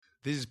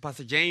This is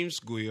Pastor James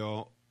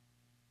Guyo,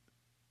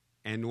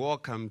 and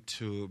welcome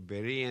to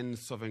Berean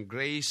Sovereign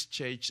Grace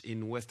Church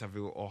in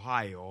Westerville,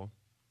 Ohio.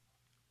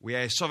 We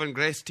are a Sovereign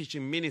Grace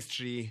teaching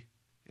ministry,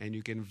 and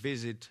you can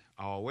visit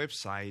our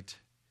website,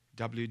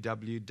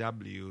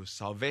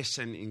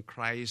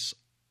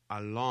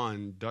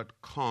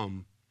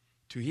 www.salvationinchristalone.com,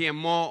 to hear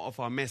more of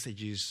our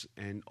messages,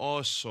 and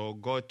also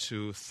go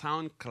to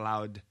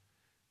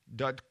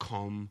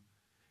soundcloud.com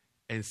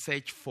and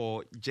search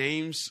for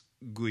James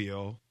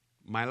Guyo.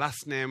 My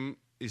last name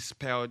is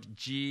spelled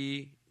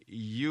Guyo,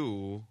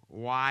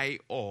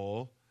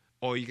 or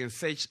you can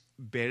search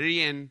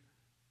Berean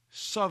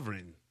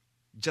Sovereign,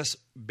 just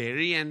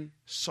Berean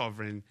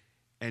Sovereign,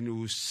 and you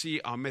will see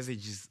our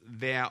messages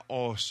there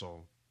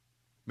also.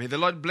 May the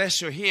Lord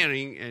bless your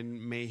hearing,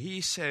 and may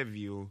He serve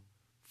you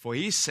for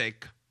His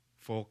sake,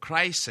 for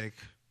Christ's sake,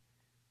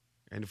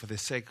 and for the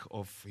sake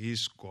of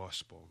His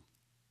gospel.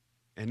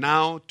 And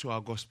now to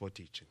our gospel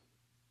teaching.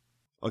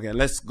 Okay,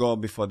 let's go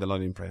before the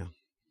Lord in prayer.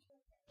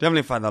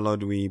 Heavenly Father,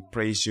 Lord, we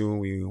praise you,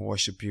 we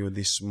worship you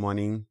this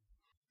morning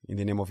in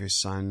the name of your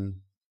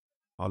Son,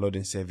 our Lord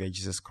and Savior,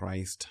 Jesus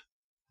Christ,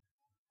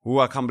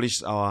 who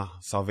accomplished our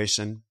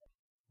salvation.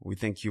 We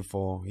thank you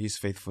for His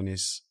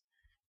faithfulness.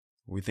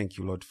 We thank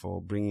you, Lord,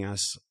 for bringing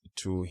us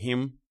to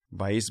Him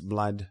by His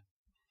blood,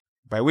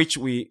 by which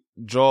we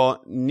draw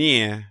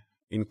near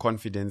in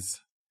confidence,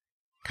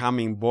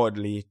 coming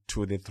boldly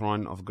to the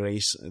throne of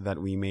grace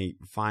that we may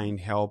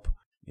find help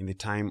in the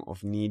time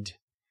of need.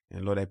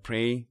 And Lord, I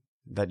pray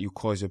that you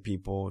cause your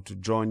people to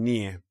draw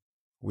near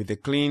with a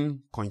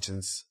clean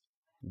conscience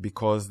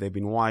because they've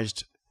been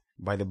washed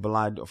by the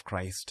blood of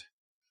Christ.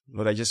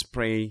 Lord, I just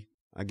pray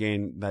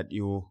again that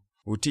you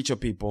will teach your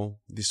people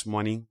this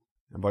morning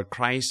about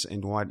Christ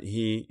and what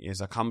He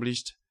has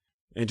accomplished,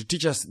 and to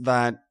teach us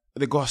that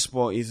the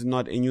gospel is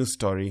not a new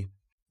story.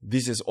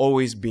 This has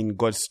always been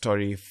God's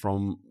story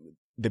from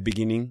the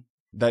beginning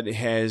that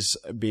has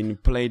been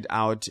played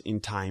out in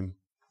time.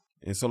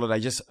 And so, Lord, I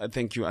just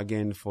thank you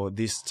again for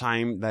this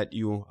time that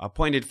you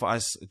appointed for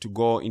us to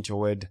go into your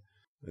word,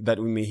 that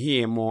we may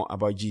hear more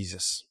about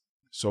Jesus.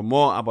 So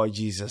more about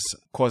Jesus,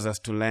 cause us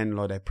to learn,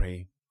 Lord, I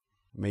pray.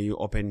 May you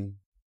open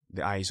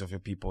the eyes of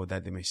your people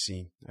that they may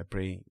see. I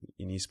pray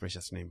in His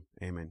precious name.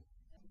 Amen.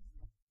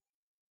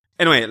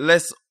 Anyway,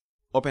 let's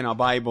open our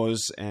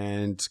Bibles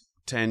and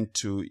turn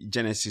to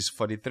Genesis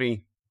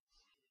 43.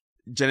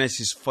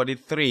 Genesis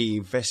 43,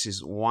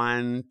 verses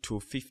 1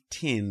 to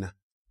 15.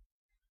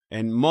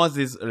 And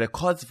Moses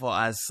records for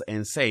us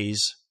and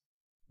says,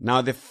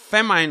 "Now the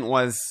famine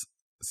was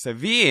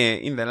severe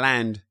in the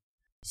land.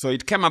 So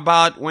it came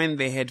about when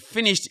they had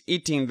finished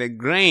eating the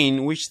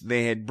grain which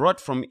they had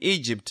brought from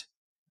Egypt,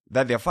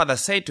 that their father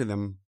said to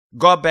them,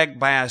 'Go back,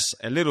 buy us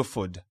a little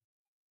food.'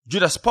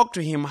 Judah spoke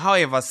to him,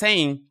 however,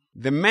 saying,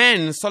 'The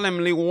man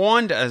solemnly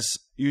warned us,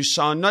 you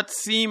shall not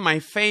see my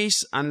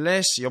face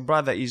unless your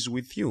brother is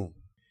with you.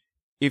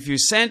 If you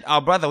send our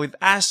brother with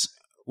us,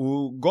 we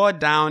will go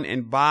down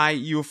and buy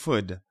you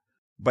food.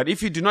 But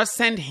if you do not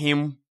send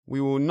him,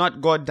 we will not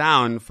go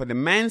down. For the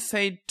man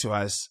said to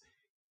us,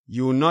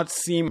 you will not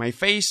see my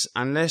face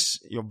unless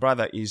your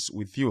brother is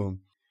with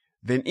you.'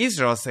 Then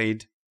Israel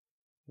said,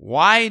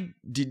 'Why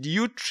did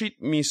you treat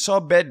me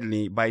so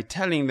badly by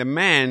telling the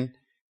man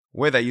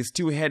whether you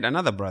still had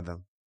another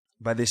brother?'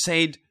 But they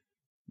said,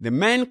 'The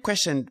man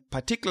questioned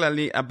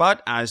particularly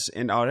about us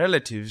and our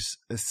relatives,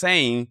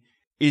 saying,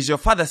 Is your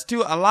father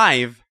still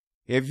alive?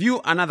 Have you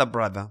another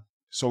brother?'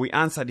 So we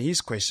answered his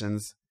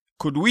questions.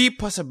 Could we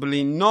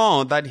possibly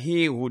know that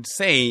he would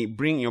say,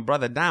 'Bring your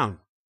brother down'?"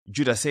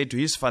 Judah said to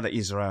his father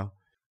Israel,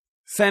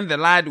 "Send the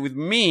lad with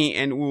me,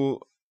 and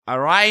we'll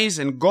arise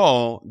and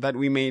go, that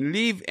we may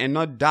live and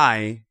not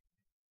die,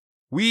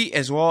 we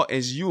as well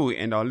as you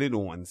and our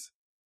little ones.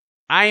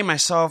 I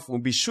myself will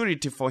be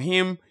surety for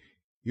him.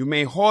 You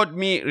may hold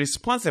me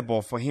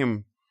responsible for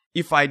him.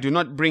 If I do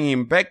not bring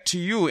him back to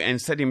you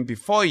and set him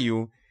before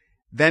you,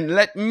 then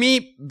let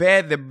me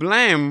bear the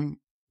blame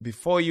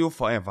before you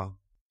forever.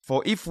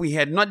 For if we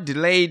had not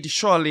delayed,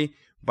 surely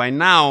by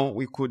now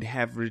we could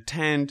have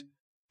returned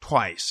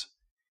twice."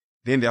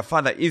 Then their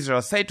father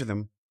Israel said to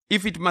them,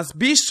 "If it must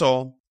be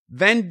so,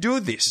 then do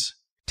this.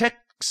 Take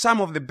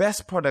some of the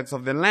best products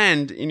of the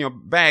land in your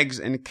bags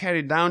and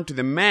carry down to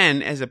the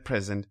man as a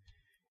present,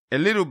 a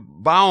little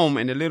balm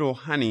and a little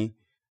honey,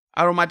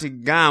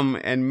 aromatic gum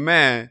and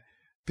myrrh,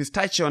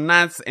 pistachio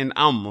nuts and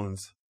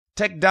almonds.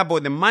 Take double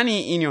the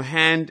money in your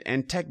hand,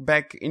 and take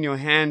back in your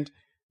hand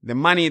the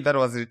money that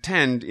was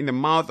returned in the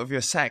mouth of your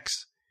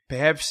sacks.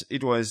 Perhaps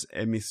it was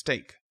a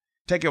mistake.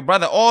 Take your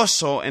brother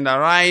also, and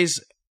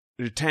arise,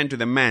 return to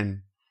the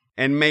man.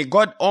 And may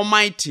God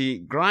Almighty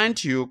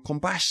grant you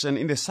compassion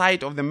in the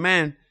sight of the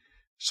man,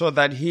 so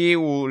that he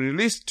will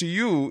release to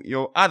you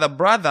your other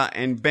brother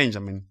and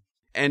Benjamin.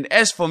 And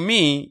as for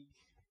me,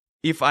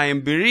 if I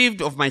am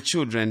bereaved of my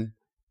children,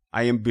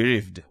 I am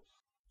bereaved."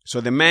 So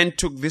the man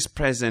took this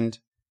present,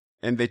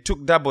 and they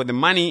took double the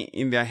money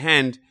in their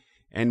hand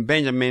and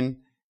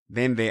Benjamin.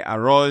 Then they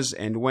arose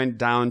and went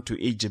down to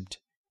Egypt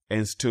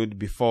and stood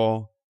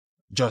before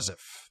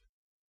Joseph.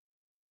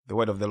 the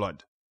word of the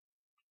Lord.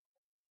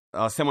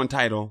 Our sermon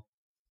title,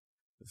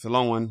 it's a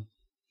long one.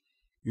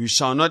 You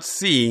shall not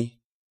see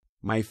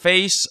my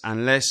face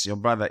unless your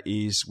brother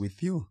is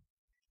with you.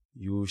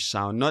 You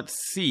shall not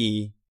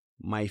see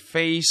my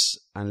face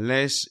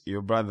unless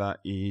your brother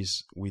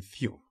is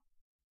with you.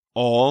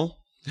 Or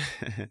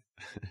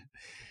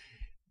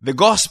the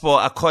gospel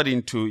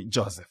according to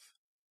Joseph.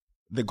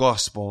 The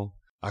gospel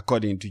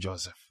according to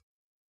Joseph.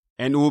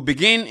 And we'll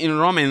begin in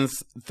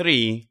Romans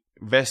 3,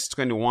 verse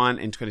 21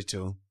 and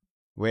 22,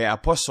 where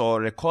Apostle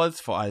records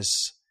for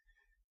us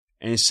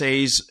and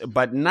says,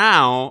 "But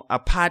now,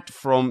 apart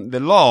from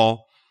the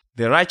law,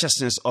 the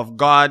righteousness of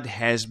God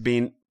has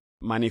been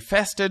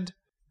manifested,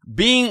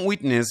 being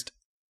witnessed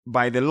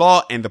by the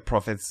law and the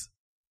prophets,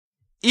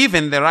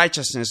 even the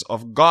righteousness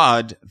of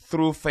God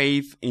through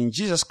faith in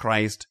Jesus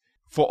Christ,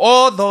 for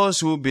all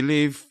those who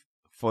believe,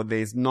 for there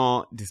is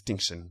no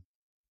distinction."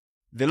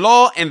 The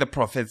law and the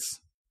prophets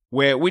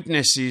were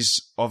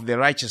witnesses of the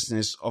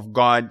righteousness of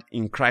God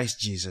in Christ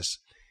Jesus.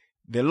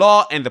 The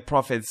law and the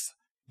prophets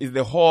is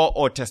the whole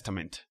Old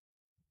Testament.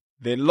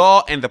 The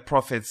law and the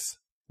prophets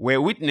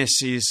were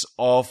witnesses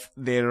of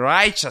the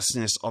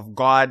righteousness of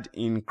God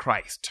in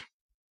Christ.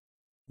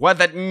 What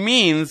that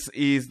means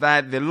is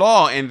that the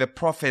law and the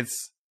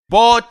prophets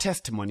bore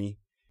testimony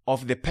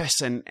of the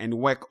person and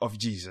work of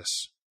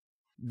Jesus.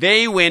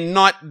 They were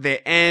not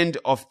the end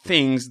of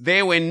things.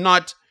 They were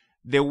not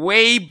the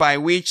way by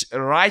which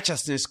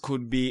righteousness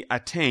could be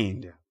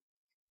attained.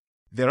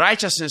 The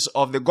righteousness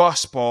of the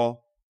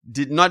gospel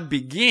did not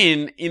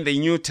begin in the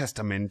New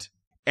Testament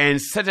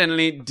and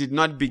certainly did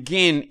not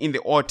begin in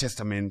the Old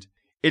Testament.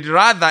 It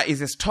rather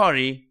is a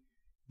story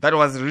that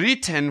was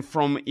written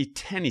from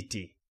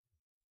eternity.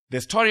 The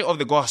story of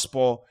the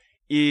gospel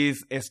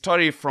is a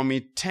story from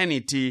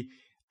eternity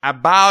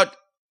about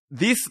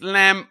this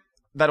lamb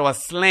that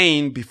was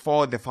slain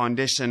before the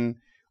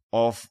foundation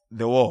of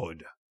the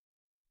world,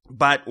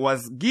 but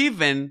was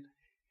given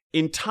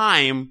in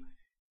time,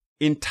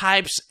 in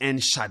types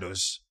and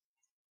shadows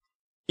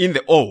in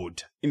the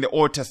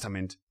Old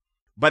Testament.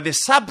 But the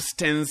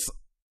substance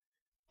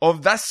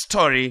of that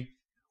story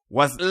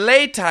was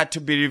later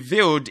to be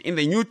revealed in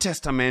the New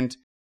Testament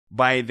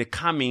by the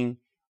coming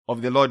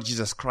of the Lord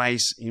Jesus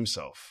Christ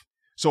himself.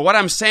 So what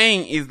I'm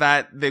saying is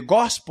that the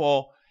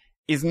gospel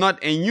is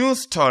not a new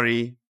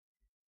story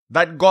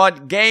that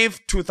God gave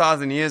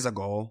 2,000 years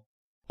ago,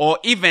 or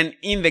even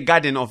in the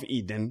Garden of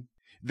Eden.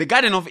 The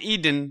Garden of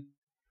Eden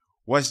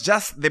was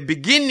just the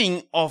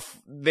beginning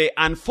of the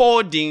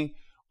unfolding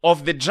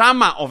of the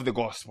drama of the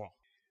gospel.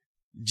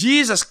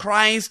 Jesus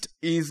Christ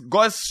is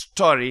God's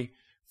story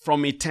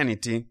from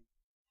eternity.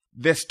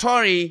 The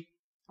story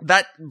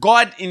that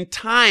God in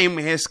time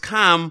has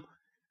come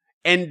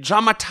and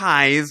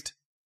dramatized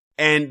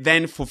and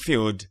then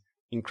fulfilled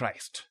in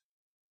Christ.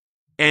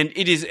 And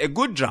it is a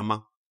good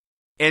drama,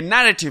 a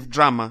narrative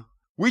drama,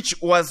 which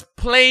was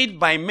played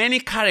by many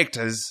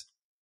characters,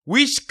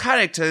 which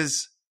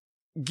characters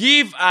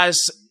give us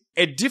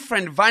a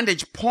different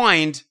vantage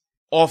point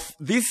of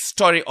this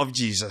story of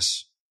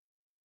Jesus.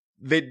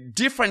 The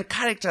different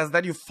characters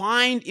that you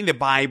find in the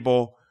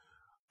Bible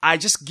are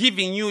just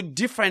giving you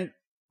different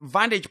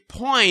vantage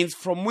points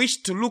from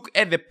which to look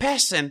at the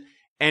person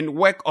and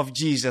work of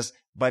Jesus,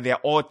 but they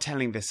are all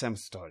telling the same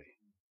story.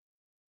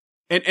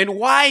 And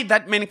why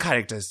that many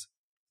characters?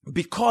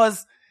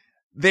 Because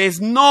there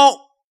is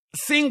no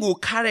single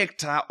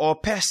character or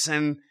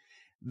person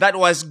that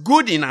was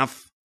good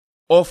enough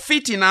or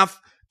fit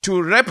enough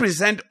to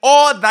represent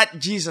all that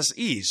Jesus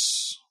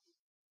is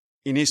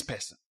in his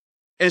person.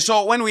 And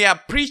so when we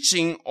are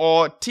preaching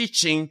or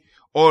teaching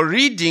or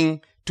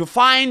reading to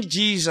find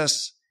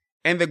Jesus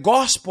and the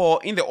gospel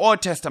in the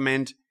Old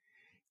Testament,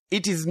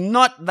 it is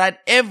not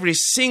that every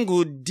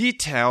single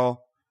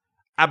detail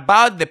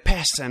about the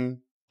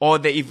person or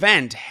the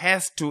event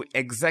has to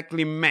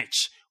exactly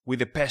match with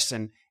the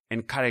person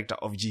and character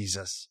of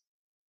Jesus.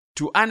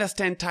 To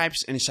understand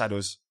types and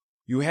shadows,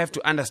 you have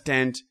to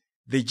understand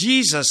the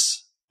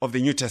Jesus of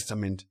the New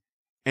Testament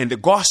and the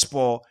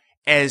gospel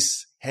as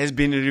has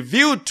been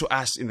revealed to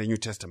us in the New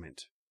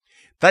Testament.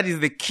 That is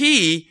the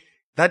key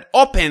that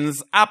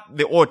opens up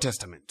the Old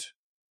Testament.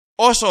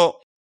 Also,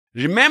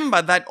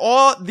 remember that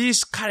all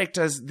these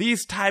characters,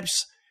 these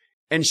types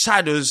and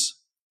shadows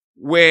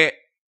were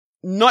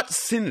not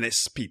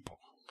sinless people.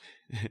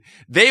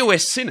 They were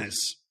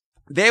sinners.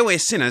 They were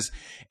sinners.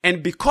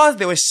 And because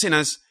they were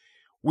sinners,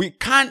 we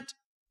can't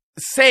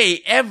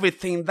say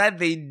everything that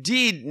they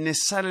did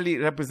necessarily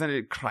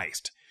represented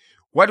Christ.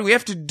 What we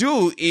have to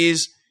do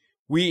is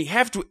we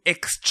have to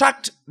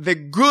extract the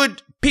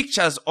good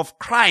pictures of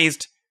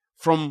Christ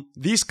from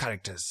these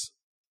characters.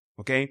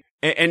 Okay?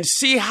 And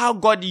see how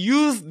God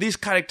used these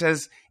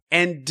characters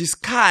and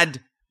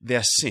discard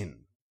their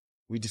sin.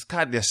 We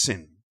discard their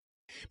sin.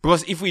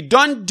 Because if we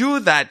don't do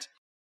that,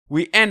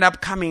 we end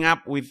up coming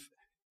up with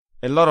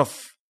a lot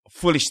of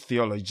foolish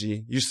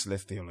theology,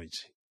 useless theology.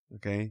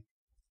 Okay?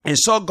 And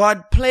so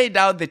God played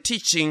out the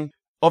teaching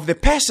of the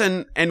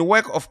person and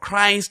work of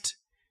Christ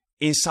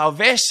in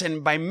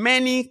salvation by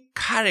many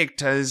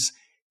characters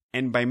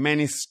and by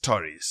many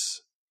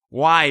stories.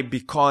 Why?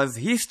 Because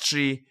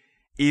history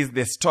is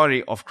the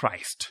story of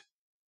Christ.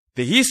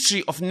 The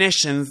history of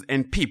nations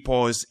and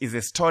peoples is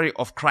the story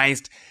of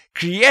Christ.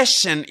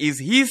 Creation is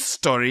his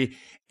story,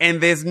 and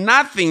there's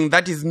nothing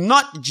that is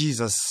not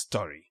Jesus'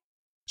 story.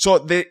 So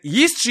the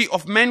history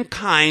of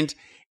mankind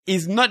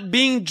is not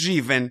being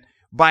driven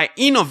by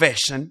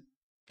innovation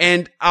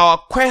and our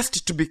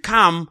quest to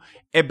become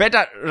a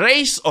better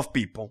race of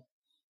people.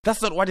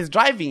 That's not what is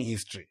driving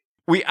history.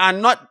 We are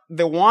not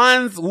the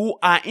ones who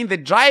are in the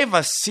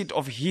driver's seat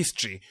of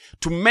history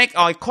to make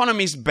our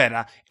economies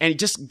better and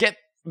just get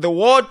the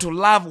world to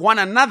love one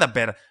another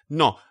better.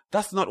 No,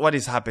 that's not what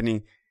is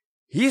happening.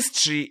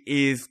 History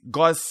is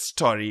God's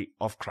story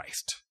of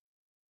Christ.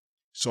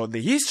 So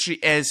the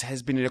history as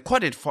has been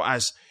recorded for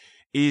us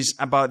is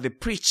about the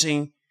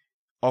preaching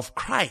of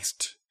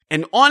Christ.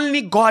 And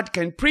only God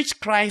can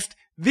preach Christ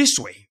this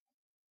way.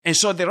 And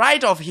so the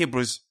writer of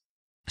Hebrews,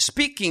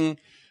 speaking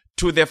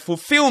to the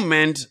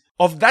fulfillment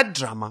of that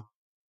drama,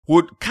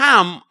 would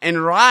come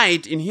and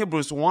write in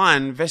Hebrews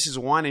 1 verses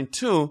 1 and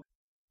 2,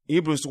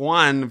 Hebrews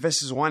 1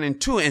 verses 1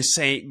 and 2, and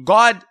say,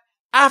 God,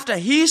 after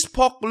he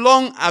spoke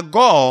long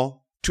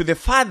ago to the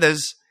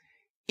fathers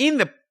in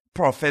the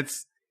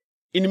prophets,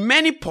 in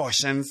many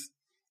portions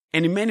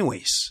and in many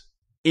ways,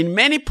 in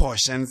many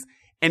portions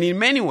and in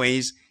many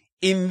ways,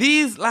 in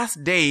these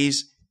last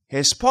days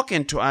has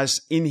spoken to us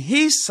in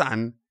his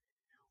Son,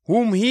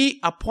 whom he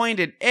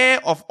appointed heir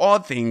of all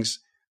things,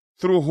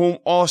 through whom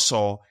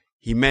also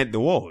he made the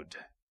world.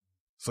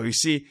 So you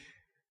see,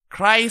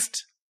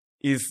 Christ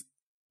is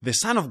the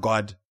Son of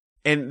God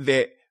and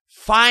the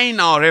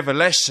final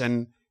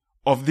revelation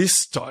of this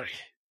story.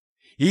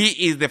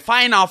 He is the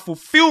final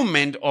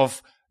fulfillment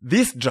of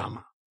this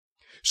drama.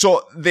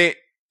 So the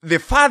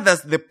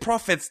fathers, the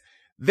prophets,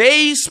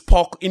 they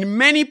spoke in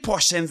many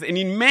portions and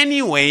in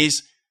many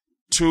ways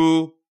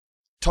to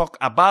talk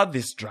about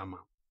this drama.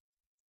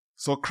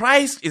 So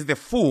Christ is the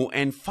full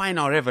and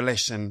final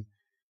revelation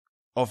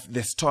of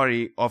the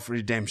story of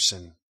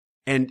redemption.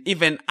 And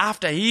even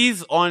after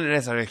his own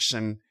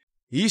resurrection,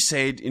 he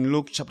said in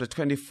Luke chapter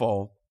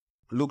 24,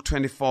 Luke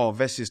 24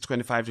 verses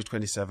 25 to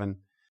 27,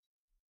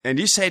 and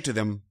he said to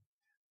them,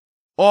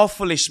 O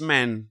foolish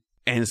men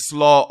and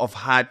slow of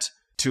heart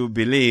to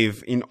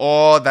believe in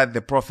all that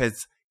the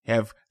prophets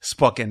have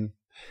spoken.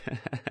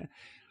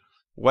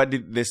 What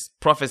did the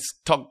prophets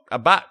talk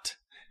about?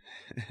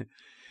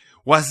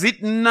 Was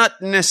it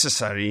not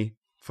necessary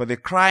for the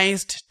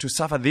Christ to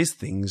suffer these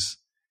things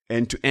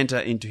and to enter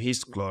into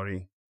his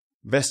glory?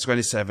 Verse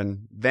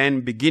 27,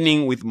 then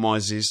beginning with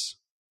Moses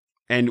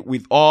and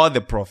with all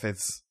the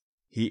prophets,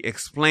 he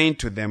explained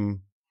to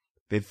them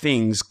the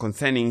things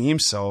concerning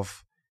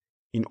himself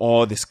in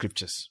all the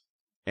scriptures.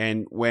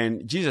 And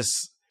when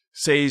Jesus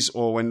says,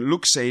 or when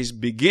Luke says,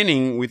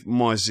 beginning with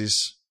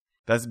Moses,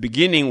 that's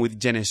beginning with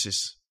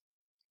Genesis.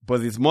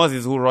 But it's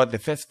Moses who wrote the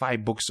first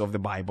 5 books of the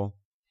Bible.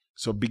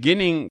 So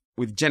beginning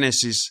with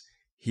Genesis,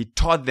 he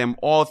taught them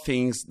all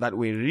things that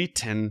were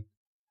written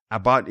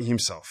about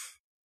himself.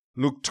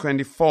 Luke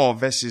 24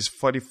 verses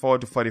 44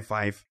 to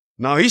 45.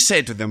 Now he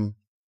said to them,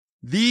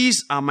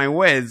 these are my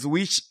words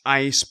which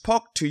I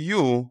spoke to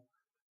you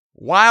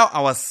while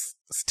I was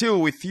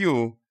still with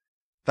you,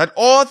 that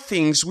all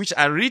things which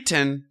are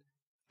written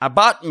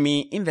about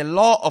me in the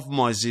law of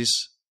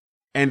Moses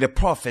and the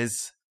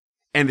prophets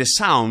and the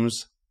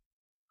Psalms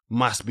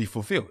must be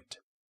fulfilled.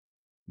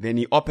 Then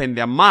he opened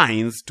their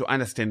minds to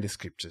understand the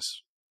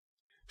scriptures.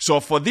 So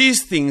for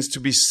these things to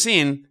be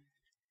seen,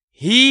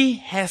 he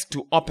has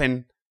to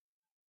open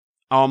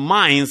our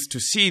minds to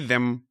see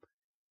them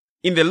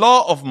in the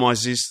law of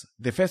Moses,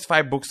 the first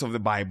 5 books of the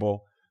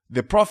Bible,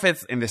 the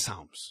prophets and the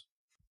Psalms.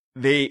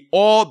 They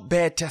all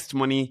bear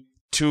testimony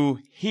to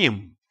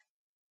him.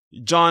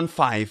 John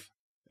 5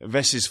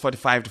 verses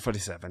 45 to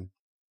 47.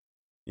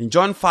 In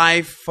John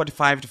 5,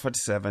 45 to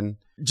 47,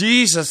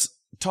 Jesus,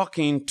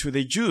 talking to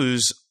the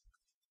Jews,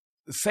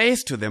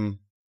 says to them,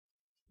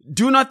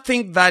 do not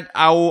think that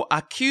I will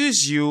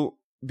accuse you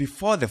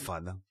before the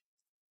Father.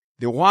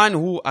 The one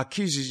who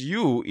accuses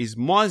you is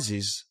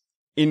Moses,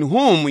 in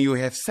whom you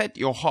have set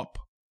your hope.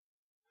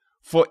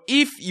 For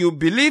if you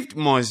believed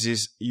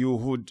Moses, you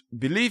would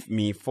believe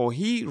me, for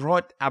he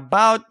wrote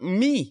about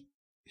me.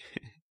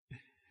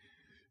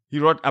 He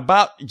wrote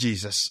about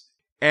Jesus.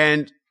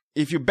 And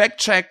if you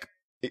backtrack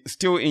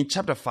still in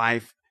chapter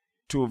 5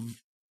 to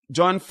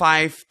John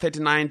 5,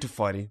 39 to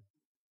 40,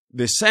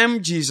 the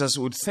same Jesus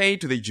would say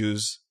to the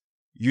Jews,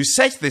 you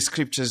search the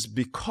scriptures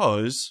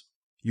because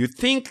you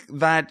think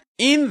that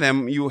in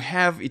them you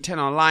have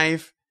eternal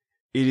life.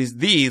 It is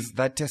these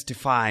that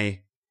testify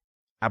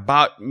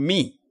about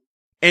me.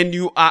 And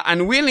you are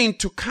unwilling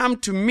to come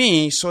to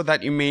me so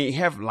that you may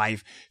have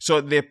life.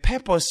 So the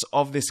purpose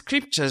of the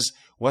scriptures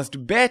was to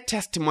bear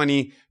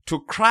testimony to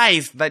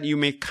Christ that you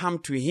may come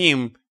to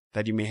him,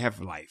 that you may have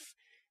life.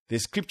 The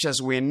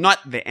scriptures were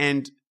not the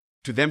end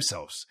to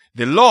themselves.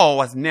 The law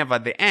was never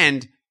the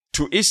end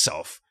to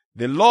itself.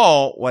 The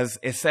law was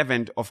a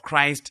servant of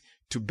Christ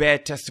to bear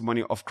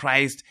testimony of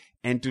Christ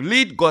and to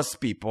lead God's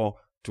people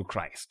to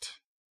Christ.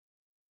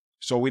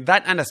 So with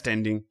that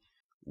understanding,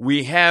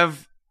 we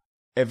have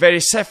a very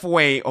safe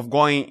way of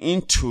going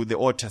into the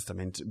Old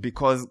Testament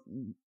because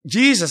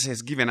Jesus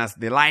has given us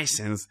the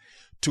license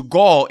to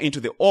go into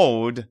the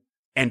Old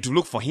and to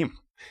look for him.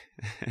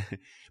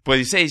 But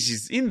he says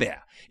he's in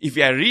there. If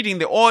you are reading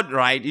the Old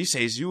right, he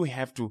says you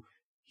have to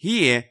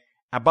hear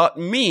about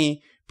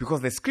me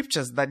because the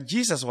scriptures that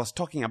Jesus was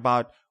talking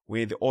about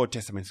were the Old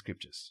Testament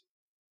scriptures.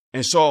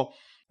 And so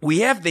we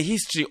have the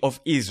history of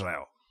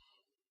Israel.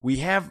 We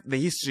have the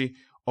history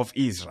of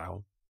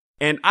Israel.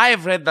 And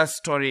I've read that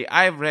story.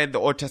 I've read the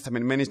Old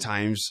Testament many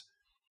times.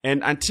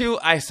 And until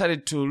I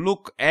started to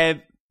look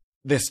at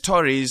the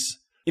stories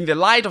in the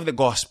light of the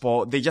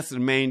gospel, they just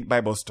remained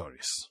Bible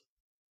stories.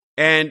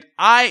 And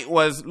I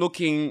was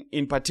looking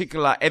in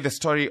particular at the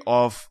story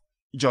of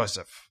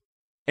Joseph.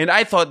 And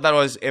I thought that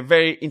was a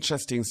very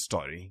interesting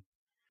story.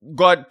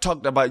 God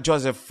talked about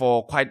Joseph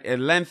for quite a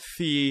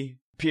lengthy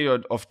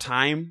period of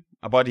time,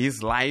 about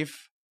his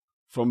life,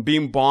 from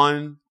being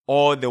born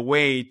all the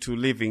way to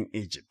leaving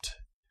Egypt.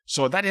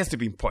 So that has to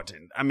be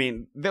important. I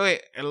mean, there were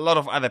a lot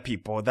of other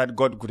people that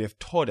God could have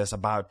told us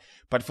about,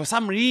 but for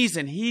some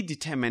reason, he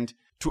determined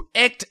to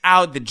act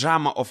out the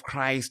drama of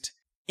Christ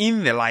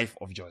in the life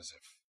of Joseph.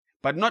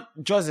 But not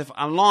Joseph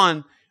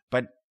alone,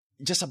 but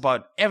just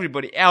about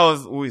everybody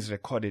else who is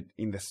recorded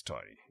in the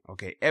story.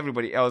 Okay,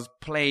 everybody else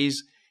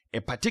plays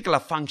a particular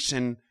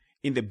function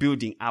in the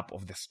building up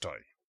of the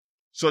story.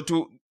 So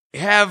to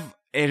have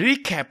a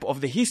recap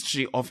of the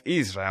history of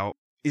Israel,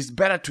 it's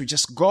better to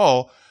just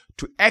go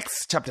to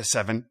Acts chapter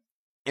 7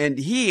 and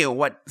hear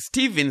what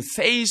Stephen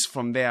says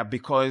from there,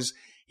 because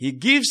he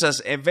gives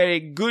us a very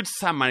good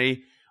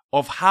summary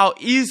of how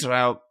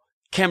Israel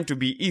came to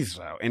be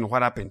Israel and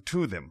what happened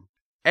to them.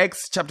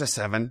 Acts chapter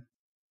 7,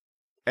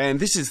 and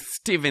this is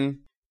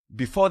Stephen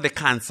before the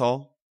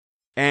council,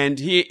 and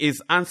he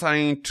is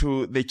answering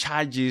to the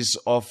charges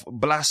of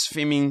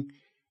blaspheming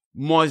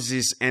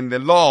Moses and the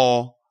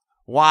law.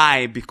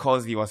 Why?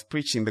 Because he was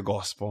preaching the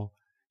gospel.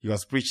 He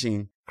was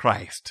preaching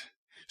Christ.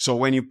 So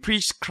when you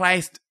preach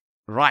Christ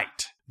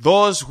right,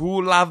 those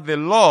who love the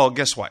law,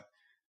 guess what?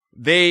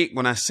 They're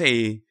going to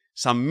say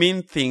some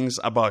mean things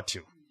about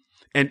you.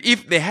 And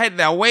if they had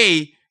their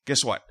way,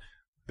 guess what?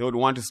 They would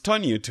want to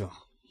stone you too.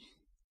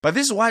 But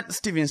this is what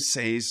Stephen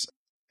says,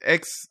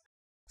 Acts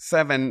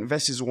 7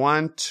 verses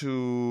 1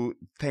 to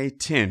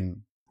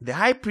 13. The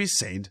high priest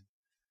said,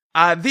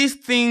 "Are these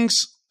things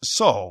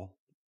so?"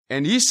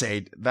 And he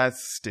said,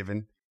 that's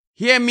Stephen,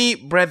 "Hear me,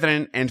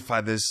 brethren and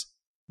fathers.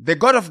 The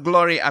God of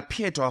glory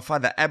appeared to our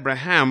father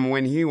Abraham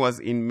when he was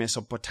in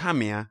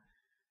Mesopotamia,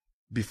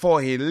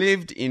 before he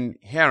lived in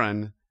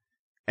Haran,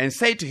 and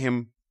said to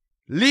him,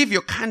 'Leave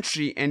your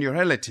country and your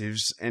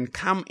relatives and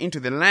come into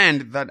the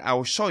land that I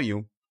will show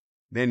you.'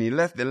 Then he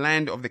left the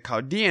land of the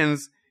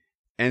Chaldeans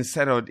and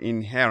settled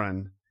in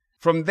Haran.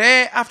 From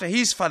there, after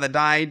his father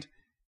died,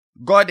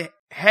 God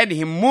had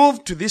him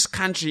move to this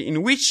country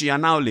in which you are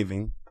now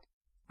living,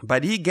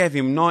 but he gave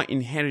him no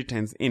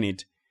inheritance in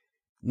it,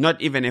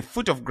 not even a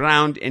foot of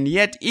ground, and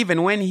yet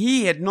even when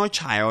he had no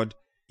child,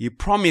 he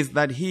promised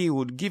that he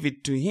would give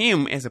it to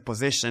him as a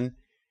possession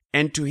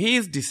and to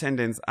his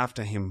descendants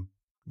after him.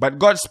 But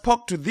God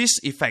spoke to this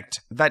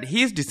effect, that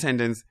his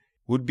descendants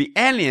would be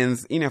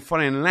aliens in a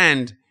foreign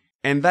land,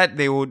 and that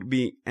they would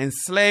be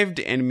enslaved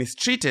and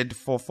mistreated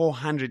for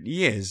 400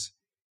 years.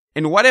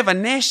 And whatever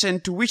nation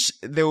to which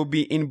they will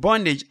be in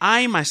bondage,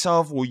 I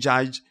myself will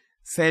judge,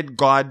 said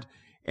God,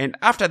 and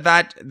after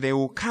that they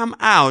will come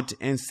out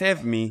and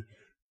serve me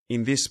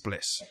in this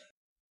place."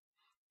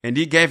 And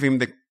he gave him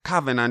the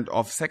covenant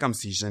of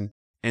circumcision.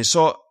 And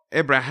so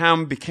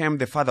Abraham became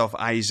the father of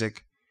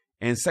Isaac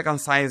and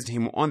circumcised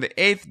him on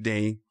the 8th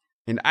day.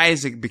 And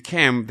Isaac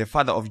became the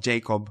father of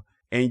Jacob,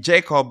 and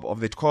Jacob of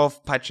the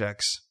 12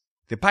 patriarchs.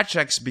 The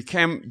patriarchs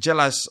became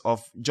jealous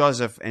of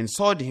Joseph and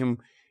sold him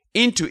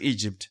into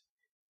Egypt.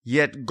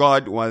 Yet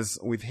God was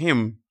with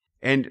him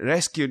and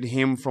rescued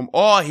him from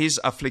all his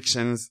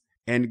afflictions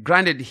and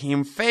granted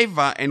him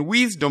favor and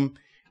wisdom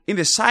in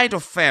the sight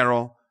of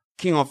Pharaoh,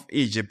 king of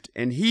Egypt,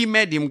 and he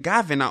made him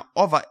governor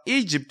over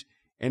Egypt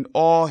and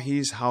all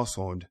his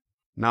household.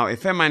 Now a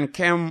famine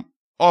came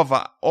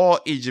over all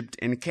Egypt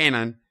and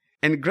Canaan,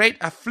 and great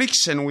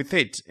affliction with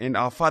it, and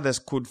our fathers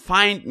could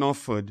find no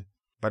food.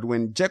 But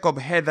when Jacob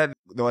heard that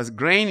there was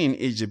grain in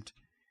Egypt,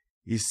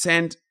 he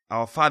sent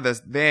our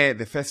fathers there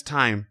the first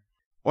time.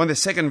 On the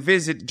second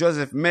visit,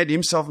 Joseph made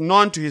himself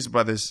known to his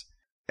brothers,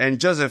 and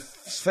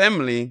Joseph's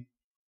family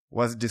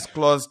was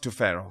disclosed to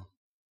Pharaoh.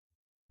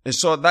 And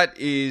so that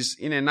is,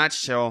 in a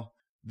nutshell,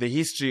 the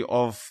history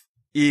of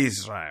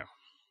Israel.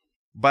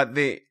 But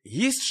the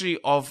history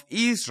of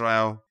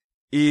Israel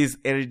is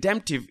a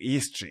redemptive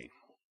history.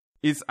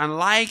 It's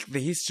unlike the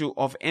history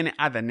of any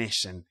other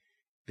nation.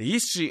 The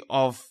history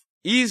of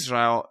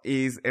Israel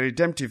is a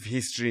redemptive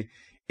history.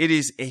 It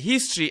is a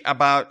history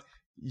about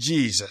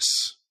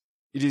Jesus.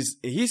 It is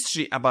a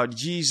history about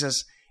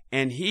Jesus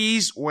and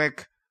his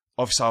work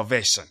of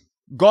salvation.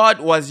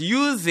 God was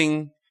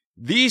using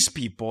these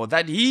people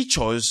that he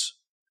chose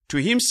to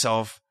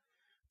himself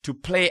to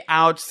play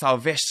out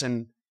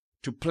salvation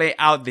to play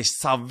out the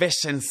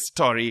salvation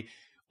story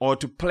or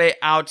to play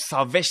out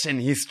salvation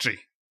history.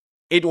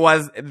 It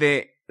was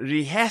the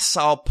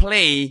rehearsal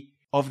play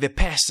of the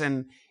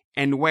person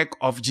and work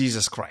of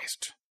Jesus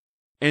Christ.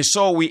 And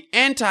so we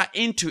enter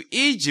into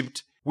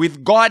Egypt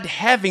with God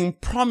having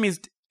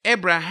promised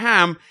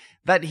Abraham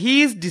that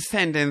his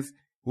descendants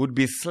would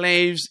be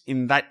slaves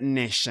in that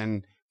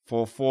nation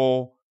for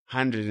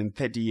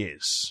 430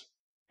 years.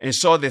 And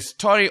so the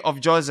story of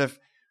Joseph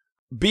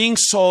being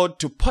sold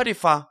to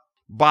Potiphar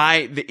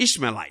by the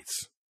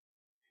Ishmaelites,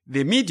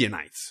 the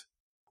Midianites,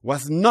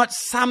 was not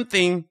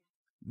something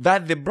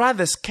that the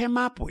brothers came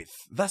up with.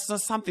 That's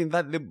not something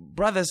that the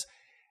brothers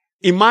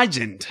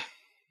imagined.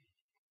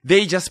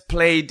 They just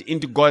played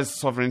into God's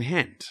sovereign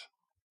hand.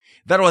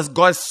 That was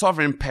God's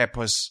sovereign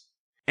purpose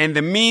and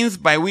the means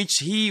by which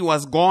he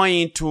was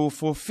going to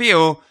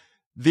fulfill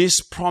this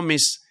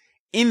promise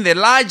in the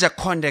larger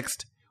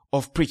context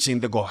of preaching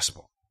the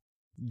gospel.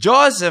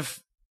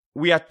 Joseph,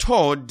 we are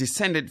told,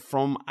 descended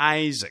from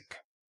Isaac.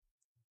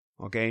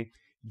 Okay?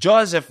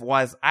 Joseph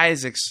was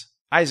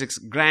Isaac's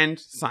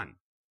grandson.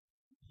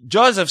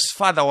 Joseph's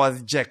father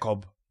was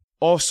Jacob,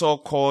 also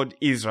called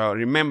Israel.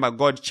 Remember,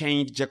 God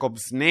changed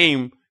Jacob's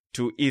name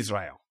to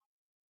Israel.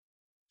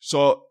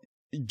 So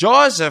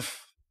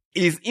Joseph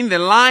is in the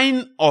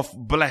line of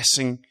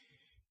blessing.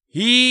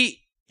 He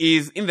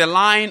is in the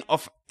line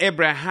of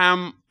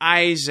Abraham,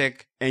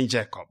 Isaac, and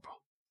Jacob.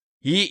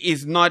 He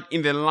is not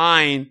in the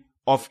line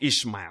of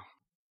Ishmael.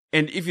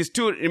 And if you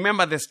still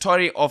remember the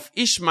story of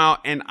Ishmael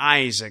and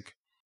Isaac,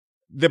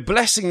 the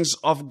blessings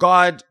of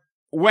God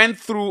went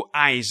through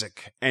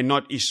Isaac and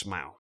not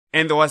Ishmael.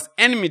 And there was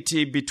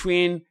enmity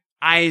between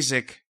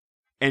Isaac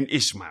and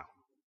Ishmael.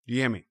 Do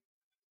you hear me?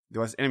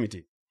 There was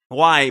enmity.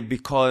 Why?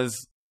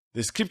 Because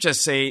the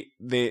scriptures say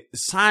the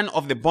son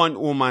of the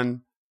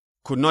bondwoman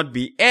could not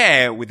be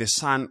heir with the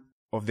son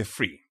of the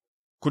free,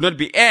 could not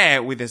be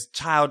heir with the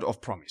child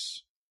of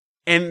promise.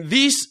 And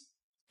this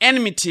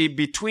enmity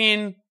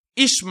between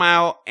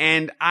Ishmael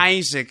and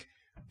Isaac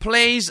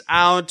plays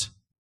out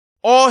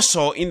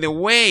also in the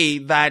way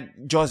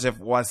that Joseph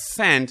was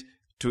sent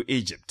to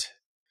Egypt.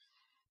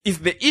 It's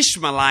the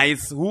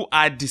Ishmaelites who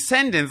are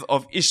descendants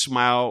of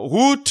Ishmael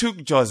who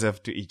took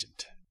Joseph to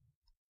Egypt.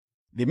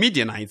 The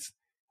Midianites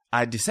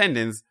are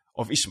descendants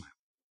of Ishmael.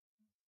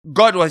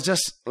 God was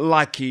just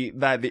lucky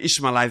that the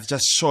Ishmaelites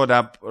just showed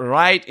up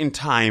right in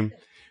time,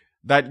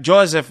 that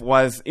Joseph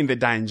was in the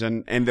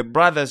dungeon and the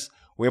brothers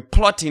were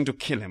plotting to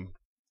kill him.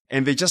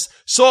 And they just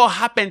so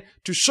happened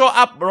to show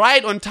up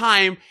right on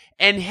time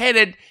and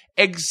headed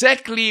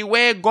exactly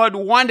where God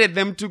wanted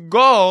them to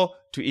go,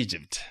 to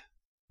Egypt.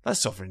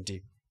 That's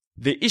sovereignty.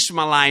 The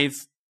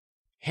Ishmaelites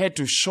had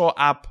to show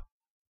up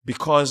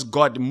because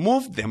God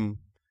moved them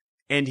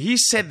and he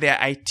set their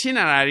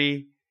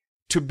itinerary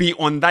to be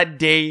on that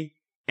day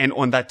and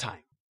on that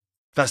time.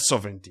 That's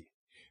sovereignty.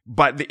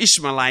 But the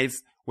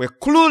Ishmaelites were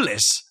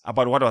clueless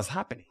about what was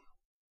happening.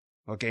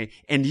 Okay?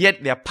 And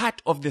yet they're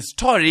part of the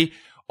story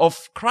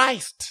of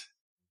Christ.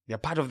 They're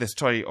part of the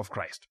story of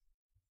Christ.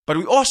 But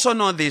we also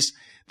know this,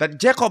 that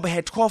Jacob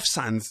had 12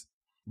 sons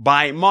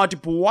by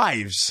multiple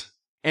wives.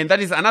 And that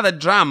is another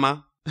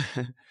drama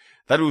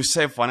that we'll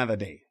save for another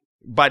day.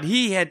 But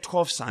he had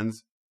 12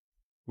 sons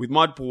with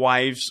multiple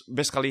wives.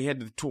 Basically, he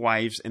had 2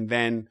 wives, and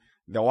then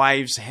the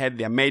wives had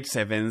their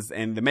maidservants,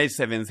 and the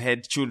maidservants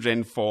had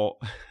children for...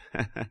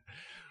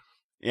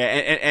 Yeah,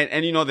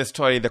 and you know the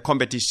story, the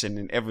competition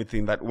and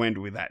everything that went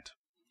with that.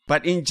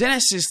 But in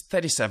Genesis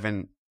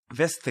 37,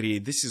 verse 3,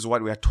 this is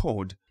what we are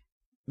told.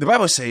 The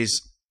Bible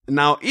says,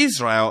 now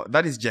Israel,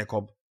 that is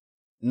Jacob,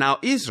 now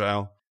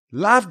Israel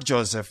loved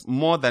Joseph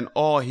more than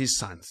all his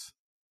sons,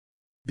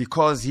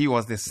 because he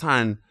was the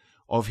son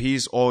of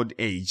his old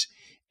age,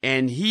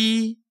 and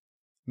he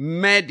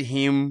made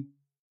him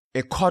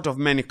a coat of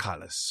many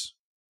colors,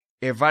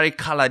 a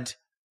varicolored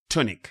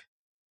tunic.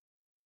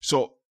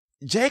 So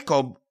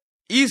Jacob,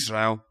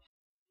 Israel,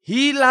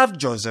 he loved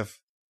Joseph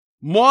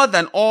more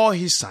than all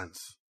his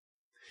sons.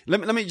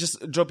 Let me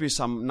just drop you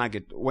some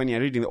nugget when you're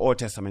reading the Old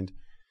Testament.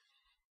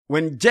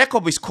 When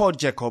Jacob is called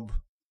Jacob,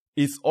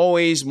 it's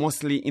always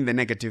mostly in the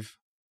negative.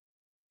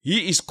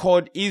 He is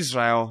called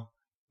Israel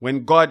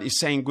when God is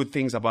saying good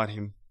things about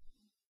him.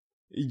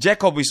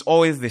 Jacob is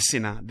always the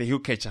sinner, the heel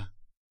catcher.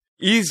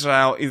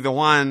 Israel is the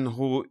one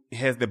who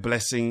has the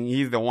blessing.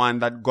 He's the one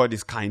that God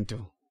is kind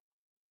to.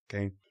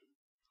 Okay.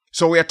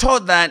 So we are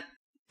told that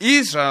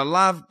Israel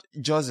loved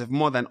Joseph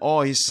more than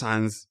all his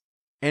sons,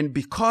 and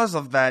because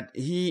of that,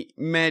 he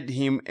made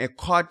him a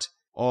coat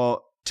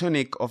or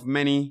tunic of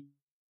many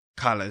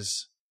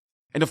colors.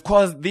 And of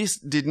course, this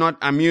did not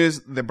amuse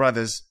the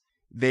brothers.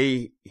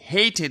 They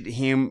hated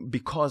him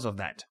because of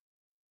that.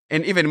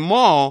 And even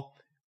more,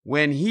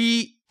 when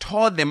he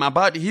told them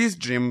about his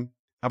dream,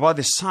 about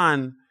the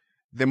sun,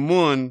 the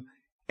moon,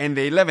 and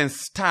the 11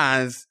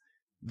 stars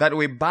that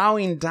were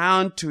bowing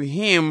down to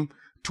him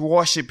to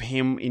worship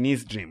him in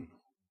his dream.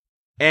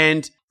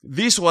 And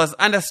this was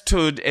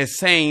understood as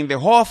saying the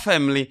whole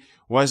family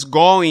was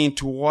going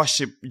to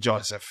worship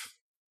Joseph.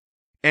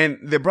 And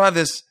the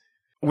brothers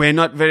were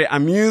not very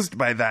amused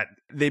by that.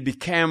 They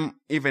became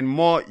even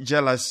more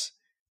jealous,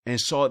 and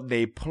so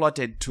they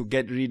plotted to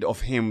get rid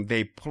of him.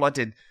 They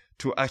plotted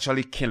to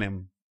actually kill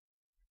him.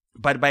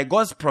 But by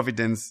God's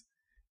providence,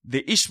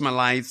 the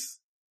Ishmaelites,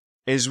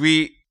 as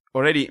we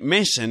already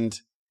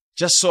mentioned,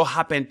 just so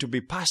happened to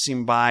be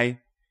passing by,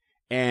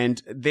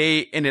 and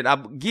they ended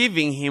up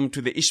giving him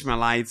to the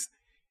Ishmaelites,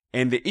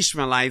 and the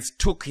Ishmaelites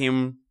took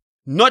him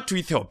not to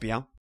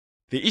Ethiopia.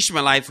 The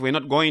Ishmaelites were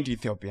not going to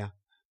Ethiopia.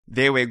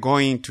 They were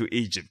going to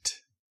Egypt.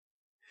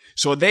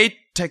 So they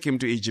take him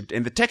to Egypt,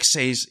 and the text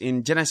says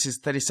in Genesis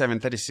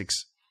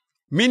 37:36,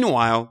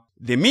 meanwhile,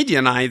 the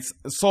Midianites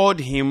sold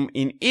him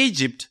in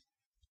Egypt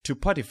to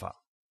Potiphar,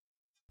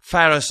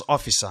 Pharaoh's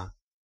officer,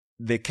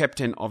 the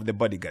captain of the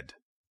bodyguard.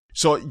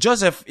 So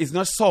Joseph is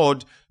not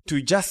sold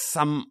to just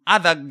some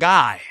other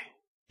guy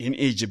in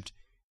Egypt.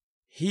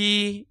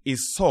 He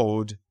is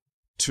sold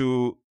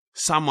to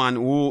someone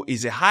who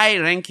is a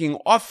high-ranking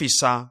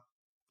officer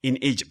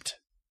in Egypt,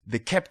 the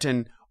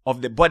captain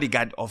of the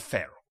bodyguard of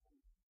Pharaoh.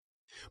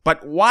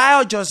 But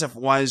while Joseph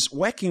was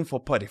working for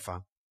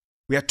Potiphar,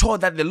 we are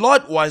told that the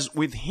Lord was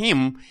with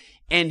him,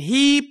 and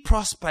he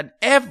prospered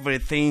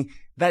everything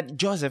that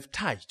Joseph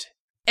touched.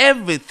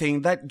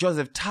 Everything that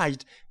Joseph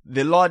touched,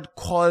 the Lord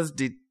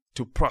caused it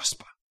to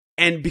prosper.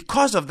 And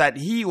because of that,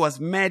 he was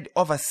made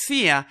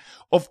overseer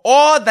of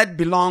all that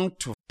belonged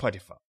to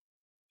Potiphar.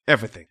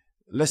 Everything.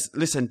 Let's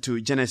listen to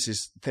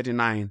Genesis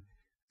 39,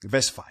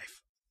 verse 5.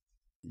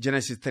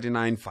 Genesis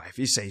 39:5.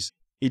 It says,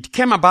 it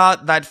came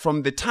about that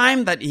from the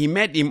time that he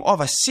made him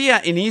overseer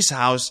in his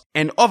house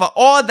and over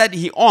all that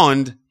he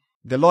owned,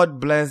 the Lord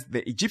blessed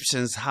the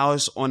Egyptian's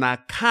house on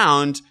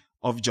account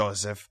of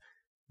Joseph.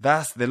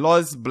 Thus the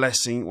Lord's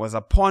blessing was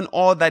upon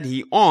all that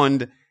he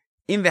owned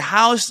in the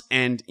house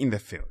and in the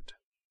field.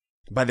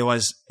 But there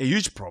was a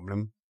huge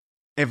problem,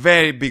 a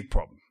very big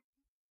problem.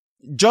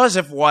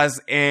 Joseph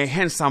was a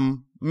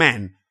handsome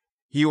man.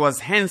 He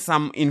was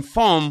handsome in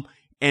form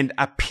and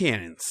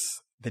appearance,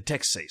 the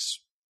text says.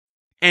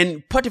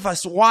 And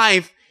Potiphar's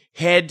wife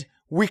had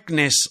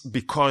weakness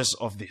because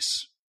of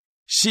this.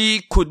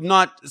 She could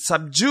not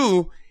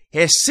subdue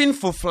her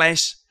sinful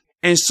flesh,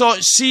 and so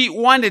she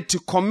wanted to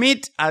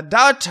commit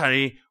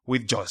adultery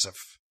with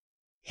Joseph.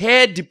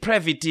 Her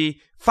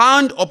depravity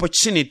found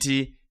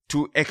opportunity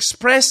to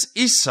express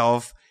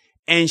itself,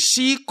 and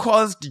she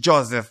caused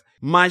Joseph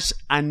much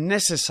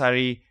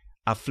unnecessary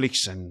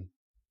affliction.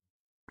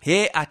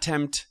 Her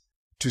attempt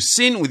to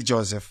sin with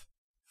Joseph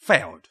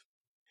failed,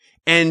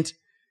 and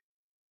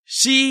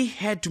she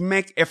had to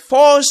make a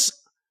false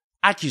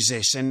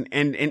accusation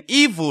and an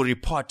evil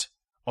report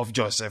of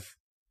Joseph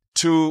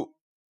to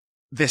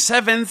the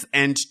servants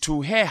and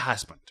to her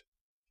husband.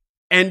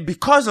 And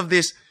because of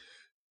this,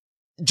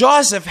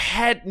 Joseph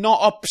had no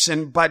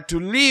option but to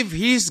leave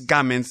his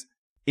garments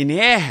in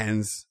her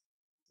hands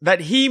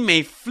that he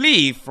may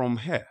flee from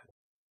her.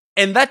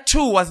 And that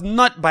too was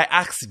not by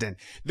accident.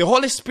 The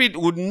Holy Spirit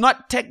would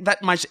not take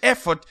that much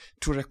effort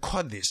to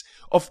record this.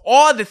 Of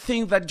all the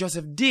things that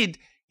Joseph did,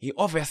 he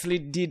obviously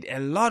did a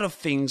lot of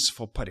things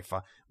for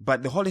Potiphar,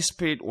 but the Holy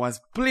Spirit was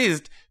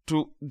pleased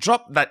to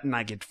drop that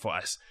nugget for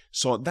us.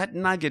 So that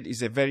nugget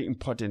is a very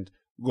important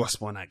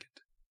gospel nugget.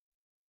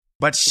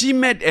 But she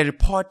made a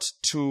report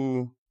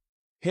to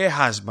her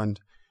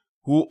husband,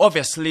 who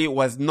obviously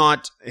was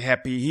not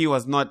happy. He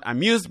was not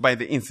amused by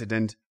the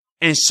incident.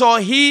 And so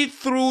he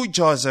threw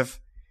Joseph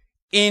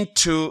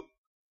into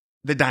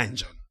the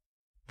dungeon.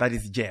 That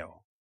is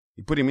jail.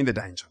 He put him in the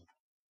dungeon.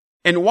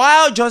 And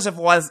while Joseph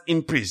was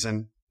in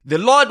prison, the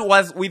Lord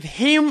was with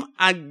him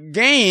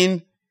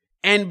again,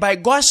 and by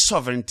God's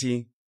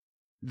sovereignty,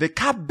 the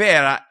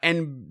cupbearer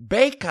and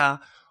baker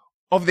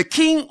of the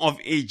king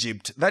of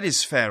Egypt, that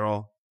is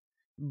Pharaoh,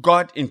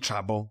 got in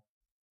trouble,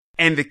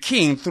 and the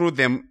king threw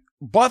them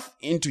both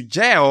into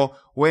jail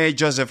where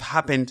Joseph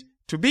happened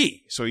to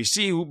be. So you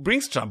see who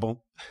brings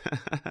trouble?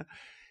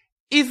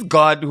 It's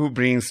God who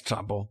brings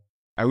trouble.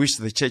 I wish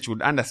the church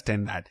would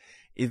understand that.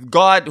 It's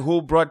God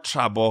who brought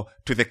trouble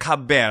to the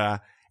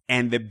cupbearer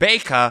and the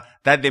baker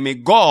that they may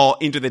go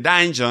into the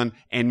dungeon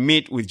and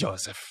meet with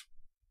Joseph.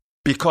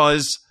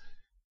 Because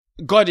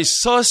God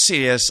is so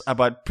serious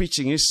about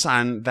preaching his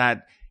son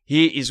that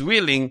he is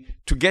willing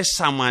to get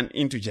someone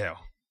into jail.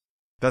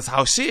 That's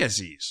how serious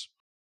he is.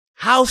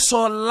 How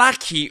so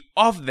lucky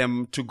of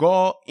them to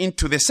go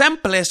into the same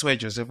place where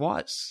Joseph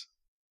was.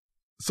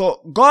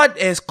 So God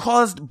has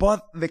caused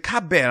both the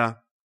cupbearer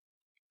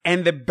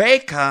and the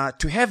baker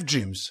to have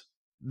dreams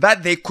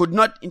that they could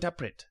not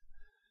interpret.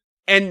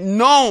 And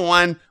no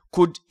one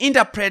could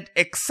interpret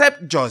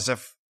except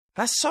Joseph.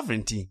 That's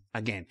sovereignty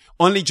again.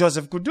 Only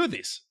Joseph could do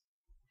this.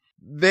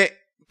 The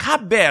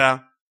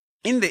cupbearer,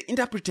 in the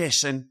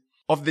interpretation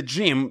of the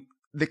dream,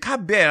 the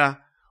cupbearer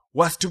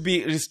was to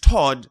be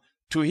restored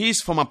to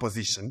his former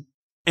position.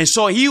 And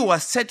so he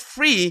was set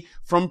free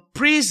from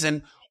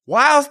prison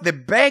whilst the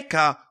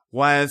baker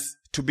was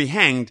to be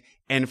hanged,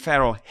 and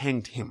Pharaoh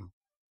hanged him.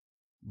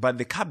 But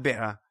the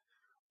cupbearer,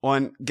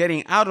 on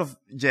getting out of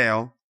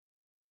jail,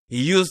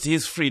 he used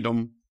his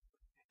freedom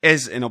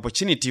as an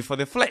opportunity for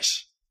the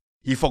flesh.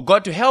 he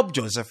forgot to help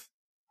Joseph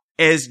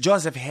as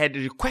Joseph had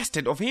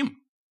requested of him,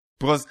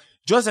 because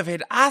Joseph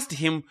had asked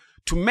him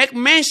to make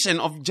mention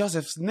of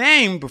Joseph's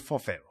name before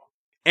Pharaoh.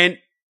 And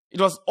it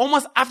was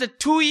almost after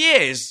 2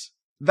 years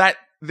that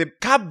the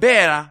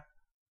cupbearer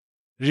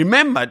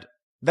remembered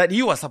that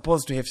he was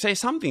supposed to have said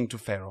something to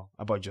Pharaoh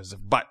about Joseph.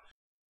 But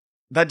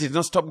that did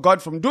not stop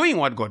God from doing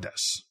what God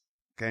does.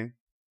 Okay?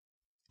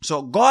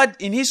 So God,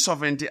 in his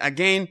sovereignty,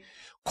 again,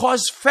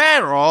 caused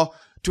Pharaoh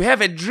to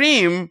have a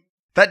dream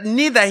that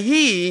neither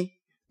he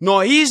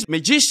nor his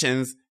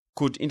magicians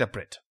could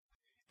interpret.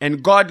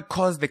 And God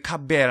caused the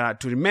cupbearer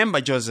to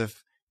remember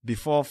Joseph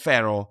before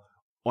Pharaoh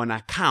on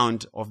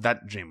account of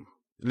that dream.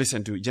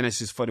 Listen to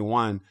Genesis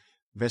 41,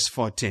 verse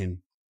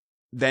 14.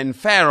 Then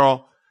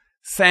Pharaoh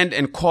sent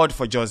and called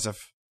for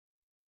Joseph,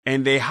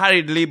 and they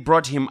hurriedly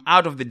brought him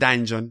out of the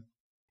dungeon.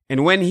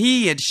 And when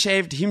he had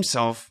shaved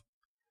himself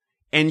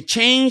and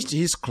changed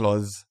his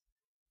clothes,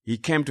 he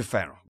came to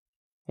Pharaoh.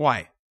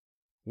 Why?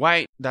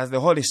 Why does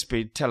the Holy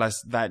Spirit tell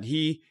us that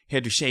he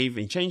had to shave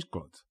and change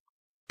clothes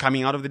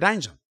coming out of the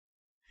dungeon?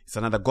 It's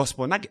another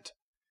gospel nugget.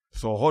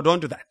 So hold on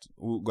to that.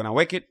 We're going to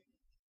work it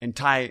and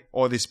tie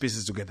all these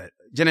pieces together.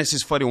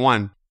 Genesis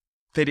 41,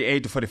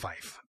 38 to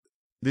 45.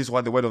 This is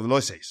what the word of the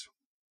Lord says.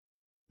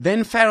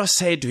 Then Pharaoh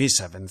said to his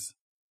servants,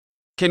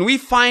 "Can we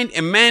find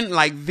a man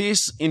like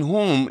this in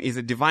whom is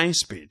a divine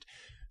spirit?"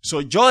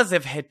 So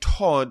Joseph had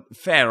told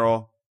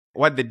Pharaoh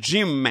what the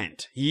dream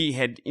meant. He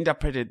had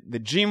interpreted the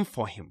dream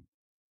for him.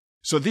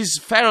 So this is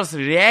Pharaoh's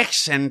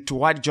reaction to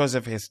what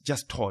Joseph has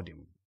just told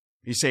him.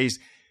 He says,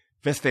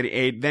 verse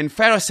 38, "Then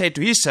Pharaoh said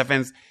to his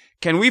servants,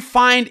 'Can we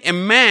find a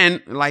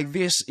man like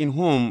this in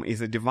whom is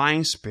a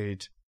divine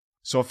spirit?'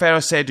 So Pharaoh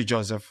said to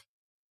Joseph,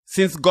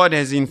 'Since God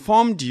has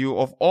informed you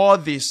of all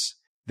this,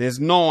 there's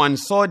no one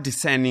so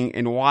discerning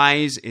and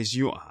wise as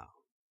you are.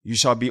 You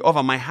shall be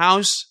over my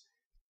house,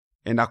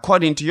 and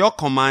according to your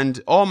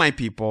command, all my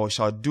people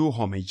shall do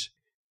homage.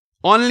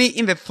 Only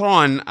in the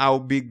throne I will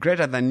be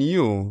greater than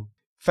you.'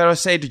 Pharaoh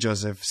said to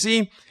Joseph,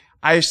 'See,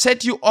 I have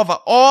set you over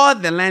all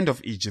the land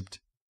of Egypt.'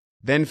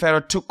 Then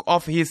Pharaoh took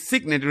off his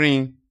signet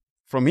ring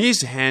from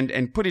his hand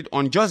and put it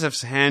on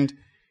Joseph's hand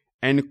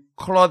and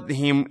clothed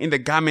him in the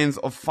garments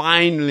of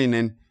fine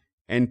linen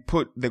and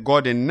put the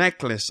golden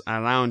necklace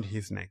around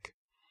his neck.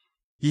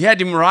 He had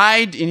him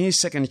ride in his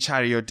second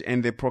chariot,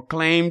 and they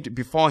proclaimed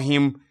before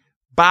him,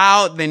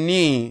 'Bow the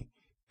knee,'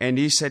 and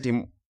he set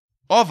him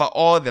over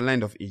all the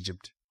land of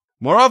Egypt.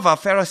 Moreover,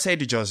 Pharaoh said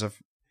to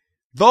Joseph,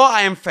 'Though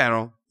I am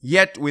Pharaoh,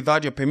 yet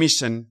without your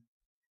permission,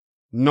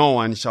 no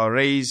one shall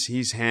raise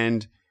his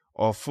hand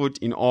or foot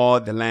in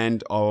all the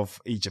land of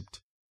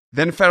Egypt.'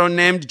 Then Pharaoh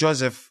named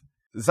Joseph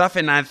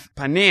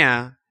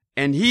Zaphenath-Paneah,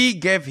 and he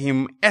gave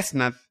him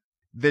Asenath,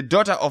 the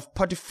daughter of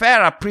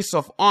Potiphar, priest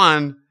of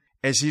On,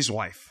 as his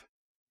wife.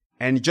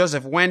 And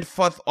Joseph went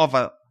forth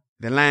over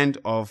the land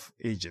of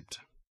Egypt."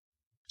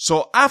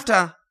 So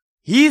after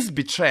his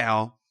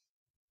betrayal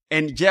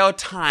and jail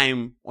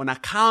time on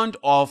account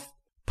of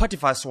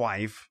Potiphar's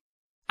wife,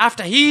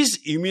 after his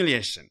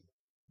humiliation,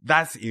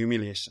 that's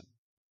humiliation,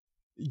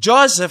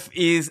 Joseph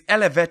is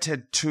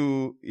elevated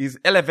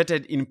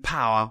in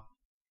power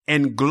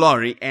and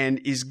glory, and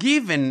is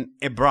given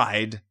a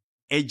bride,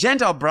 a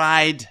gentle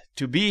bride,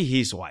 to be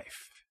his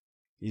wife.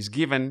 He's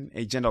given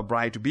a gentle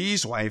bride to be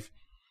his wife.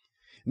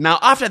 Now,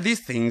 after these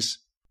things,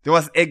 there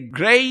was a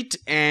great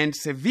and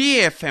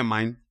severe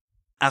famine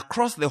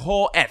across the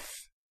whole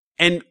earth.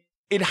 And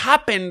it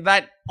happened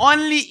that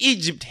only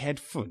Egypt had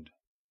food.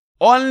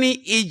 Only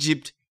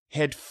Egypt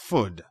had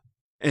food.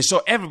 And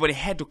so everybody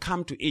had to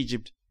come to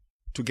Egypt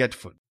to get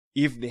food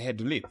if they had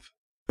to live.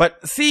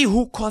 But see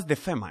who caused the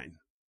famine.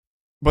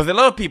 But a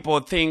lot of people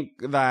think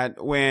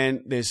that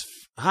when there's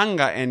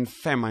hunger and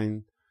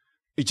famine,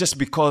 it's just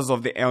because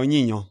of the El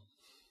Nino.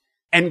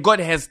 And God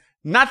has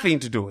nothing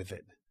to do with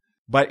it.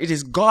 But it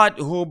is God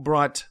who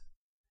brought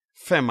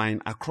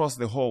famine across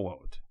the whole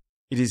world.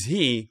 It is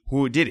He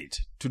who did it.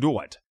 To do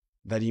what?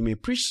 That He may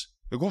preach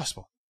the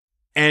gospel.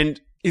 And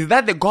is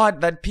that the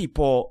God that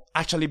people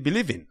actually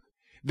believe in?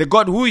 The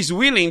God who is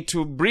willing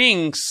to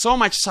bring so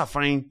much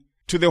suffering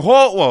to the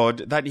whole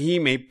world that He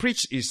may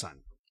preach His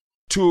Son.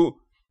 To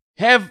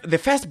have the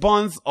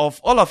firstborns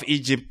of all of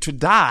Egypt to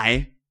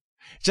die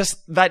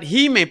just that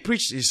He may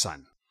preach His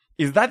Son.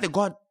 Is that the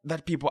God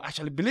that people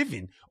actually believe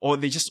in? Or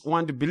they just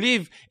want to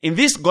believe in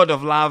this God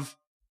of love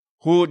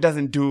who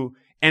doesn't do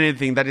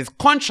anything that is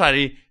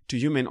contrary to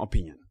human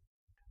opinion?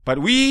 But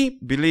we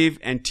believe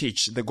and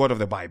teach the God of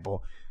the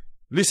Bible.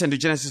 Listen to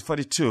Genesis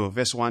 42,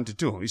 verse 1 to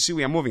 2. You see,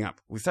 we are moving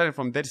up. We started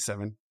from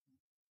 37.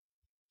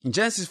 In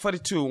Genesis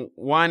 42,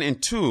 1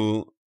 and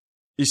 2,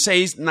 it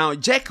says, "Now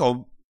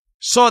Jacob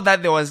saw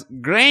that there was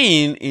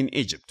grain in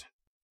Egypt.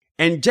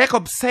 And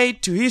Jacob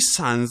said to his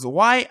sons,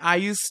 'Why are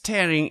you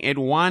staring at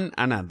one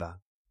another?'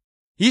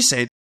 He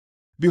said,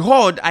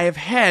 'Behold, I have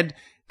heard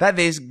that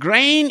there is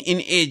grain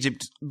in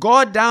Egypt.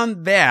 Go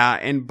down there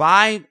and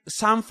buy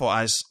some for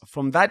us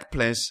from that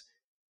place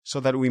so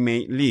that we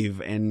may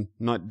live and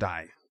not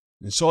die.'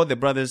 And so the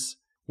brothers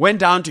went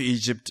down to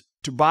Egypt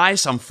to buy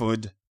some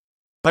food.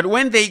 But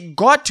when they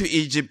got to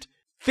Egypt,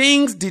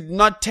 things did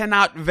not turn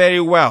out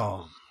very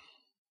well.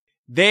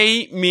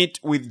 They meet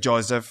with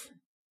Joseph,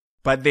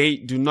 but they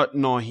do not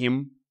know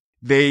him.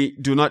 They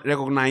do not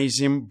recognize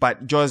him,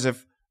 but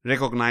Joseph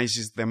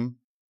recognizes them.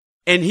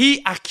 And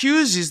he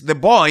accuses the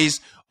boys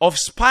of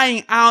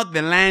spying out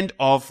the land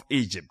of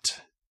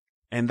Egypt.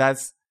 And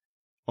that's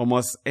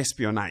almost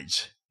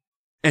espionage.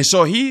 And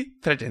so he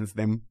threatens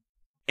them.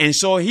 And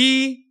so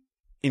he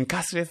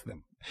incarcerates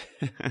them.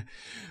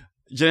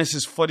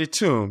 Genesis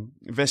 42,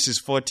 verses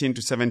 14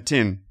 to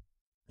 17.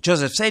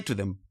 Joseph said to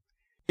them,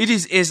 "It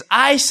is as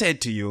I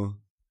said to you,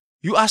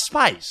 you are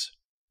spies.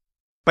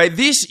 By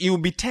this you will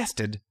be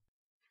tested,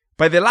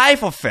 by the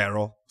life of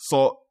Pharaoh."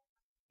 So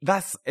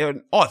that's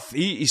an oath.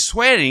 He is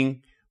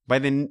swearing by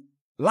the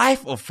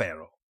life of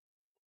Pharaoh.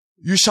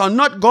 "You shall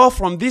not go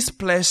from this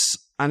place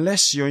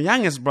unless your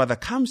youngest brother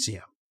comes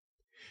here.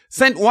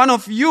 Send one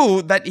of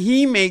you that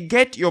he may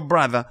get your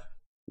brother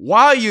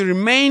while you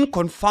remain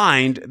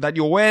confined, that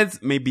your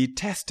words may be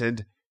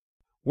tested,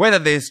 whether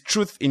there is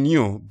truth in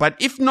you. But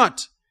if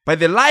not, by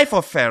the life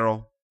of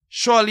Pharaoh,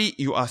 surely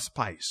you are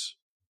spies."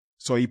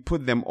 So he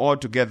put them all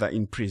together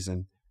in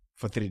prison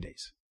for 3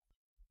 days.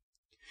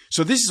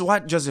 So this is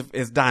what Joseph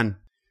has done.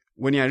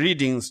 When you are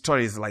reading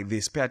stories like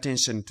this, pay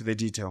attention to the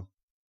detail.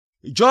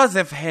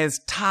 Joseph has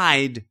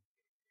tied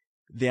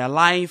their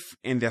life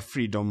and their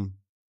freedom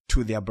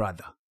to their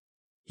brother.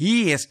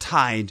 He has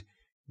tied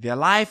their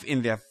life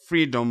and their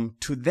freedom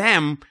to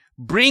them,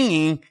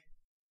 bringing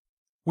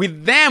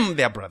with them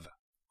their brother.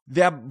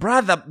 Their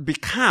brother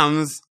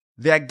becomes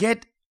their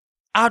get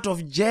out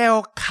of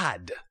jail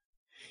card.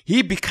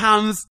 He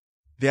becomes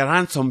their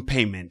ransom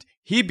payment.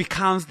 He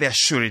becomes their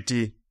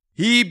surety.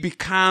 He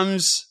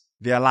becomes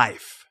their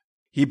life.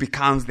 He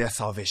becomes their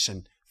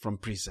salvation from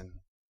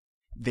prison.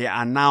 They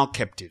are now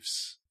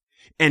captives.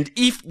 And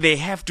if they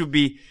have to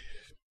be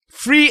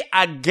free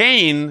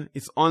again,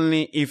 it's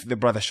only if the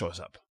brother shows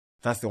up.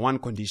 That's the one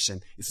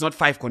condition. It's not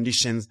 5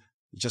 conditions,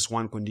 just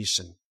one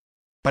condition.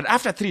 But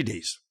after 3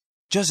 days,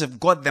 Joseph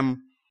got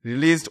them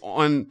released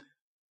on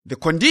the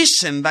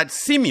condition that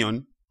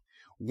Simeon,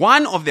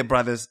 one of the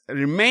brothers,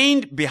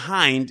 remained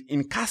behind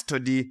in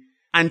custody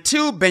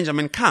until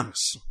Benjamin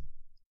comes.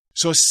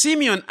 So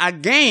Simeon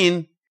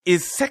again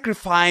is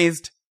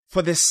sacrificed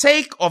for the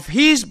sake of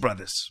his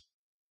brothers.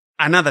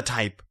 Another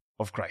type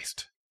of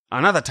Christ.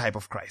 Another type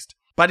of Christ.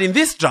 But in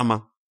this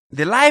drama,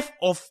 the life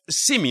of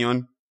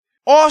Simeon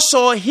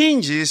also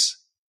hinges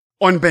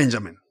on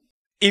Benjamin.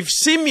 If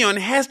Simeon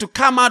has to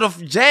come out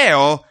of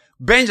jail,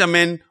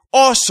 Benjamin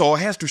also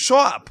has to show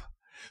up.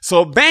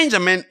 So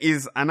Benjamin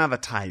is another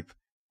type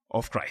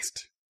of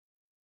Christ.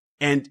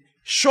 And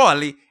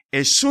surely,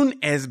 as soon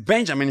as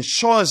Benjamin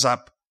shows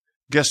up,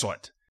 guess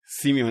what?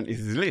 Simeon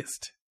is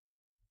released.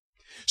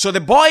 So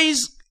the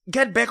boys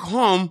get back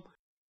home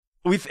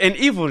with an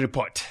evil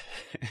report.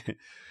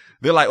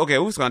 They're like, okay,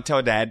 who's going to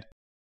tell Dad?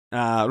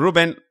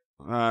 Reuben,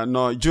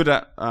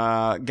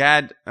 Judah,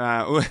 Gad,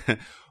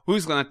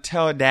 who's going to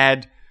tell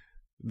Dad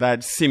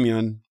that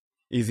Simeon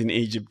is in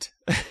Egypt?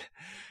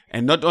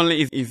 And not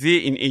only is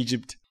he in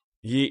Egypt,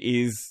 he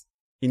is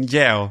in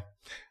jail.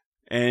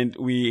 And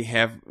we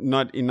have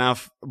not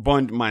enough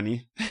bond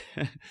money.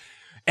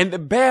 And the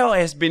bail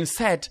has been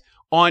set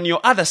on your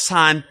other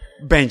son,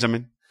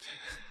 Benjamin.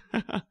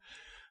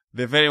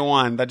 The very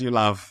one that you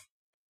love.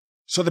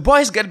 So the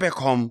boys get back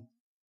home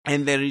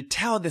and they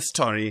retell the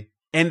story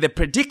and the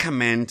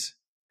predicament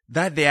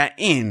that they are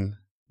in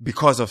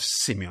because of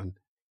Simeon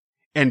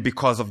and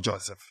because of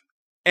Joseph.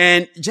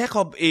 And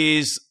Jacob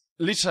is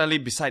literally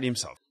beside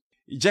himself.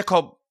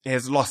 Jacob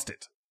has lost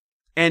it.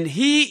 And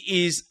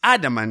he is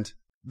adamant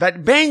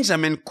that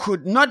Benjamin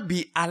could not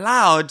be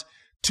allowed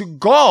to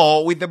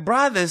go with the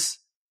brothers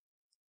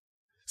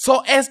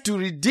so as to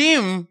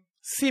redeem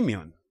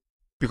Simeon.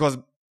 Because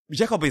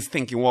Jacob is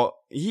thinking, well,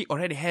 he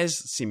already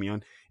has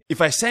Simeon.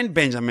 If I send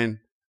Benjamin,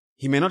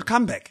 he may not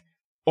come back.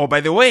 Oh,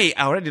 by the way,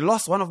 I already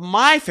lost one of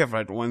my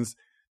favorite ones,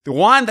 the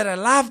one that I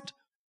loved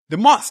the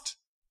most,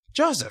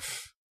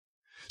 Joseph.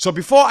 So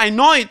before I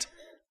know it,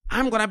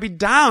 I'm going to be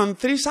down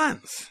 3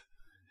 sons.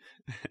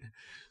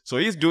 So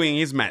he's doing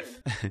his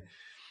math.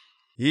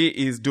 He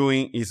is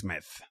doing his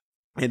math.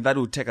 And that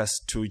will take us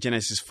to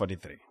Genesis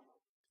 43.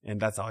 And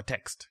that's our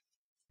text.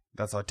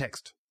 That's our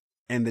text.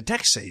 And the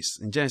text says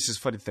in Genesis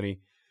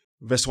 43,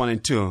 verse 1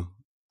 and 2,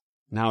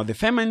 "Now the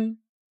famine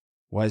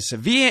was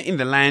severe in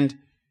the land,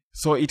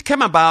 so it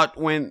came about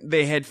when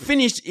they had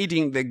finished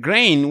eating the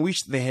grain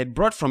which they had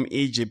brought from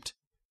Egypt,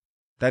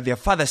 that their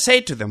father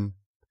said to them,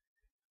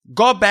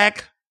 'Go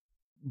back,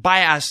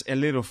 buy us a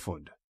little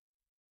food.'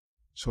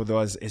 So there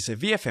was a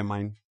severe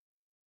famine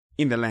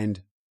in the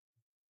land,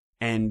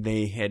 and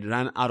they had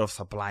run out of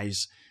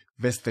supplies.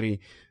 Verse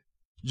 3,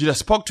 Judah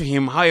spoke to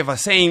him, however,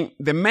 saying,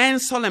 'The man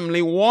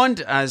solemnly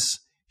warned us,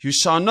 you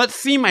shall not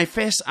see my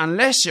face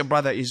unless your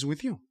brother is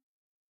with you.'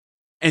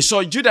 And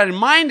so Judah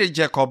reminded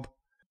Jacob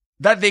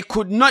that they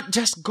could not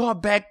just go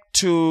back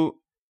to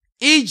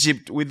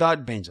Egypt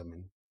without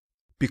Benjamin,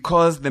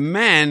 because the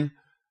man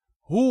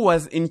who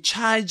was in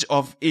charge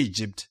of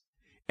Egypt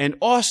and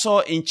also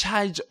in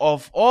charge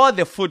of all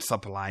the food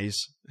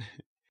supplies,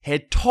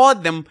 had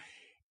told them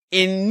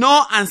in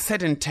no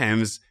uncertain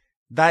terms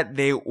that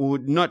they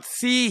would not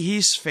see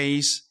his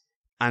face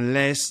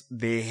unless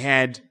they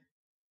had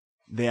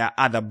their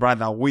other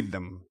brother with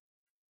them.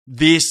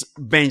 This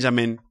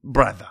Benjamin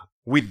brother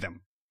with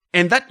them.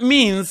 And that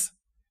means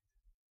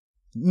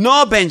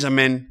no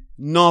Benjamin,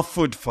 no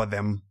food for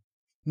them.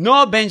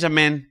 No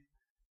Benjamin,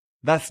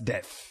 that's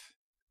death.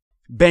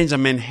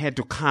 Benjamin had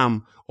to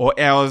come, or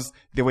else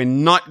they were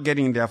not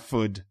getting their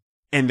food,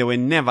 and they were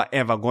never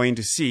ever going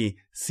to see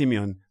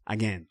Simeon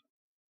again.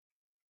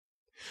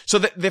 So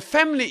the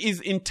family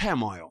is in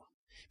turmoil.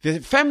 The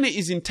family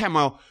is in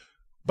turmoil.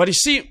 But you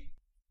see,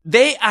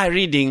 they are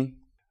reading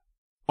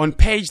on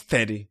page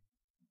 30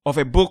 of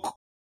a book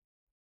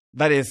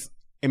that is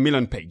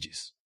 1,000,000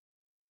 pages.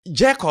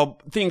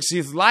 Jacob thinks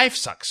his life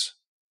sucks.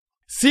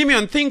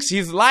 Simeon thinks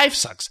his life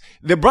sucks.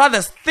 The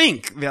brothers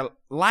think their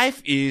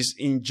life is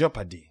in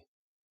jeopardy.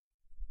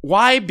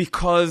 Why?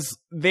 Because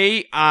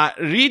they are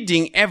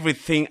reading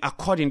everything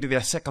according to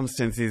their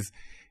circumstances.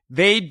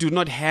 They do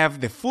not have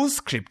the full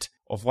script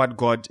of what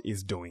God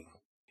is doing.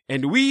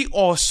 And we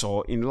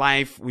also, in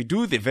life, we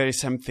do the very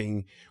same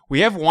thing. We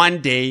have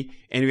one day,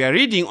 and we are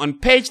reading on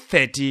page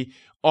 30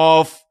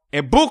 of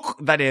a book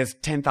that has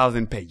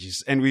 10,000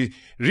 pages. And we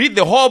read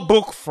the whole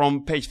book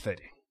from page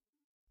 30.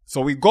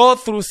 So we go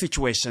through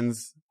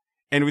situations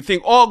and we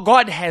think, oh,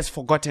 God has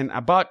forgotten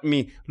about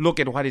me. Look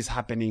at what is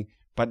happening.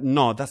 But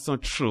no, that's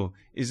not true.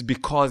 It's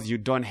because you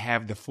don't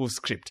have the full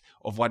script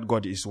of what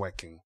God is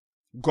working.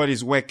 God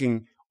is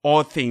working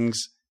all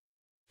things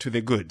to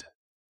the good,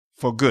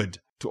 for good,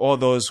 to all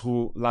those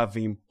who love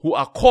him, who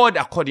are called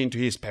according to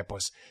his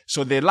purpose.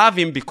 So they love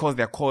him because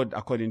they're called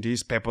according to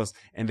his purpose,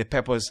 and the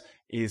purpose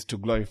is to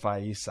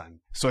glorify his son.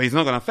 So he's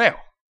not going to fail.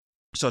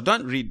 So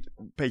don't read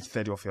page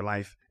 30 of your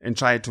life and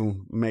try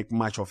to make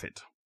much of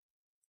it.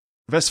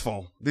 Verse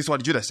 4, this is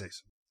what Judah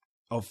says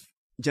of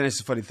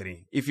Genesis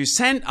 43. If you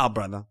send our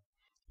brother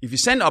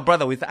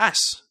with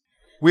us,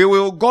 we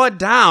will go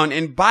down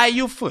and buy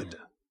you food.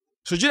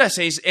 So Judah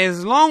says,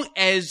 as long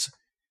as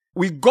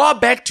we go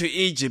back to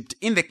Egypt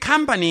in the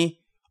company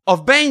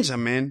of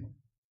Benjamin,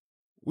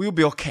 we'll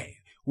be okay.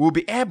 We'll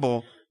be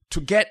able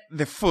to get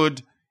the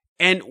food,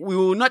 and we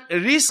will not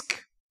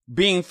risk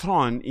being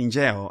thrown in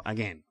jail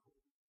again.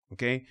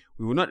 Okay?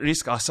 We will not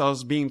risk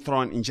ourselves being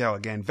thrown in jail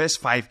again. Verse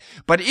 5.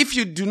 But if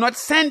you do not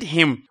send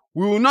him,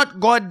 we will not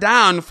go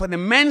down, for the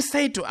men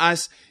say to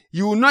us,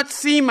 you will not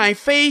see my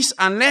face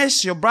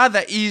unless your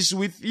brother is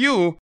with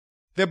you.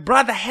 The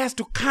brother has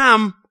to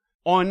come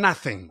or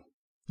nothing.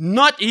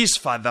 Not his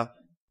father,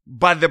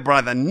 but the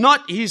brother.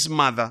 Not his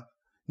mother,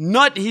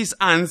 not his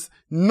aunts,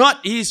 not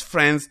his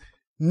friends,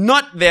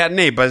 not their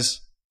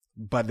neighbors,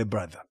 but the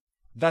brother.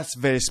 That's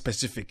very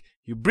specific.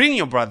 You bring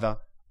your brother,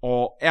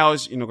 or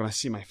else you're not going to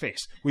see my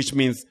face, which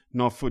means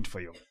no food for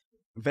you.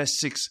 Verse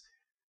 6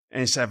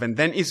 and 7.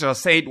 Then Israel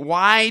said,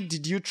 why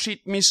did you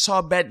treat me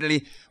so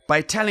badly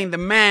by telling the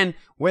man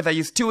whether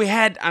you still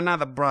had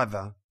another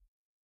brother?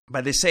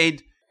 But they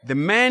said, the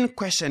man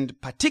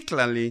questioned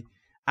particularly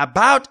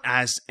about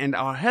us and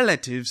our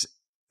relatives,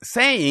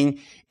 saying,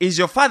 is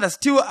your father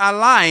still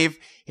alive?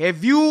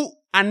 Have you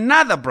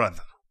another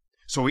brother?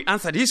 So we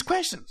answered his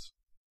questions.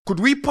 Could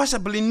we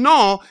possibly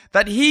know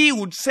that he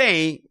would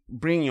say,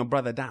 bring your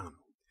brother down?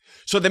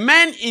 So the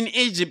man in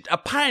Egypt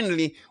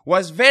apparently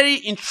was very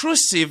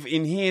intrusive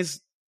in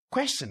his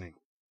questioning.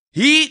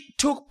 He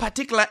took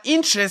particular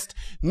interest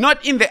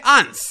not in the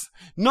ants,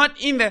 not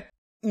in the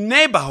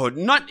neighborhood,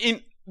 not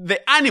in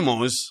the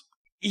animals.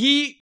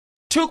 He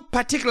took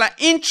particular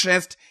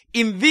interest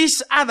in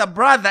this other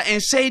brother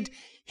and said,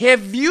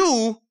 have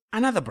you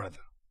another brother?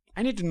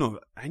 I need to know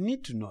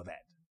that.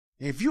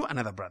 Have you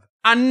another brother?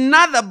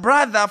 Another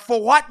brother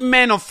for what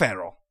man of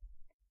Pharaoh?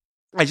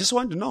 I just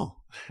want to know.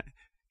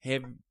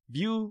 Have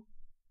you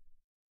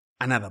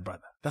another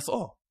brother? That's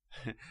all.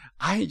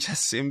 I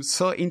just am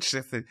so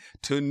interested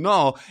to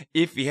know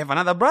if we have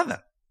another brother.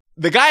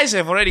 The guys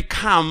have already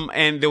come,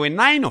 and there were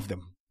 9 of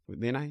them. Were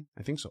they 9?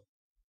 I think so.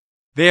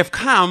 They have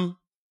come.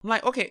 I'm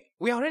like, okay,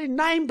 we are already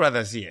 9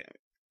 brothers here.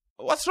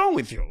 What's wrong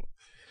with you?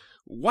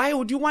 Why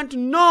would you want to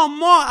know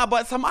more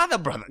about some other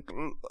brother?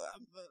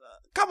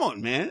 Come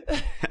on, man.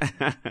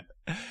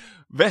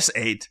 Verse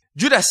 8.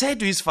 Judah said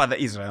to his father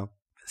Israel,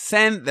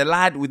 send the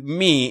lad with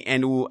me,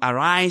 and we will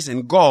arise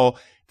and go,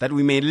 that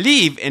we may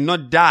live and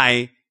not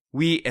die,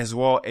 we as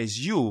well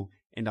as you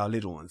and our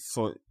little ones.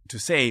 So to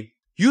say,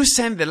 you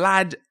send the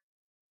lad,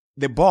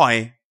 the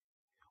boy,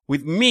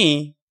 with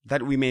me,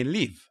 that we may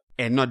live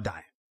and not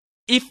die.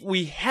 If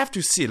we have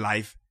to see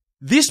life,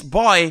 this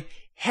boy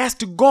has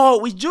to go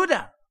with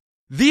Judah.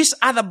 This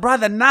other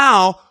brother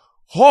now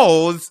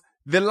holds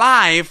the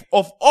life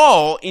of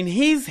all in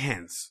his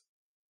hands.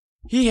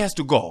 He has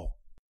to go,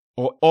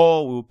 or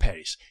all will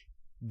perish.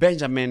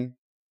 Benjamin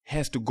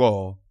has to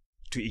go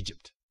to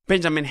Egypt.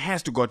 Benjamin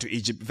has to go to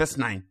Egypt. Verse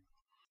 9.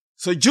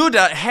 So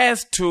Judah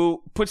has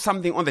to put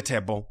something on the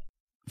table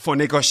for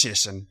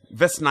negotiation.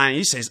 Verse 9,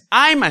 he says,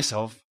 I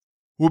myself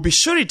will be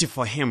surety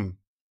for him.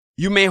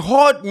 You may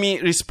hold me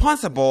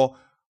responsible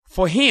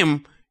for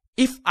him.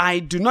 If I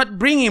do not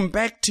bring him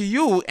back to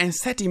you and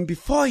set him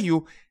before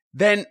you,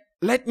 then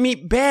let me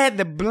bear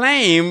the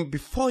blame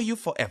before you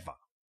forever.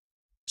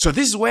 So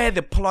this is where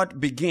the plot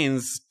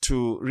begins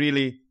to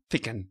really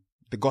thicken,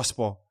 the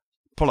gospel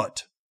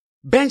plot.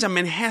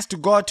 Benjamin has to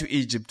go to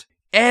Egypt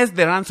as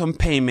the ransom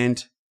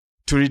payment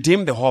to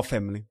redeem the whole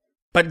family.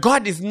 But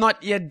God is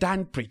not yet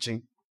done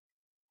preaching.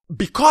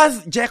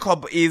 Because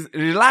Jacob is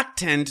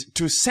reluctant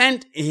to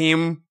send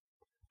him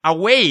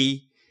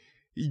away,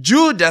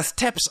 Judah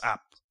steps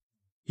up.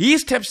 He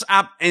steps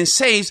up and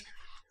says,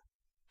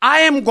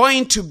 I am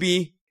going to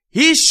be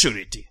his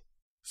surety.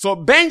 So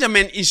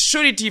Benjamin is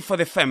surety for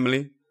the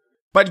family.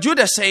 But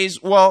Judah says,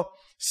 well,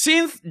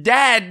 since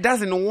dad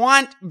doesn't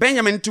want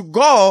Benjamin to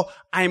go,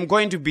 I am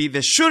going to be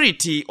the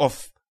surety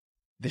of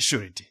the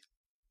surety.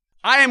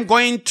 I am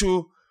going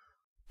to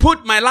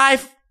put my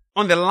life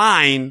on the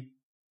line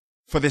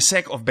for the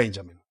sake of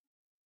Benjamin.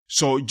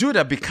 So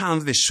Judah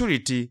becomes the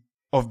surety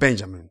of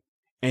Benjamin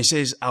and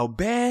says, I'll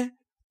bear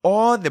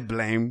all the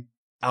blame.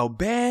 I'll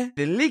bear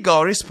the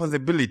legal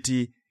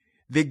responsibility,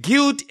 the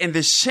guilt and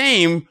the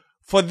shame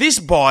for this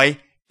boy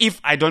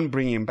if I don't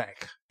bring him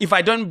back. If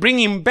I don't bring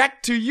him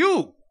back to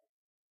you.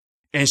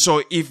 And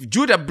so if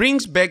Judah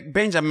brings back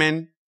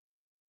Benjamin,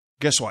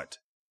 guess what?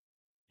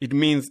 It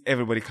means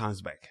everybody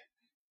comes back.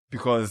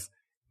 Because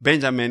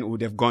Benjamin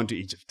would have gone to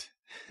Egypt.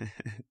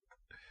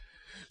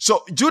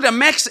 So Judah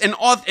makes an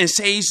oath and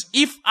says,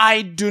 if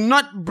I do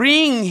not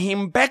bring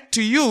him back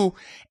to you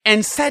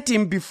and set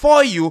him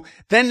before you,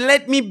 then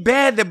let me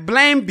bear the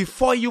blame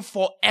before you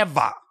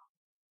forever.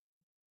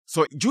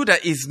 So Judah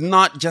is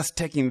not just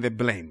taking the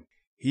blame.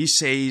 He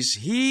says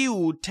he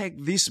will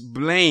take this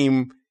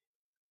blame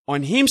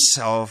on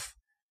himself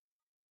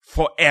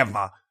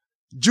forever.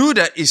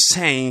 Judah is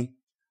saying,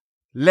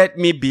 let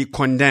me be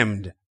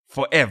condemned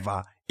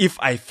forever if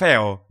I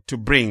fail to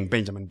bring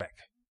Benjamin back.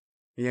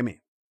 You hear me?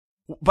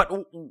 But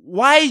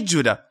why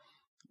Judah?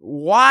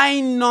 Why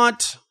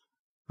not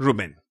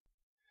Reuben?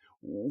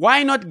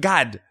 Why not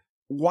Gad?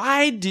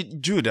 Why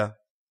did Judah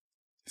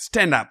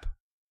stand up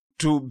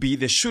to be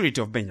the surety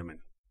of Benjamin?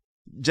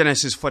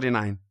 Genesis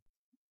 49,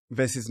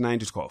 verses 9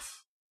 to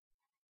 12.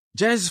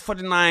 Genesis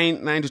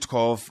 49, 9 to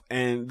 12,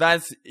 and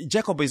that's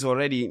Jacob is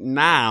already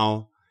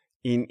now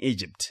in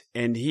Egypt,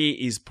 and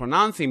he is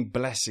pronouncing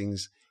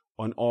blessings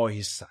on all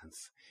his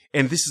sons.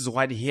 And this is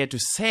what he had to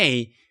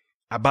say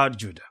about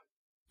Judah.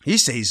 He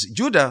says,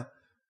 Judah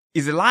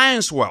is a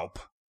lion's whelp.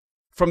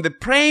 From the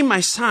prey, my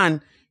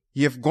son,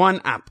 you have gone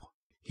up.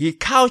 He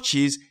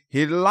couches,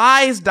 he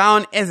lies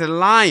down as a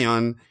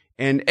lion,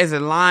 and as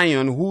a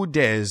lion who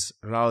dares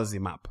rouse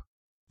him up.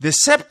 The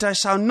scepter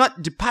shall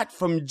not depart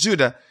from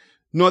Judah,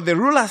 nor the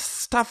ruler's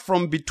staff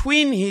from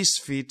between his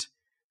feet,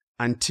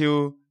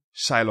 until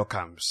Shiloh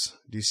comes.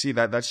 Do you see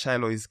that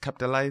Shiloh is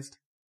capitalized?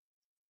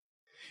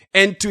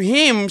 And to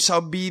him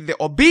shall be the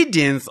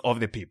obedience of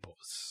the peoples.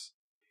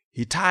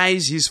 He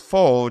ties his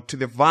foal to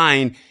the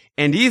vine,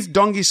 and his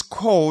donkey's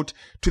coat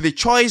to the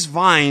choice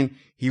vine.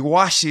 He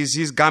washes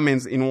his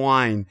garments in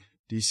wine.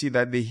 Do you see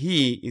that the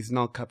he is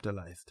now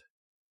capitalized?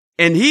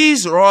 And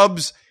his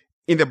robes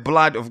in the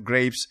blood of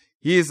grapes.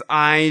 His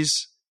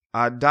eyes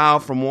are dull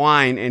from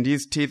wine, and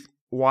his teeth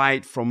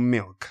white from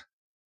milk.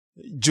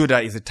 Judah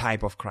is a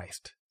type of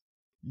Christ.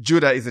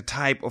 Judah is a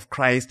type of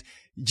Christ.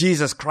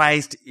 Jesus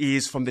Christ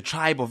is from the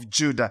tribe of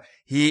Judah.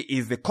 He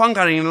is the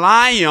conquering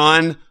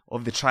lion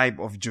of the tribe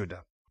of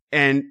Judah.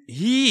 And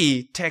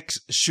he takes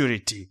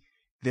surety,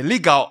 the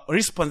legal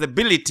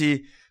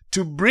responsibility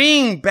to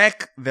bring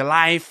back the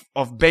life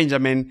of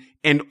Benjamin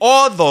and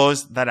all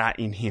those that are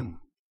in him.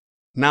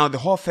 Now the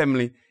whole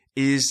family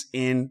is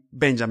in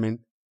Benjamin,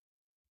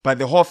 but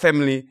the whole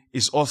family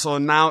is also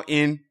now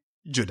in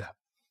Judah.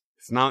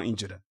 It's now in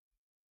Judah.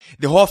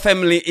 The whole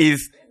family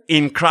is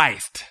in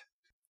Christ.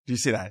 Do you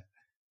see that?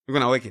 We're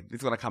going to work it.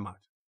 It's going to come out.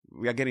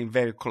 We are getting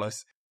very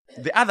close.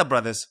 The other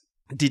brothers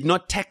did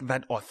not take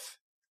that oath.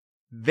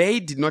 They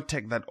did not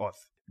take that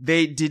oath.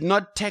 They did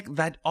not take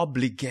that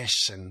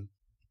obligation.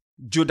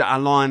 Judah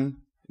alone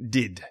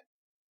did.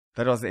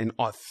 That was an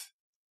oath.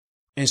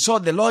 And so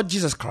the Lord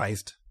Jesus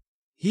Christ,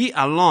 he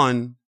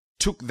alone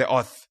took the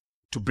oath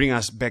to bring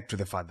us back to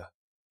the Father.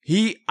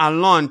 He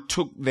alone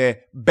took the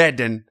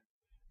burden,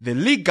 the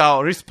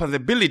legal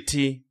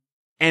responsibility,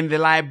 and the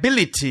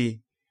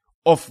liability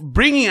of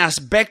bringing us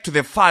back to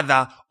the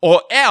Father,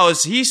 or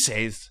else, he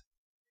says,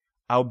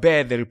 I'll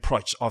bear the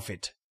reproach of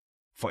it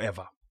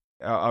forever.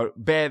 I'll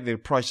bear the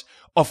reproach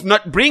of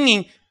not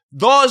bringing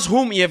those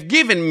whom you have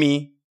given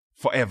me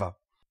forever.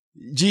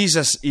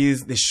 Jesus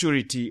is the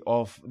surety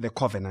of the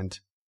covenant.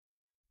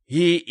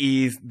 He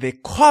is the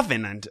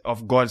covenant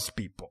of God's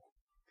people.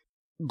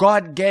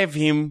 God gave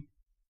him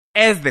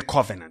as the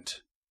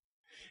covenant.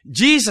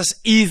 Jesus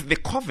is the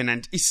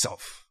covenant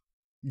itself.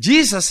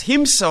 Jesus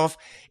himself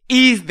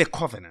is the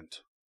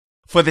covenant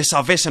for the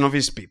salvation of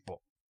his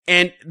people.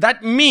 And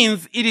that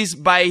means it is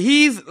by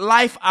his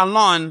life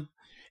alone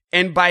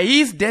and by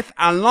his death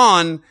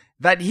alone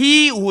that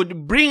he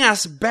would bring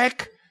us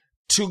back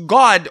to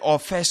God or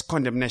face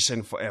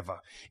condemnation forever.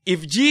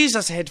 If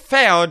Jesus had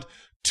failed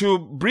to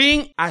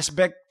bring us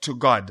back to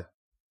God,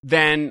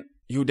 then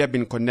he would have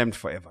been condemned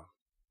forever.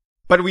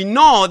 But we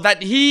know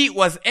that he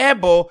was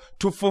able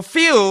to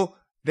fulfill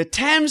the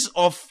terms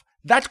of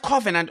that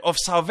covenant of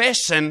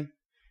salvation,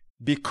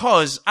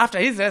 because after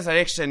his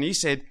resurrection, he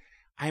said,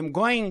 I am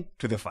going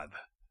to the Father.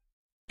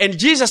 And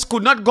Jesus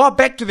could not go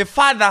back to the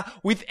Father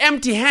with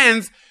empty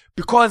hands,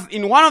 because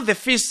in one of the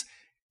feasts,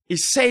 it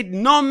said,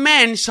 no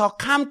man shall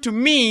come to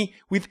me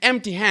with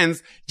empty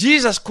hands.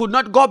 Jesus could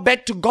not go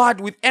back to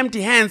God with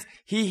empty hands.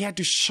 He had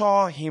to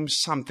show him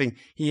something.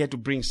 He had to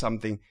bring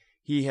something.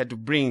 He had to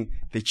bring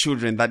the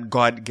children that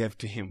God gave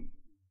to him.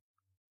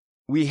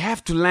 We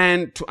have to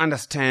learn to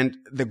understand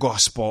the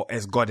gospel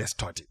as God has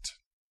taught it.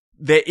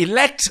 The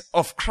elect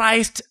of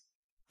Christ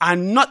are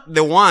not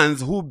the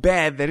ones who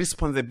bear the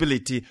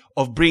responsibility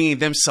of bringing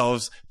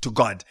themselves to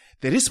God.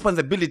 The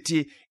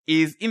responsibility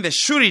is in the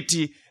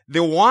surety,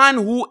 the one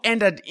who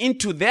entered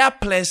into their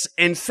place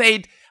and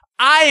said,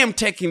 I am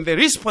taking the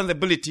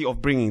responsibility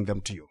of bringing them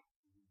to you.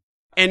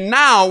 And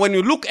now when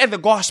you look at the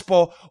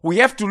gospel, we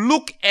have to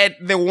look at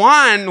the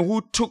one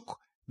who took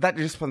that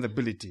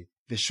responsibility,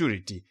 the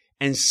surety,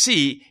 and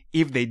see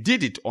if they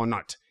did it or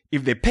not,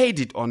 if they paid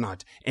it or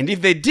not. And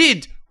if they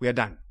did, we are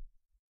done.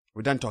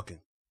 We're done talking.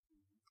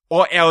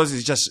 Or else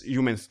it's just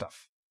human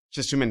stuff,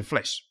 just human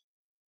flesh.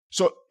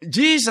 So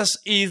Jesus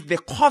is the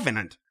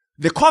covenant.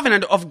 The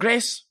covenant of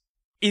grace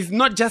is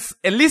not just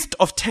a list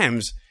of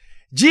terms.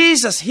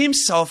 Jesus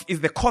himself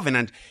is the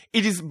covenant.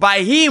 It is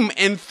by him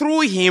and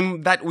through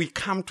him that we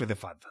come to the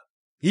Father.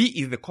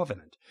 He is the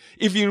covenant.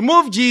 If you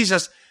remove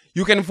Jesus,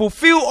 you can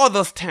fulfill all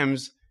those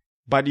terms,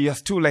 but you're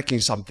still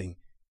lacking something.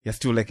 You're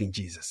still lacking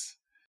Jesus.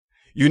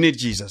 You need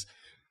Jesus.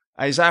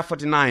 Isaiah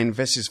 49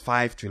 verses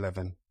 5 to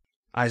 11.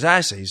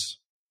 Isaiah says,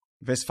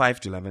 verse 5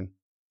 to 11,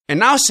 and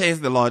now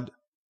says the Lord,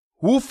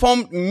 who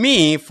formed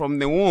me from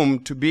the womb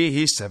to be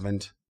his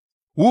servant,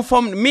 who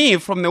formed me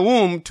from the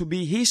womb to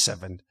be his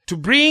servant, to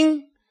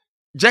bring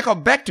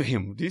Jacob back to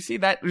him. Do you see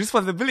that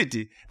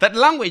responsibility? That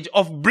language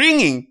of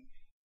bringing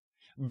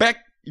back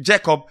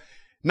Jacob.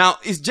 Now,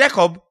 is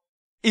Jacob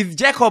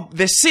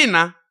the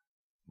sinner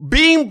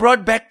being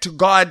brought back to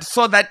God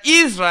so that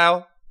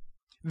Israel,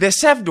 the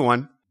saved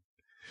one,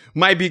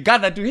 might be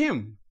gathered to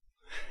him?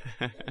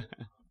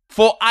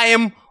 For I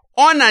am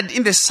honored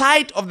in the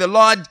sight of the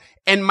Lord,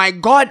 and my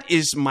God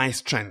is my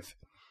strength.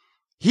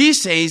 He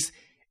says,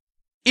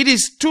 it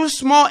is too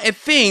small a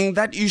thing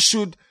that you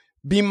should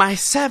be my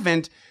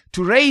servant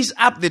to raise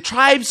up the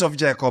tribes of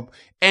Jacob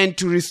and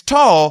to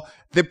restore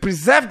the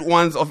preserved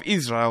ones of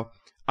Israel.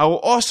 I will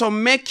also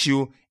make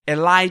you a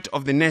light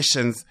of the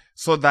nations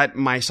so that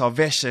my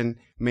salvation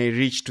may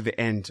reach to the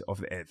end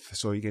of the earth.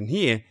 So you can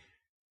hear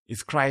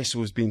it's Christ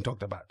who is being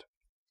talked about.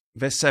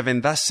 Verse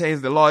 7, thus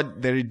says the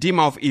Lord, the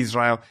Redeemer of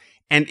Israel,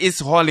 and its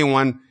Holy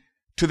One,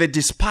 to the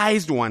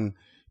despised one,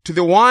 to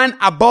the one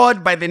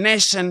abhorred by the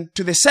nation,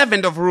 to the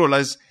servant of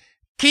rulers,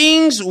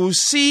 kings will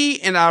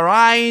see and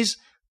arise,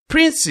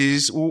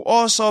 princes will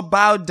also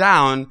bow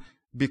down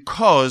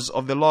because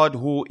of the Lord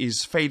who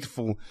is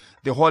faithful,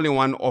 the Holy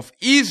One of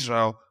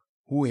Israel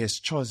who has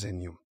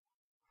chosen you.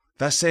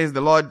 Thus says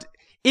the Lord,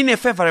 in a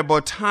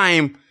favorable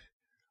time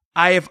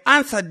I have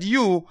answered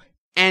you,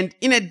 and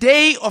in a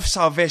day of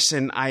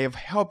salvation I have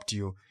helped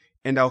you,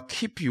 and I'll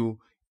keep you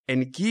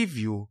and give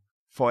you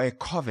for a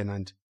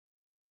covenant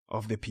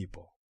of the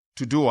people.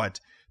 To do what?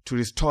 To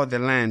restore the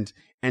land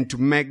and to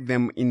make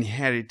them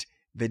inherit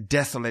the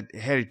desolate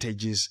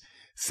heritages,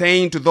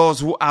 saying to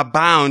those who are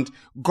bound,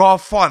 go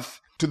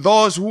forth. To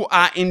those who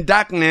are in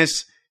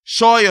darkness,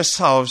 show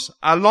yourselves.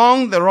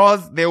 Along the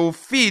roads they will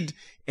feed,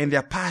 and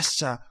their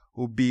pasture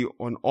will be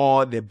on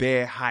all the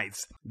bare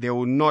heights. They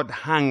will not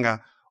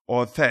hunger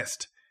or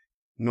thirst,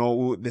 nor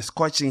will the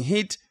scorching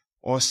heat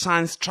or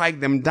sun strike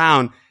them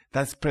down.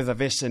 That's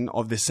preservation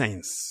of the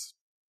saints.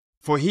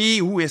 For he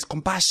who has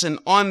compassion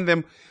on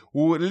them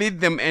will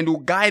lead them and will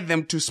guide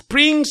them to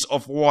springs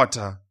of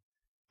water.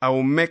 I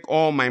will make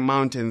all my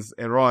mountains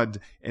a road,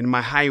 and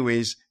my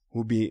highways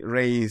will be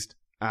raised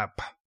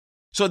up.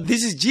 So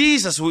this is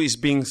Jesus who is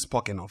being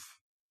spoken of.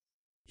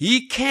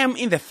 He came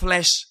in the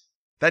flesh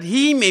that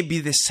he may be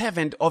the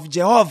servant of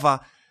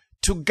Jehovah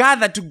to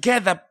gather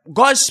together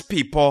God's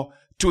people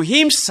to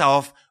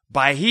himself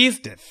by his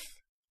death.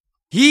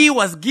 He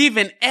was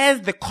given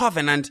as the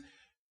covenant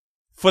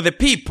for the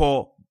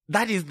people,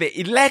 that is the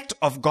elect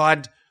of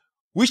God,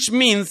 which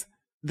means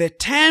the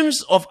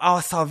terms of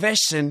our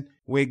salvation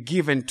were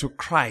given to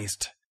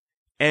Christ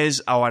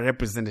as our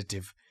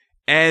representative,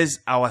 as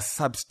our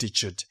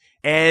substitute,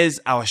 as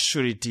our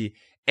surety,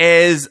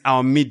 as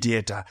our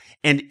mediator.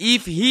 And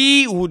if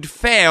he would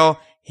fail,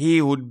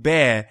 he would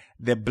bear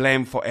the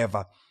blame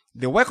forever.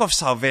 The work of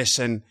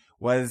salvation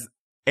was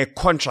a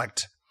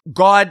contract.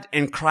 God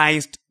and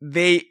Christ,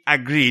 they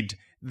agreed.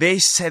 They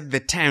set the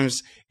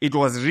terms. It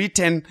was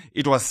written,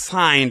 it was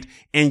signed,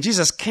 and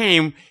Jesus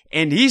came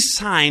and he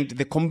signed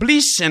the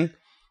completion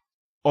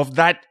of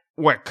that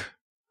work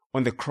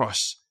on the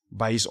cross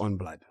by his own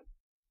blood.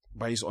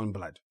 By his own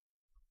blood.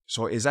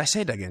 So as I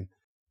said again,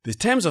 the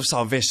terms of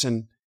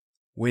salvation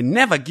were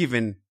never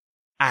given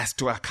us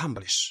to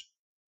accomplish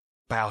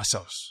by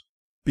ourselves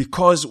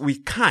because we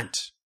can't.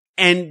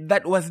 And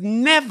that was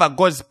never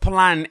God's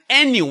plan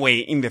anyway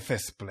in the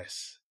first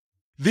place.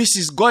 This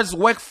is God's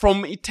work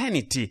from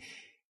eternity.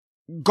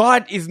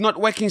 God is not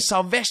working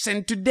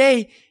salvation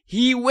today.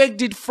 He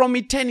worked it from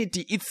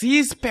eternity. It's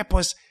His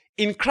purpose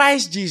in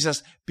Christ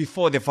Jesus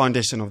before the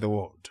foundation of the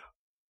world.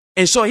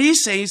 And so He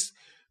says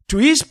to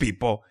His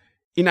people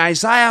in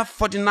Isaiah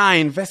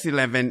 49 verse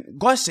 11,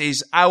 God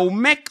says, I will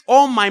make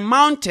all my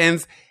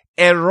mountains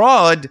a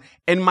road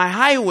and my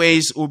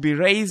highways will be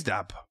raised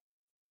up.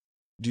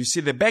 Do you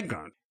see the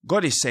background?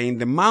 God is saying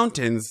the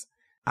mountains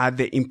are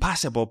the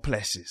impassable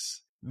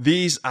places.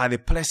 These are the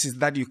places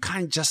that you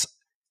can't just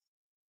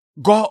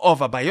go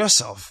over by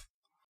yourself.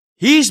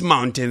 His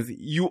mountains,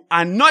 you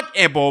are not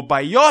able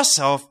by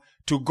yourself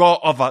to go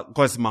over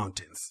God's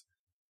mountains.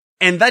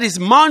 And that is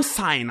Mount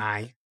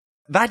Sinai.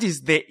 That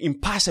is the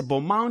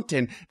impassable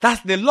mountain.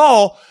 That's the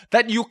law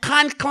that you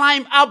can't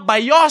climb up by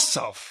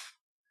yourself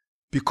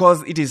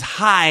because it is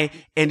high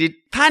and it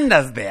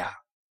thunders there.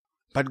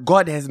 But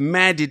God has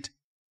made it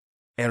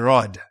a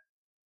road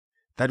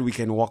that we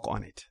can walk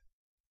on it.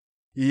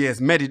 He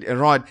has made it a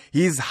road.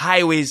 His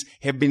highways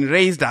have been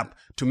raised up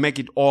to make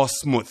it all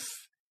smooth.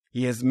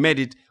 He has made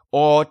it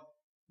all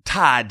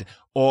tarred,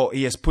 or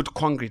He has put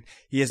concrete.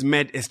 He has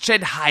made a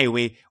straight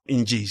highway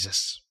in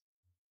Jesus.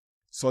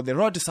 So the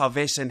road to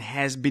salvation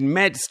has been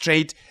made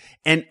straight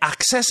and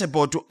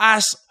accessible to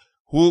us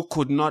who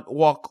could not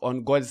walk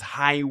on God's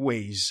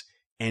highways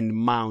and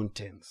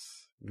mountains.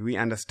 Do we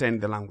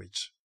understand the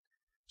language?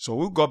 So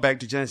we'll go back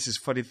to Genesis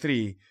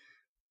 43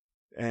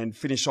 and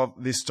finish off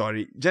this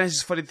story.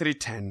 Genesis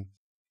 43:10.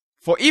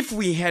 For if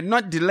we had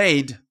not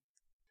delayed,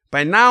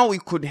 by now we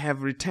could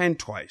have returned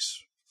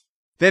twice.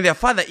 Then their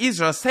father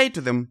Israel said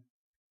to them,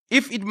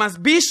 if it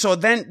must be so,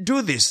 then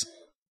do this.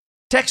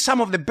 Take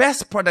some of the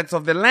best products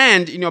of the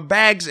land in your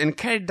bags and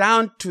carry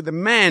down to the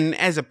men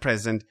as a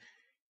present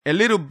a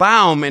little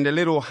balm and a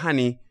little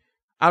honey,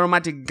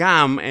 aromatic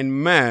gum and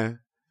myrrh,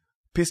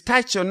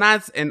 pistachio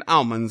nuts and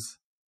almonds.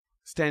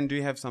 Stan, do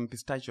you have some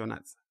pistachio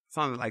nuts?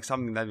 Sounds like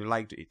something that you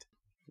like to eat.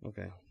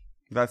 Okay,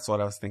 that's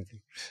what I was thinking.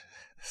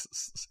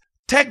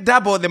 Take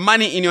double the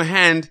money in your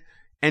hand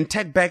and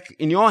take back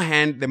in your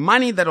hand the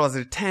money that was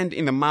returned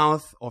in the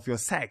mouth of your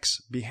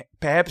sacks.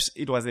 Perhaps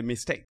it was a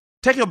mistake.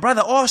 Take your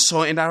brother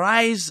also and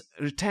arise,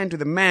 return to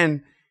the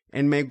man,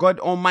 and may God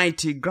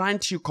Almighty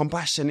grant you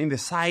compassion in the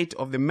sight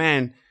of the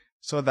man,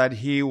 so that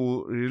he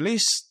will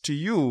release to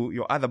you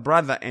your other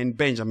brother and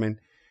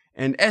Benjamin.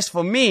 And as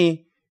for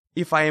me,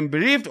 if I am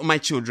bereaved of my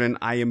children,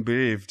 I am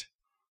bereaved.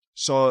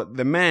 So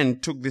the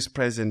men took this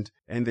present,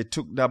 and they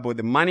took double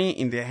the money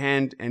in their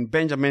hand and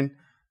Benjamin.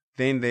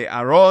 Then they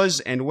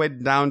arose and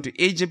went down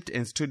to Egypt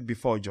and stood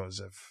before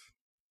Joseph.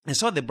 And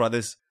so the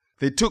brothers,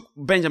 they took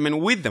Benjamin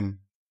with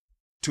them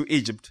to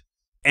Egypt,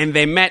 and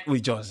they met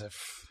with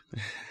Joseph.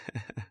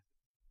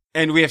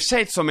 And we have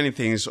said so many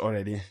things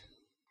already,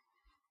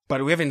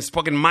 but we haven't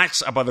spoken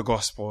much about the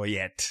gospel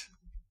yet.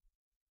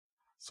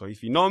 So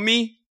if you know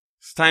me,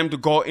 it's time to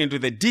go into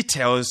the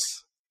details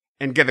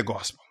and get the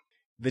gospel.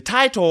 The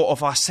title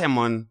of our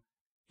sermon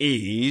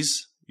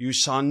is, You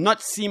Shall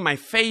Not See My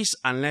Face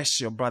Unless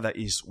Your Brother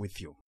Is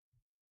With You.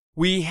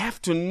 We have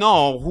to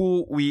know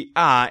who we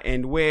are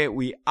and where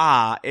we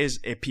are as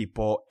a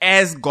people,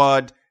 as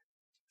God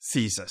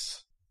sees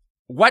us.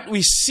 What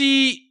we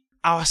see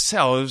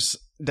ourselves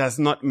does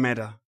not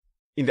matter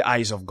in the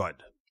eyes of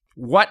God.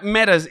 What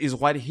matters is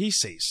what He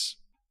says.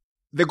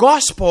 The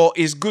gospel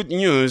is good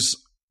news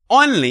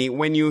only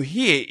when you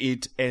hear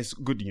it as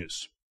good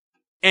news.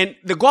 And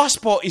the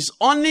gospel is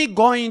only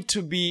going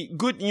to be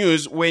good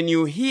news when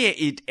you hear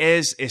it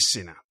as a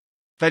sinner.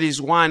 That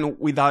is, one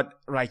without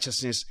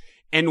righteousness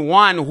and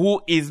one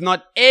who is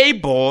not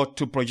able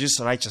to produce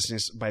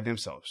righteousness by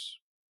themselves.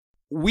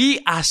 We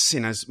are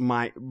sinners,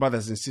 my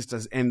brothers and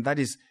sisters, and that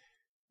is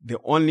the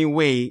only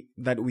way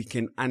that we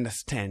can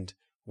understand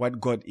what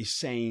God is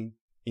saying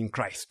in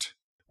Christ.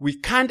 We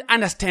can't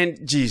understand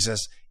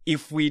Jesus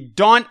if we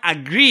don't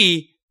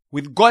agree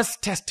with God's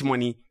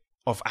testimony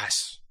of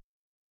us.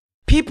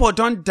 People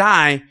don't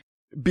die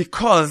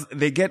because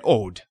they get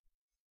old.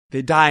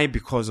 They die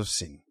because of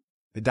sin.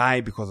 They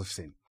die because of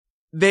sin.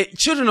 The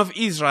children of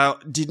Israel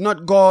did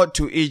not go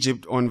to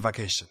Egypt on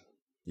vacation.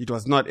 It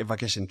was not a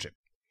vacation trip.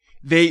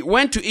 They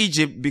went to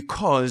Egypt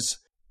because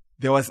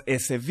there was a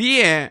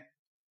severe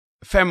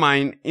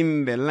famine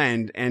in the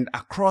land and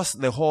across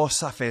the whole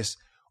surface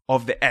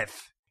of the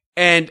earth.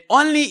 And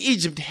only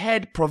Egypt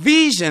had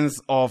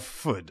provisions of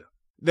food.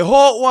 The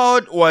whole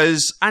world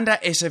was under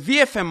a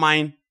severe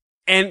famine,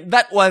 and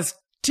that was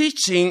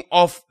teaching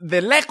of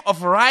the lack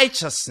of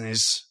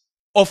righteousness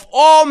of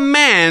all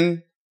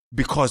men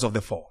because of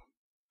the fall.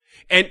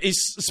 And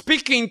it's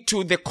speaking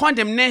to the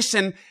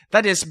condemnation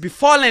that has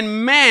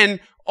befallen man,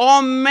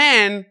 all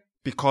men,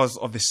 because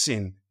of the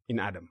sin in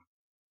Adam.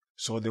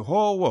 So the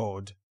whole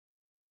world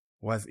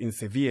was in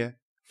severe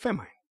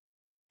famine.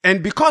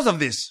 And because of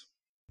this,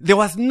 There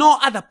was no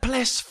other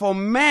place for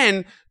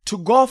men to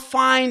go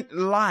find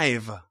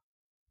life,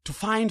 to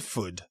find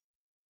food,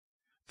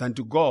 than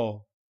to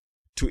go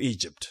to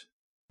Egypt.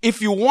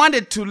 If you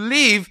wanted to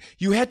live,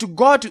 you had to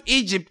go to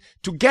Egypt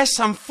to get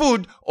some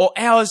food, or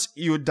else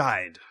you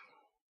died.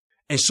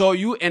 And so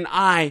you and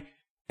I,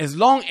 as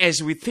long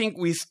as we think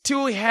we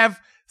still have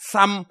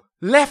some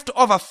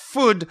leftover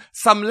food,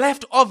 some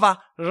leftover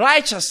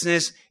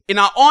righteousness in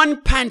our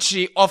own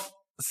pantry of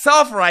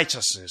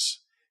self-righteousness,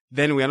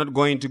 then we are not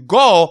going to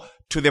go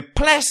to the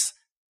place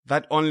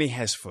that only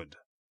has food.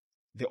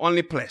 The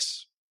only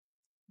place.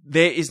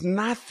 There is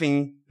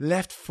nothing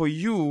left for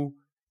you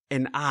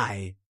and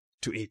I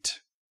to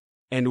eat.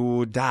 And we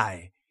will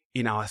die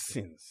in our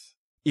sins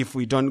if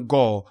we don't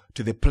go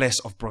to the place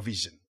of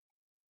provision.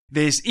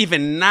 There is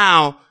even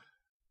now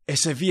a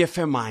severe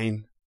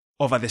famine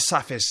over the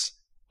surface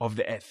of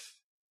the earth.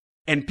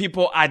 And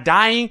people are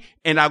dying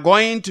and are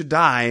going to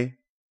die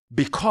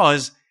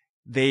because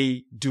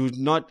they do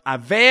not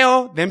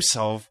avail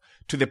themselves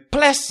to the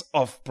place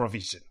of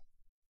provision.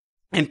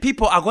 And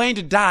people are going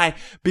to die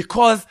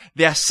because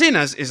they are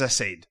sinners, as I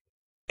said.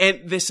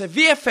 And the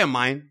severe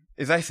famine,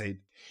 as I said,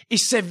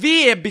 is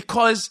severe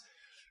because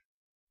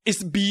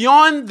it's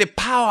beyond the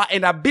power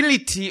and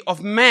ability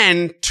of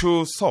man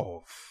to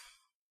solve.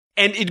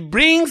 And it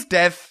brings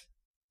death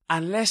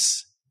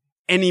unless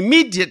an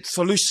immediate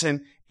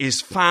solution is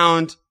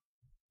found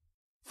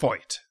for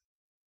it.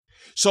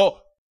 So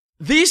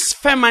this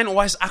famine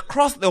was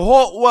across the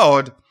whole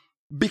world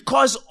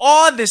because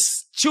all the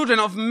children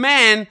of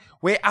man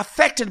were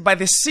affected by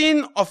the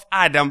sin of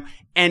Adam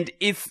and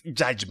its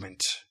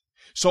judgment.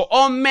 So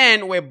all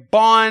men were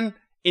born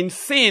in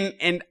sin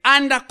and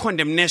under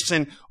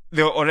condemnation.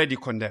 They were already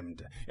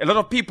condemned. A lot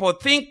of people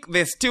think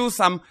there's still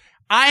some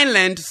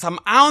island, some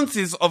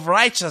ounces of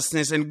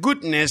righteousness and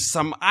goodness,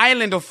 some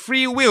island of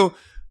free will.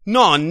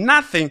 No,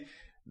 nothing.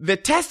 The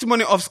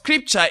testimony of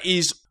Scripture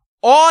is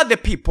all the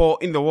people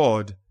in the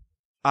world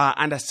are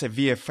under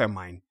severe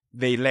famine.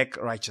 They lack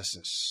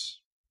righteousness.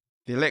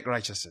 They lack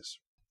righteousness.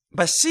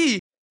 But see,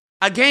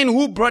 again,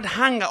 who brought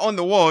hunger on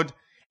the world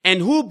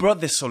and who brought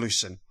the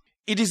solution?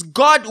 It is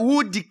God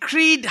who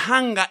decreed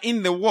hunger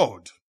in the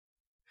world.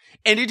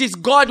 And it is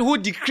God who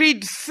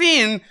decreed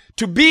sin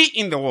to be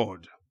in the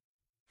world.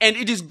 And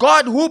it is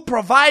God who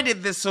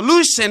provided the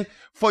solution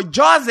for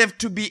Joseph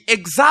to be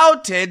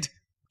exalted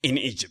in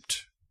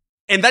Egypt.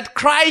 And that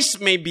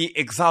Christ may be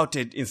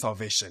exalted in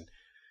salvation.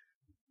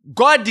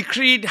 God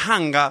decreed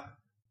hunger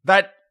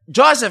that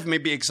Joseph may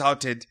be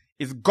exalted.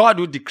 It's God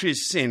who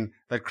decrees sin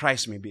that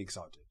Christ may be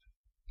exalted.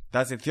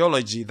 That's a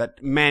theology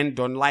that men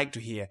don't like to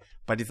hear,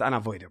 but it's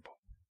unavoidable.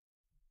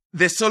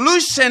 The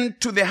solution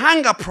to the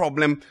hunger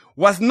problem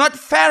was not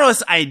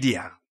Pharaoh's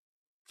idea.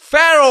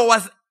 Pharaoh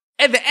was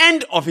at the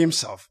end of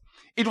himself.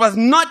 It was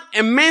not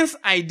a man's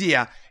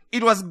idea.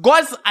 It was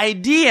God's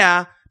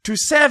idea to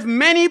save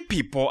many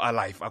people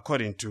alive,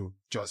 according to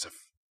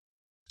Joseph.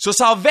 So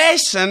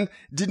salvation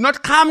did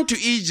not come to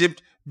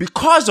Egypt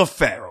because of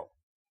Pharaoh,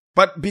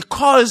 but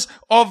because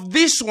of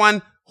this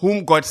one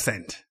whom God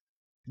sent.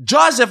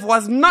 Joseph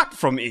was not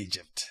from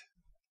Egypt.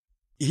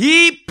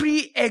 He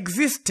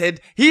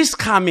pre-existed his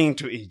coming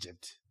to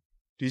Egypt.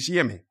 Do you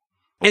hear me?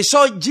 And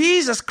so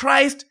Jesus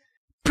Christ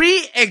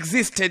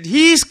pre-existed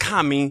his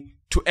coming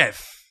to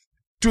earth,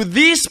 to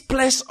this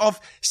place of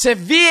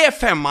severe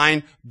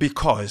famine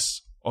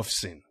because of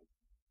sin.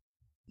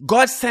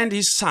 God sent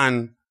his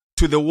son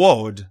to the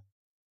world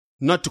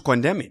not to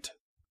condemn it,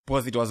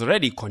 because it was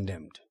already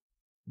condemned,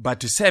 but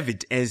to save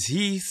it, as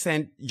he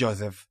sent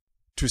Joseph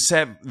to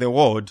save the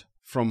world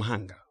from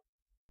hunger.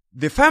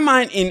 The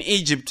famine in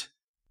Egypt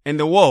and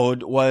the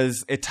world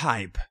was a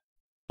type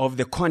of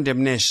the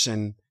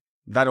condemnation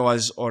that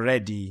was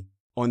already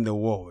on the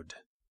world.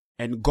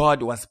 And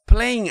God was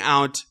playing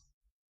out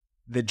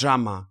the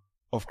drama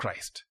of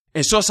Christ.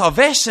 And so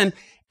salvation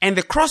and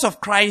the cross of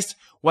Christ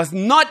was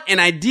not an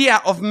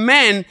idea of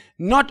man,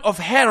 not of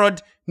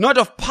Herod, not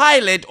of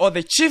Pilate or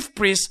the chief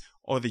priests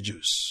or the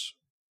Jews.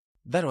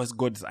 That was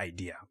God's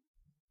idea.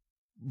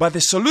 But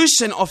the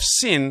solution of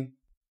sin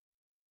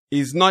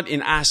is not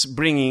in us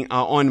bringing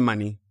our own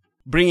money,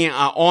 bringing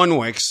our own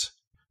works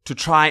to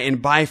try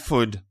and buy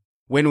food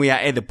when we are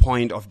at the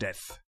point of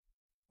death.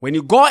 When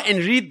you go and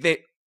read the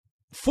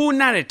full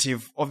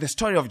narrative of the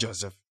story of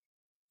Joseph,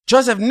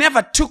 Joseph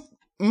never took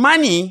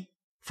money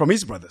from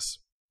his brothers.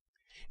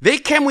 They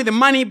came with the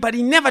money, but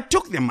he never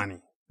took the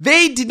money.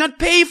 They did not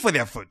pay for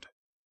their food.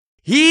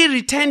 He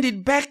returned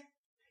it back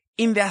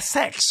in their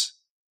sacks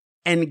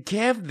and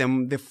gave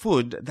them the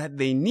food that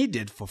they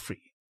needed for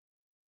free.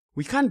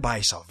 We can't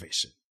buy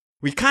salvation.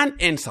 We can't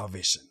earn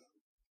salvation.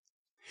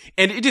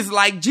 And it is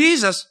like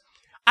Jesus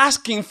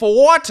asking for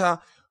water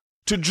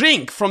to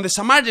drink from the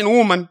Samaritan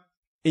woman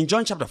in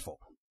John chapter 4.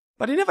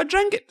 But he never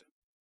drank it.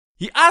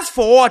 He asked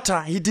for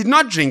water. He did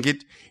not drink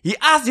it. He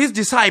asked his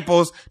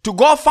disciples to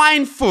go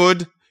find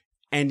food,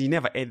 and he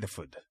never ate the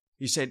food.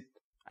 He said,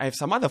 I have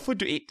some other food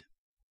to eat.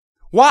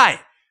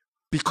 Why?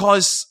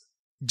 Because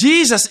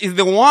Jesus is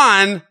the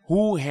one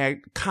who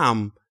had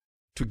come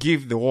to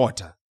give the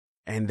water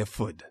and the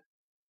food,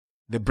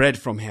 the bread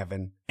from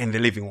heaven and the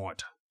living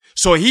water.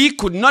 So he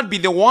could not be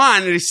the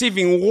one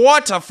receiving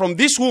water from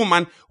this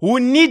woman who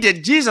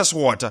needed Jesus'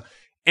 water,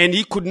 and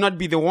he could not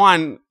be the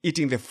one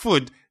eating the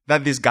food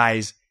that these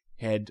guys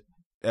had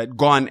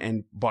gone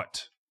and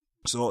bought.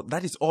 So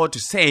that is all to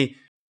say,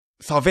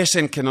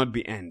 salvation cannot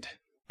be earned,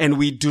 and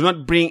we do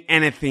not bring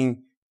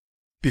anything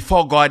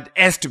before God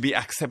as to be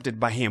accepted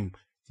by him.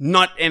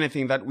 Not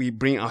anything that we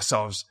bring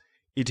ourselves.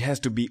 It has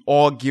to be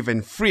all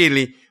given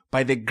freely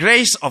by the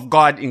grace of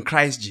God in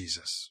Christ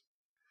Jesus.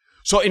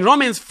 So in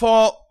Romans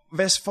 4,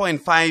 verse 4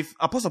 and 5,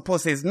 Apostle Paul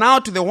says, "Now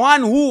to the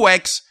one who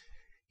works,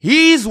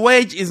 his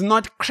wage is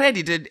not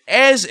credited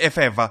as a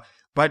favor,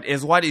 but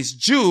as what is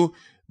due.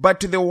 But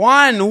to the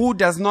one who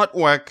does not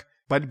work,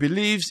 but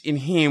believes in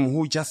him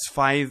who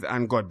justifies the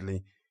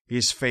ungodly,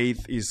 his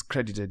faith is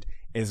credited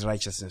as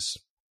righteousness."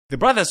 The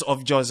brothers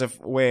of Joseph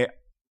were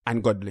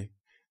ungodly.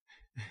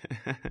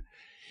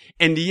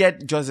 And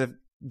yet Joseph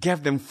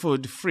gave them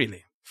food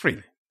freely.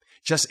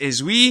 Just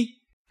as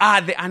we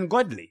are the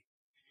ungodly.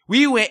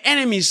 We were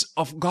enemies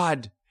of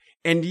God,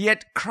 and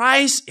yet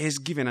Christ has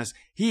given us,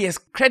 he has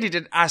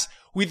credited us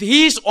with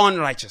his own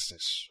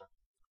righteousness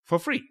for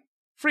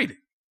freely.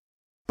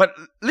 But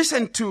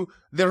listen to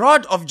the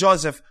road of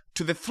Joseph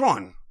to the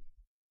throne,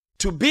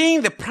 to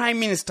being the prime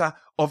minister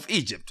of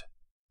Egypt.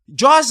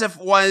 Joseph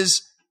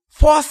was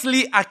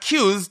falsely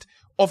accused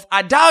of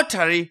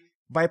adultery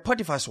by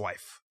Potiphar's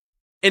wife.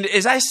 And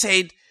as I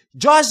said,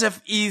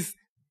 Joseph is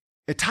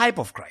a type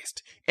of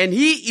Christ. And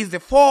he is the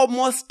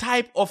foremost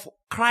type of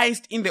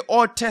Christ in the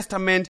Old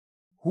Testament,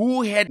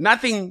 who had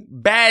nothing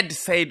bad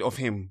said of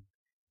him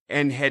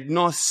and had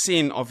no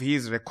sin of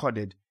his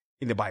recorded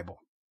in the Bible.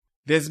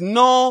 There's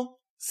no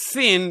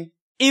sin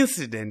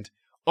incident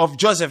of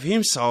Joseph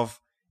himself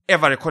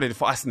ever recorded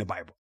for us in the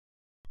Bible.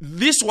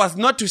 This was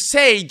not to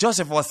say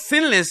Joseph was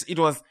sinless. It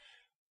was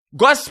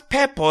God's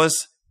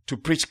purpose to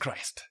preach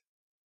Christ.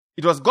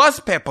 It was God's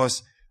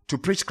purpose to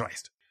preach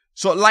Christ.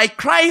 So like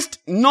Christ,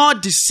 no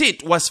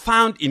deceit was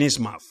found in his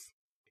mouth.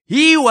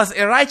 He was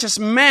a righteous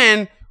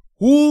man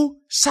who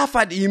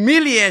suffered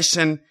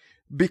humiliation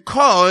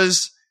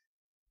because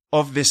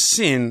of the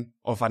sin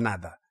of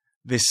another.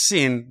 The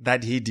sin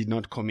that he did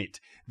not commit.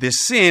 The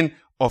sin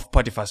of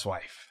Potiphar's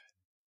wife.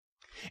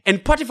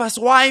 And Potiphar's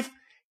wife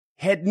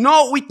had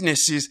no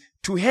witnesses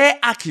to her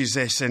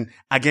accusation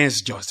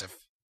against Joseph.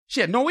 She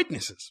had no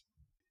witnesses.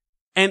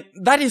 And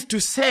that is to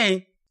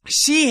say,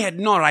 she had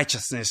no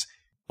righteousness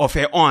of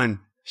her own.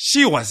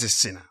 She was a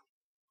sinner.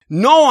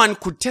 No one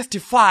could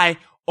testify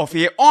of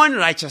her own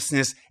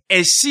righteousness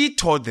as she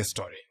told the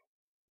story.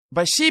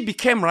 But she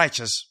became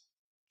righteous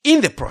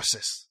in the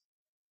process.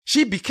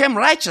 She became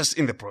righteous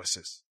in the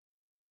process.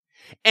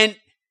 And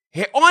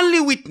her only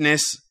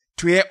witness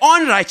to her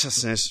own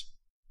righteousness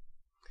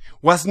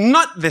was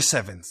not the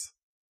servants.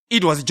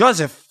 It was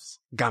Joseph's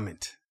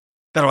garment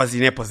that was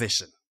in her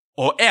possession,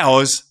 or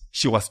else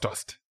she was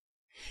tossed.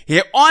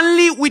 Her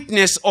only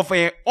witness of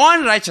her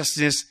own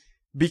righteousness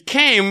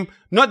became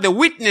not the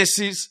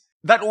witnesses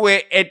that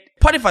were at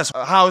Potiphar's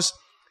house,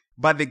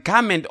 but the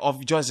garment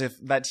of Joseph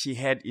that she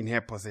had in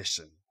her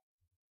possession.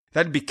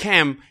 That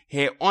became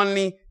her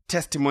only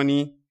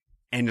testimony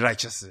and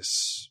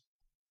righteousness.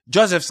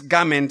 Joseph's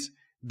garment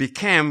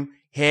became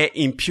her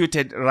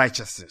imputed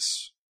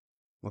righteousness.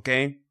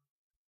 Okay?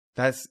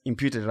 That's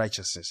imputed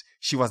righteousness.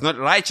 She was not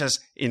righteous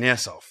in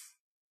herself.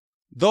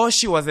 Though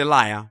she was a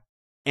liar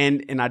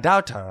and an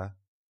adulterer,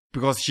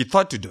 because she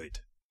thought to do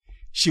it,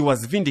 she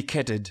was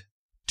vindicated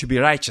to be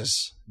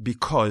righteous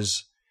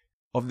because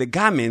of the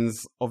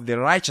garments of the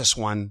righteous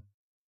one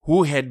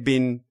who had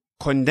been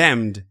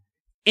condemned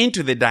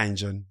into the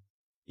dungeon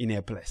in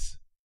her place.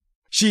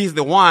 She is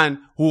the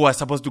one who was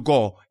supposed to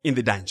go in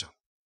the dungeon.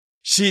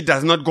 She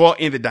does not go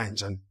in the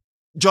dungeon.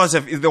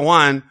 Joseph is the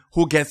one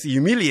who gets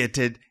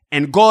humiliated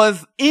and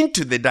goes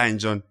into the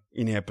dungeon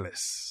in her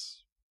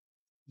place.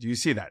 Do you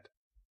see that?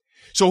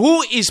 So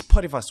who is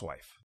Potiphar's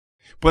wife?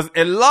 Because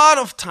a lot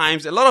of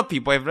times, a lot of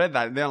people have read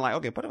that. They're like,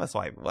 okay, Potiphar's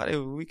wife, what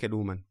a wicked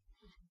woman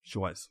she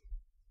was.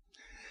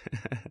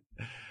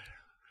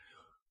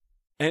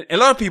 And a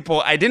lot of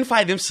people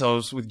identify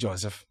themselves with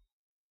Joseph.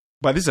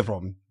 But this is a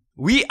problem.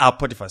 We are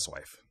Potiphar's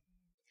wife.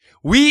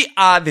 We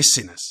are the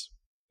sinners.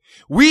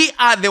 We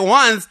are the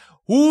ones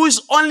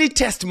whose only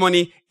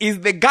testimony is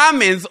the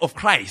garments of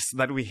Christ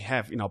that we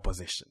have in our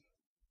possession.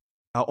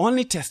 Our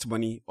only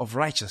testimony of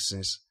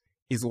righteousness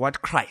is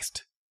what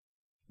Christ,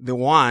 the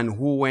one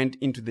who went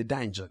into the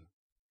dungeon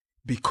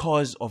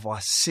because of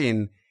our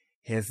sin,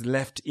 has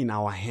left in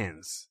our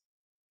hands.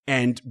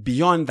 And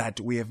beyond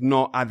that, we have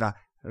no other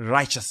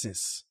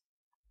righteousness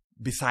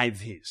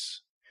besides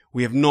his.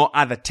 We have no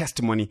other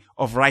testimony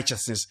of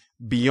righteousness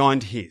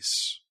beyond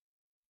his.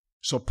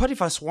 So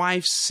Potiphar's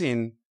wife's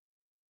sin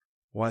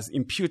was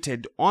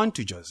imputed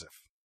onto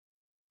Joseph.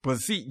 But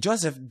see,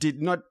 Joseph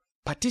did not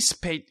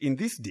participate in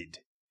this deed.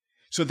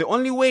 So the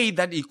only way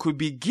that he could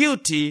be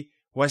guilty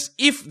was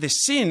if the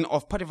sin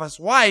of Potiphar's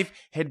wife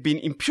had been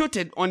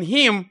imputed on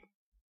him,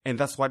 and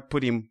that's what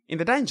put him in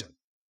the dungeon.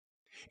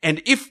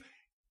 And if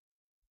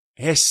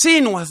her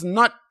sin was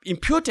not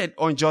imputed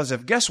on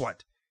Joseph, guess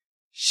what?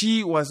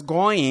 She was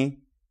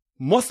going,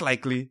 most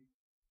likely,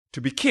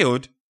 to be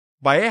killed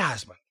by her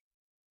husband.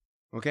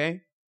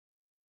 Okay?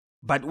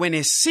 But when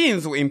her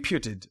sins were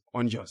imputed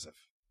on Joseph,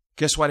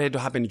 guess what had to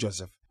happen to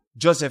Joseph?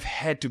 Joseph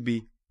had to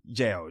be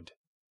jailed.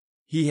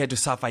 He had to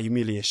suffer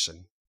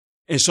humiliation.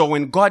 And so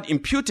when God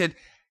imputed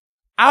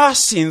our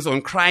sins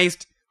on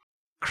Christ,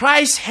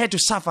 Christ had to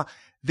suffer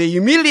the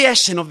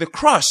humiliation of the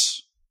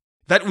cross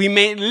that we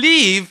may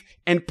live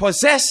and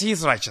possess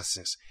his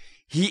righteousness.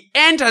 He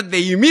entered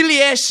the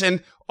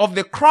humiliation of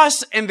the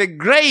cross and the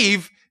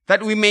grave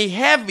that we may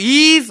have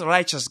his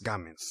righteous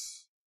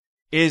garments.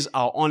 Is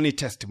our only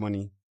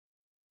testimony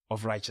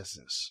of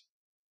righteousness.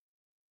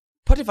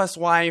 Potiphar's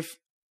wife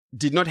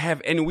did not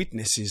have any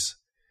witnesses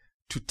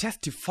to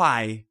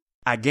testify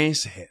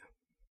against her.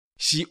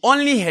 She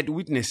only had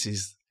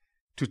witnesses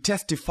to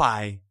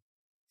testify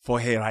for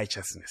her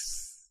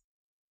righteousness.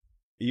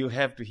 You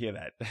have to hear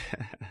that.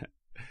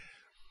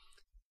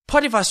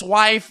 Potiphar's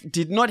wife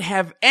did not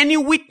have any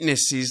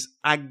witnesses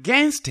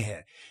against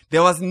her.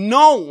 There was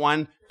no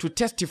one to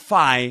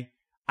testify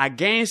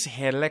against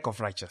her lack of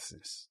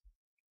righteousness.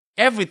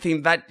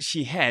 Everything that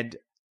she had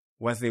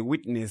was a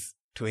witness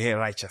to her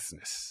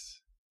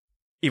righteousness,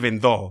 even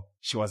though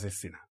she was a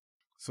sinner.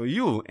 So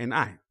you and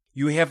I,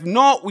 you have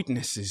no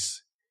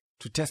witnesses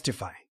to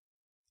testify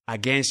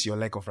against your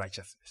lack of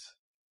righteousness.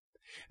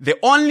 The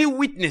only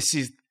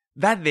witnesses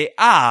that they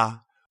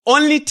are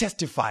only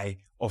testify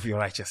of your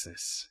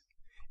righteousness,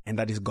 and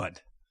that is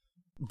God.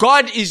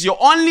 God is your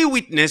only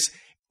witness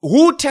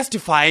who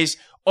testifies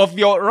of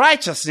your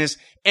righteousness,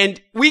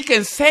 and we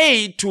can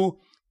say to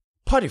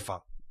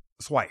Potiphar's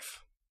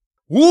wife,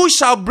 who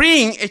shall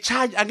bring a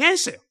charge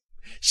against her?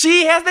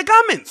 She has the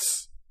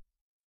garments.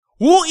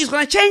 Who is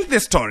going to change the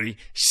story?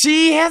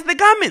 She has the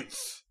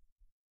garments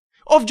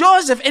of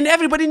Joseph, and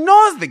everybody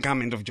knows the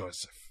garment of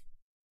Joseph.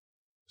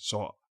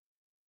 So,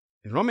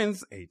 in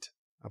Romans 8,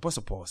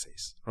 Apostle Paul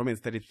says,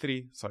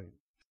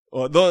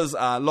 those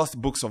are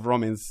lost books of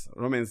Romans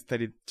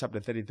 30, chapter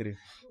 33.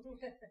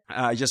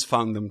 I just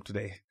found them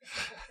today.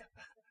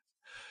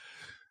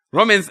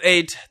 Romans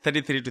 8,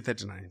 33 to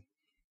 39.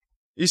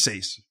 He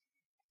says,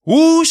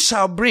 who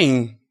shall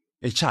bring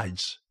a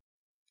charge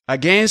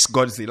against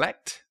God's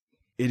elect?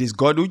 It is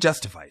God who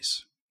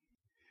justifies.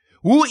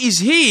 Who is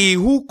he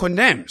who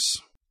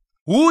condemns?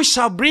 Who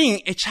shall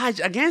bring a charge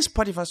against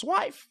Potiphar's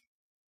wife?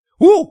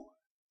 Who?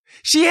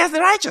 She has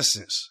the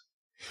righteousness.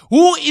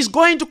 Who is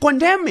going to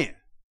condemn her?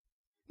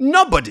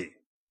 Nobody.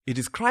 It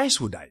is Christ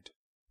who died.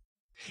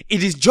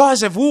 It is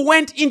Joseph who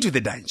went into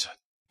the dungeon.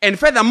 And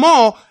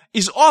furthermore,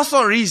 is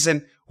also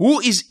reason who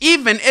is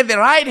even at the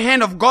right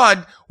hand of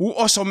God, who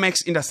also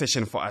makes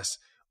intercession for us.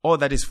 All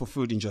that is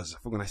fulfilled in Joseph.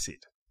 We're going to see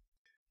it.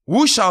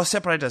 Who shall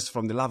separate us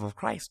from the love of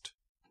Christ?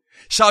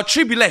 Shall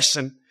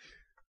tribulation,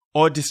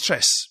 or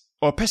distress,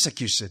 or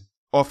persecution,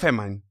 or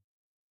famine,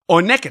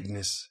 or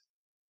nakedness,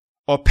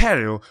 or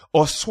peril,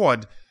 or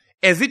sword,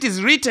 as it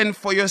is written,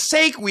 for your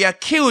sake we are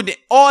killed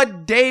all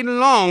day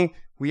long,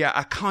 we are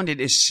accounted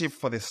as sheep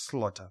for the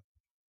slaughter.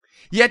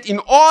 Yet in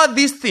all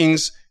these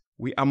things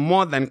we are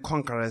more than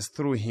conquerors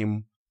through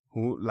him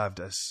who loved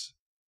us.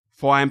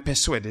 For I am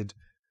persuaded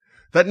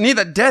that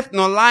neither death,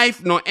 nor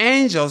life, nor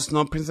angels,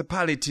 nor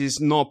principalities,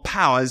 nor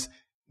powers,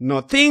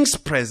 nor things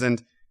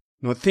present,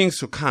 nor things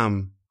to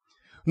come,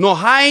 nor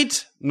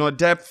height, nor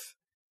depth,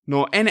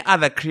 nor any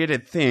other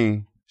created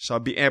thing shall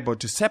be able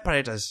to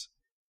separate us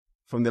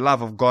from the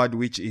love of God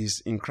which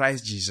is in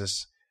Christ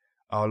Jesus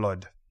our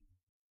Lord.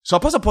 So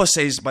Apostle Paul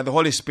says, by the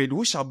Holy Spirit,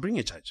 who shall bring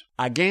a charge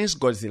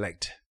against God's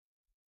elect?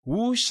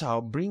 Who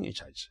shall bring a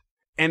charge?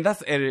 And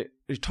that's a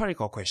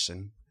rhetorical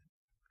question.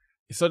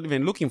 It's not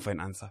even looking for an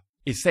answer.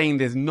 It's saying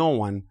there's no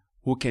one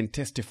who can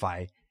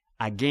testify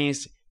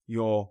against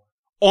your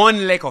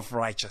own lack of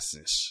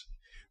righteousness.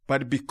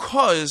 But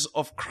because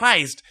of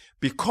Christ,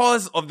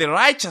 because of the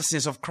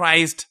righteousness of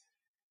Christ,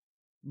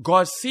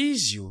 God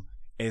sees you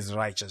as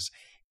righteous.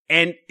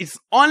 And it's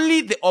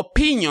only the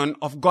opinion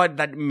of God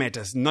that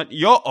matters, not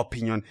your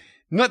opinion,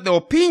 not the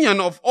opinion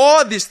of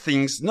all these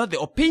things, not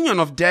the opinion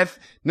of death,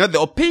 not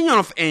the opinion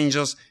of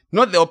angels,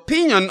 not the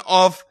opinion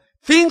of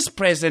things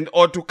present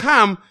or to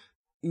come.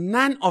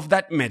 None of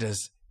that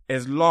matters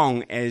as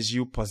long as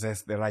you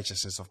possess the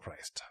righteousness of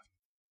Christ.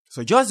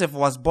 So Joseph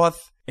was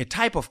both a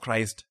type of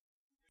Christ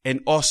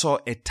and also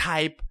a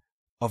type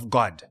of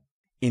God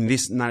in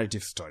this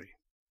narrative story.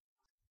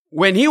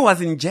 When he was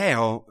in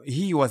jail,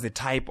 he was a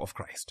type of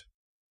Christ.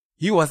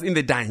 He was in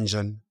the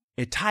dungeon,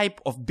 a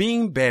type of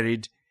being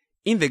buried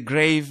in the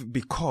grave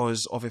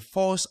because of a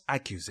false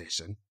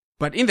accusation.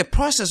 But in the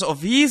process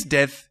of his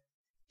death,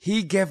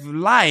 he gave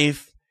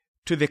life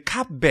to the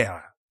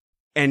cupbearer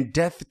and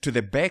death to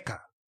the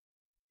baker.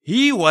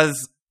 He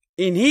was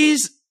in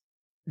his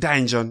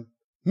dungeon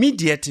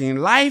mediating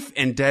life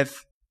and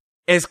death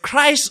as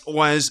Christ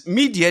was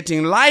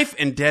mediating life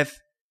and death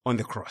on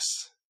the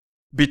cross.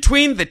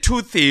 Between the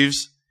two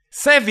thieves,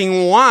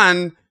 saving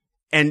one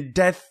and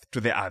death to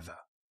the other.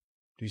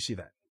 Do you see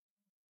that?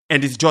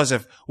 And it's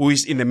Joseph who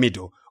is in the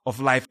middle of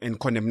life and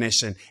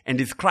condemnation, and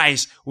it's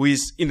Christ who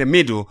is in the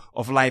middle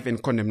of life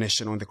and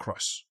condemnation on the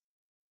cross.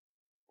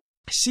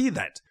 See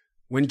that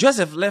when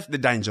Joseph left the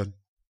dungeon,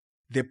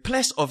 the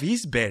place of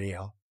his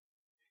burial,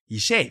 he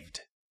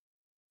shaved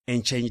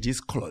and changed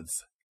his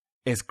clothes,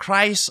 as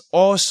Christ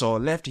also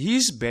left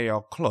his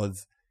burial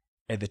clothes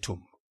at the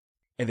tomb,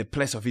 at the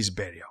place of his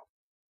burial.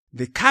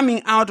 The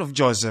coming out of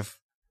Joseph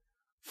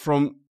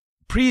from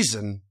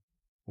prison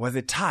was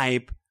a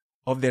type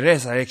of the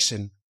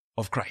resurrection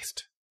of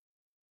Christ.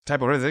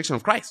 Type of resurrection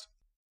of Christ.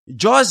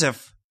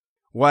 Joseph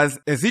was,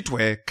 as it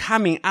were,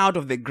 coming out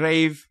of the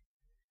grave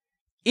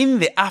in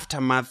the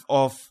aftermath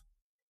of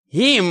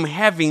him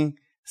having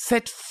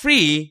set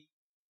free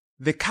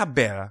the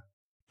cupbearer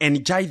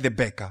and Jai the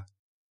baker,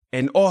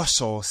 and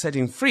also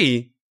setting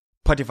free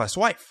Potiphar's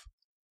wife.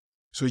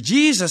 So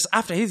Jesus,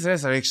 after his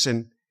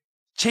resurrection,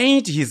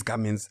 changed his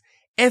garments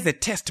as a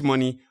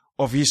testimony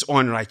of his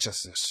own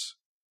righteousness.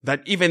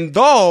 That even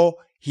though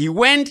he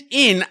went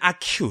in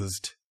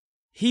accused,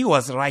 he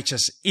was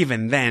righteous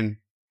even then.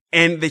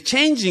 And the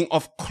changing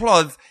of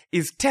clothes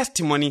is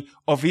testimony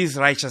of his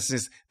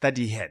righteousness that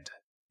he had.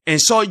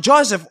 And so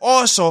Joseph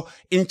also,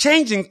 in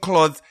changing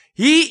clothes,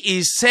 he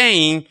is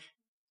saying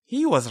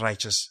he was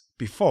righteous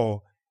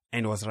before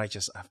and was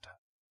righteous after.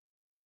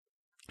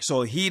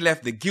 So he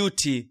left the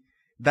guilty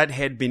that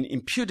had been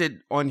imputed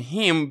on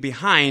him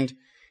behind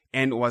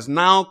and was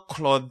now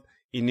clothed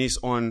in his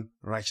own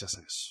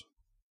righteousness.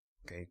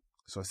 Okay,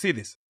 so see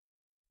this.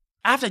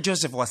 After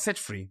Joseph was set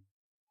free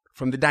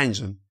from the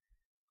dungeon,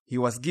 he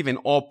was given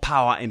all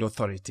power and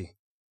authority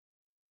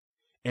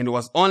and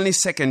was only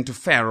second to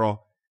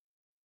Pharaoh.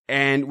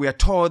 And we are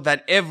told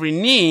that every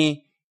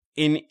knee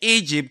in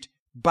Egypt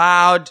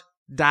bowed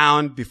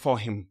down before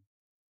him.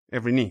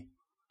 Every knee.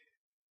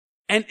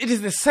 And it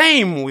is the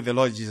same with the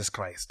Lord Jesus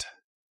Christ.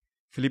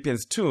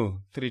 Philippians 2,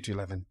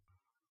 3-11.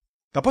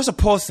 The Apostle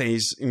Paul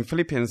says in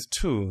Philippians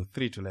 2,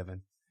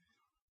 3-11.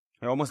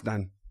 We're almost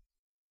done.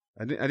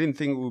 I didn't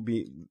think we'll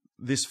be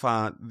this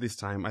far this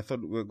time. I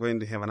thought we were going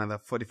to have another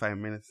 45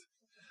 minutes.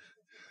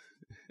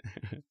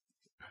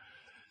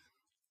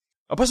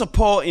 Apostle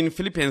Paul in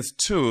Philippians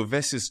 2,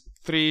 verses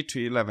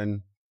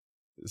 3-11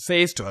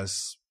 says to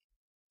us,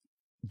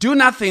 "Do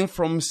nothing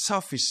from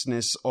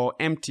selfishness or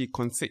empty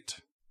conceit,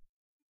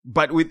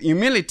 but with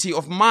humility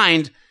of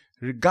mind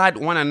regard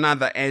one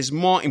another as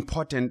more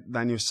important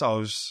than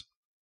yourselves.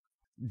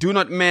 Do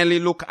not merely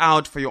look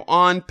out for your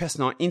own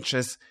personal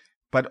interests,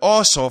 but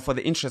also for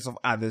the interests of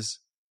others.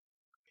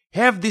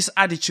 Have this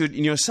attitude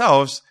in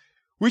yourselves,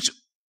 which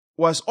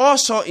was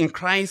also in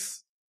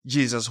Christ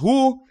Jesus,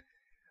 who,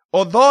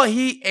 although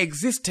he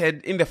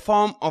existed in the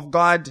form of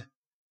God,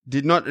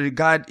 did not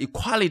regard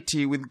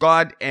equality with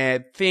God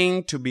a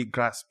thing to be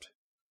grasped,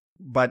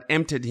 but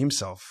emptied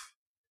himself."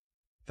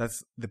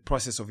 That's the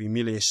process of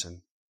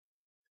humiliation.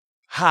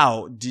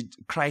 How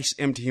did Christ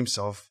empty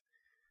himself?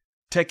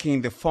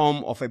 Taking the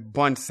form of a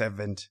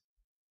bondservant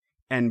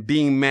and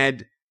being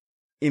made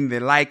in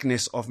the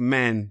likeness of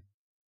man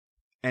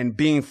and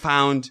being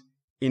found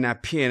in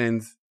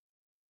appearance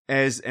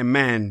as a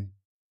man.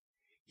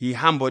 He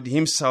humbled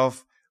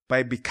himself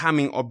by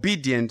becoming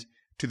obedient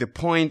to the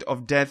point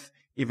of death,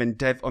 even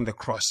death on the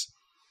cross.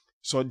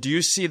 So do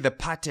you see the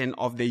pattern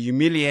of the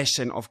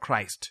humiliation of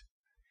Christ?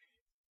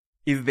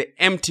 Is the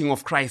emptying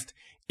of Christ.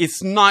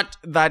 It's not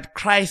that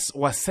Christ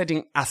was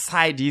setting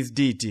aside his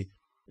deity.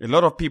 A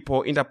lot of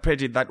people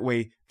interpret it that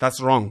way.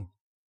 That's wrong.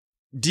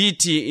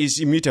 Deity is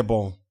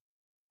immutable.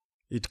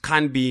 It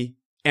can't be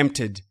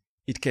emptied.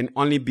 It can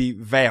only be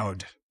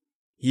veiled.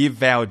 He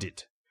veiled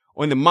it.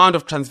 On the Mount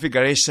of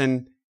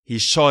Transfiguration, he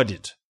showed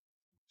it.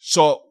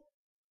 So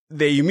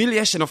the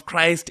humiliation of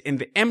Christ and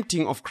the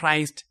emptying of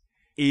Christ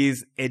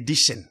is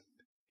addition.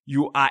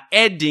 You are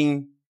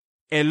adding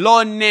a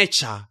low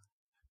nature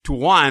to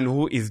one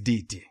who is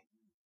deity.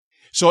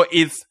 So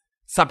it's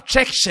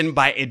subtraction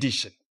by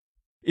addition.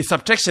 It's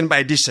subtraction by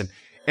addition.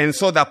 And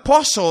so the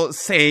apostle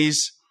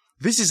says,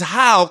 this is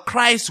how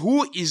Christ,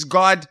 who is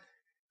God,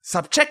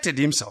 subtracted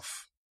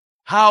himself.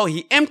 How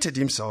he emptied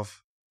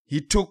himself.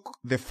 He took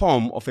the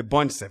form of a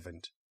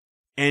bondservant.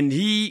 And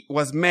he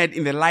was made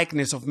in the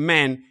likeness of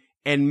man.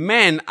 And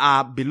men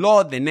are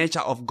below the nature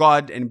of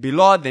God and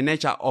below the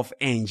nature of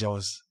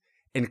angels.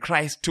 And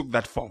Christ took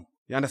that form.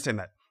 You understand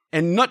that?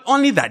 And not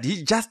only that,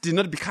 he just did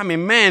not become a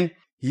man.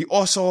 He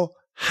also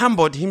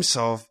humbled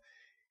himself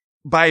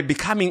by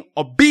becoming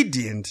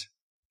obedient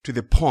to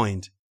the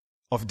point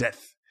of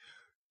death.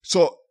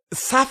 So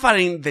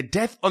suffering the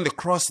death on the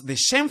cross, the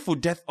shameful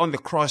death on the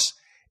cross,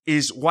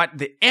 is what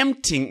the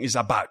emptying is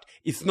about.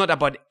 It's not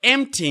about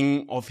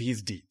emptying of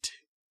his deed.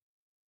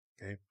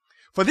 Okay?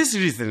 For this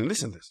reason,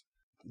 listen to this.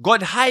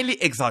 God highly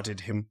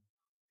exalted him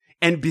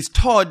and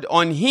bestowed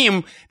on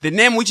him the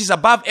name which is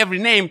above every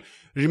name.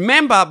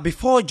 Remember,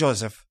 before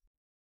Joseph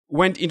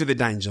went into the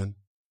dungeon,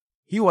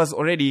 he was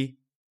already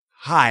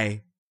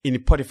high in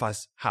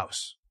Potiphar's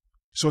house.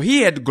 So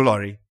he had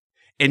glory,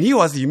 and he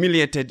was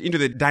humiliated into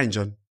the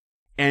dungeon.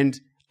 And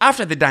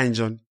after the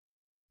dungeon,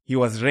 he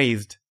was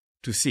raised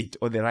to sit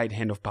on the right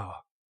hand of power.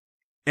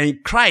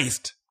 And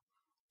Christ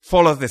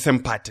follows the same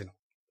pattern.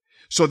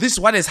 So this is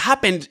what has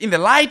happened in the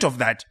light of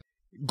that.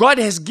 God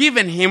has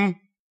given him,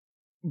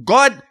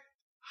 God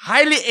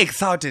highly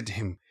exalted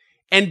him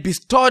and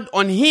bestowed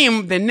on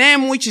him the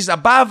name which is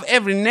above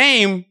every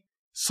name,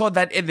 so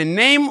that at the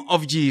name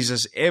of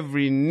Jesus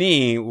every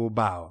knee will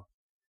bow,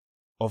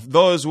 of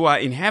those who are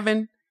in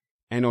heaven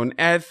and on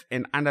earth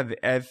and under the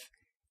earth,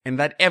 and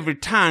that every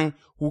tongue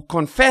will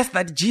confess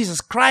that Jesus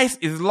Christ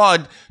is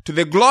Lord, to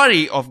the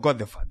glory of God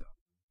the Father.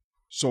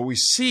 So we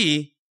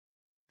see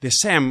the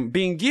same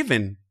being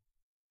given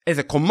as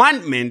a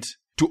commandment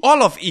to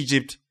all of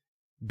Egypt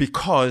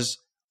because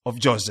of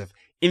Joseph,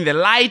 in the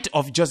light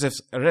of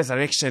Joseph's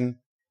resurrection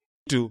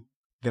to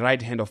the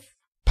right hand of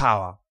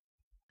power.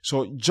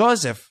 So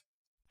Joseph,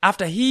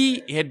 after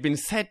he had been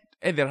set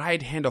at the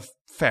right hand of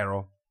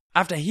Pharaoh,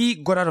 after he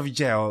got out of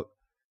jail,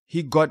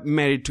 he got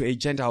married to a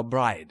Gentile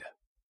bride.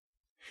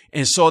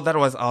 And so that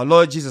was our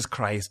Lord Jesus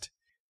Christ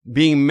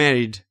being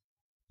married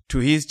to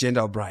his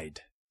Gentile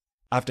bride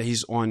after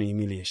his own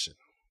humiliation.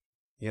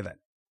 Hear that?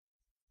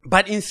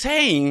 But in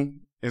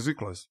saying, as we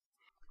close,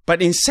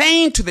 but in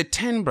saying to the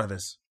 10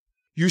 brothers,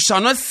 you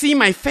shall not see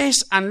my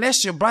face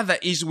unless your brother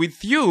is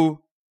with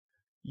you,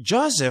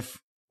 Joseph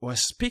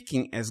was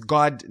speaking as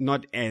God,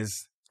 not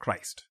as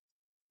Christ.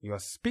 He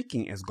was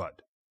speaking as God.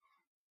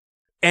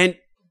 And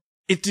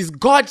it is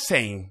God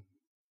saying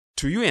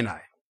to you and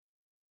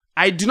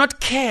I do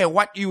not care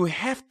what you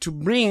have to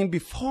bring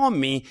before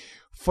me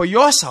for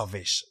your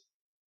salvation.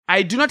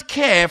 I do not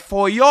care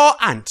for your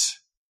aunt,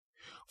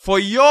 for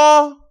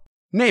your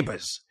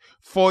neighbors,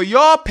 for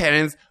your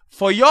parents,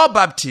 for your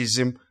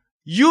baptism,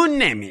 you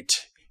name it.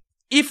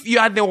 If you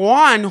are the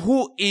one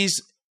who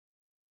is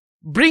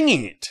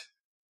bringing it,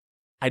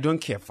 I don't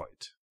care for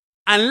it.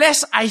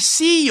 Unless I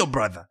see your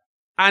brother,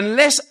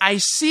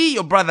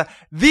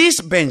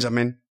 this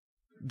Benjamin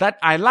that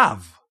I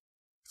love.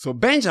 So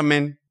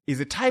Benjamin is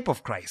a type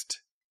of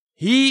Christ.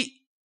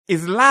 He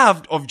is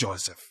loved of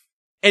Joseph.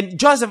 And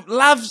Joseph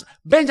loves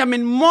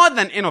Benjamin more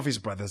than any of his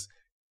brothers,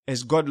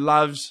 as God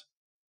loves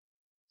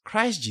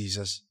Christ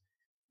Jesus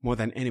more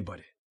than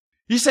anybody.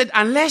 He said,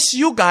 unless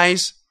you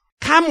guys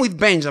come with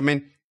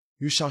Benjamin,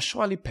 you shall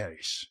surely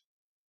perish.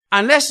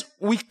 Unless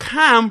we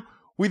come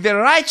with the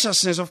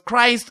righteousness of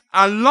Christ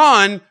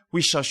alone,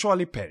 we shall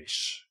surely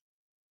perish.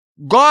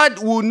 God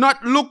will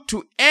not look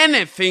to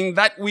anything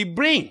that we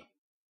bring.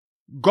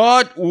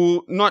 God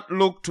will not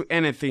look to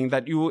anything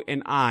that you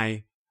and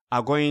I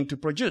are going to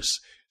produce.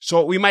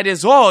 So we might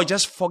as well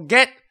just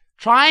forget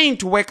trying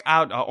to work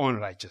out our own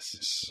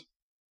righteousness.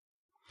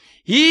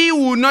 He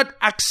will not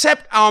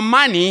accept our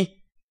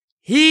money.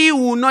 He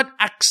will not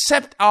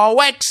accept our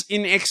works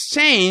in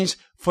exchange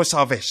for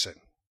salvation.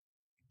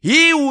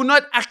 He will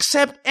not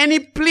accept any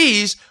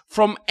pleas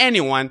from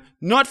anyone,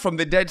 not from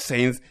the dead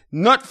saints,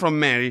 not from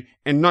Mary,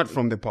 and not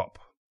from the Pope.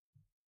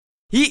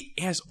 He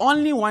has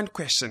only one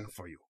question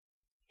for you.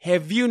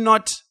 Have you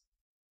not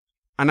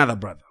another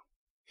brother?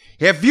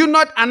 Have you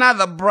not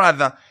another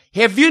brother?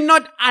 Have you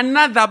not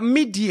another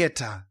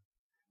mediator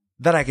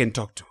that I can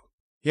talk to?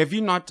 Have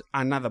you not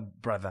another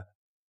brother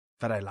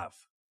that I love,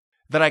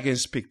 that I can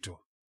speak to,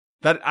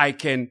 that I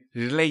can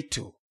relate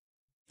to?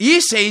 He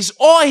says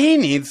all he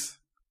needs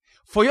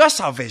for your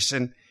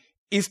salvation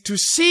is to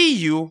see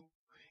you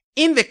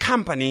in the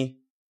company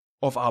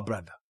of our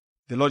brother,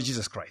 the Lord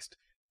Jesus Christ.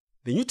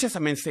 The New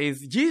Testament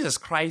says Jesus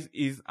Christ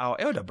is our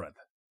elder brother.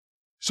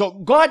 So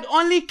God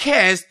only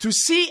cares to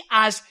see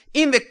us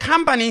in the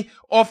company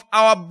of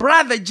our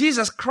brother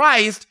Jesus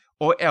Christ,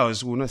 or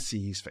else we will not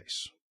see his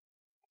face.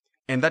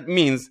 And that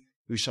means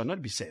we shall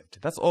not be saved.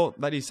 That's all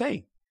that he's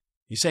saying.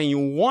 He's saying you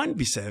won't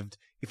be saved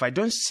if I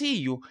don't see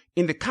you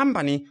in the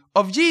company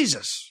of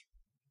Jesus.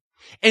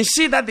 And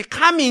see that the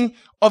coming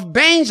of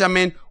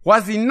Benjamin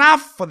was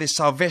enough for the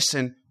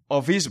salvation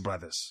of his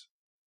brothers.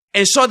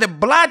 And so the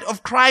blood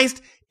of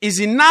Christ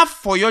is enough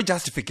for your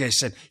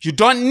justification. You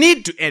don't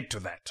need to add to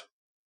that.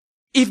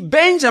 If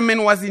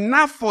Benjamin was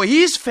enough for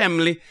his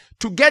family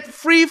to get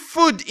free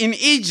food in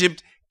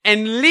Egypt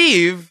and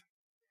live,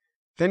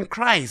 then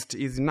Christ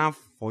is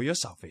enough for your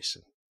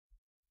salvation.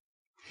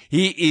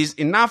 He is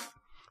enough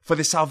for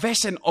the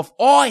salvation of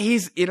all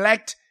his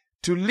elect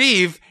to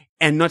live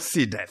and not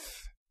see death.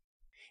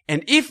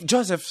 And if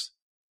Joseph's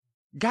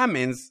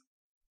garments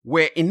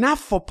were enough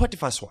for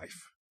Potiphar's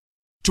wife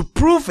to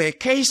prove a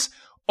case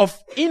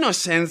of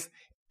innocence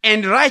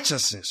and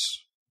righteousness,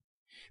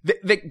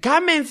 the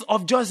garments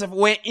of Joseph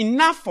were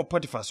enough for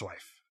Potiphar's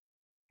wife,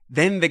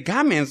 then the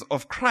garments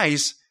of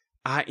Christ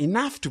are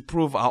enough to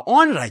prove our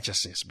own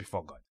righteousness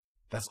before God.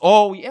 That's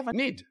all we ever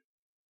need.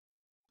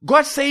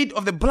 God said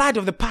of the blood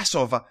of the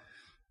Passover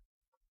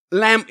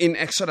lamb in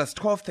Exodus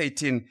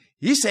 12:13,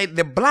 he said,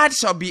 the blood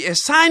shall be a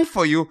sign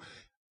for you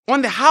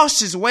on the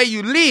houses where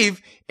you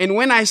live, and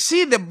when I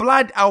see the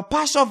blood, I'll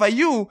pass over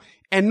you,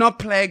 and no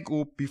plague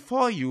will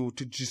befall you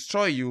to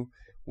destroy you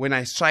when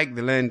I strike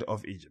the land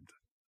of Egypt.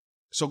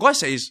 So God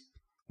says,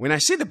 when I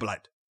see the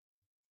blood,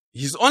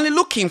 he's only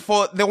looking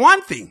for the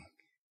one thing.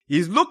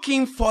 He's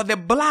looking for the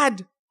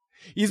blood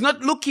He's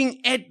not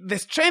looking at the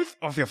strength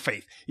of your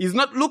faith. He's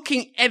not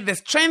looking at the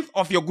strength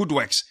of your good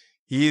works.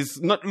 He is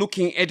not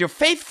looking at your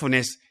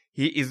faithfulness.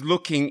 He is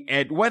looking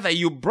at whether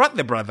you brought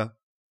the brother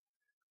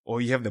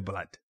or you have the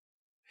blood.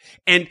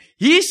 And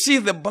he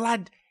sees the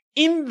blood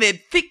in the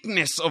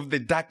thickness of the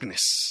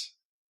darkness.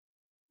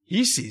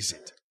 He sees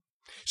it.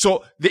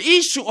 So the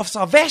issue of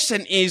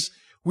salvation is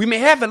we may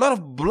have a lot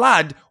of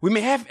blood, we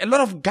may have a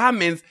lot of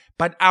garments,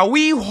 but are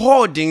we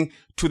holding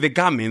to the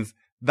garments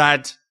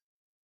that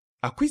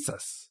acquits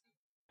us?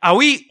 Are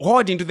we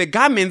holding to the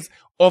garments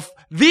of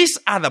this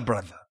other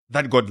brother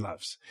that God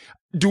loves?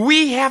 Do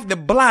we have the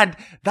blood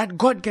that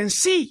God can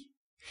see?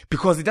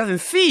 Because he doesn't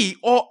see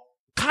all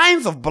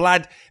kinds of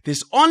blood.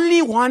 There's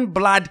only one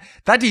blood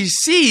that he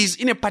sees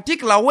in a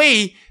particular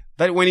way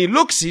that when he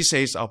looks, he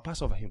says, I'll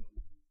pass over him.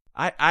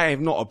 I have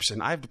no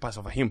option. I have to pass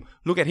over him.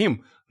 Look at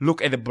him.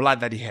 Look at the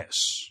blood that he has.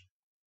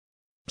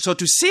 So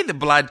to see the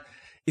blood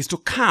is to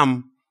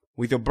come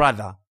with your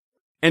brother.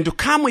 And to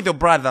come with your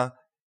brother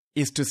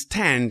is to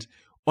stand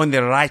on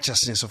the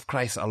righteousness of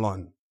Christ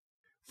alone.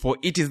 For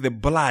it is the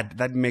blood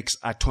that makes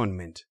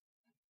atonement.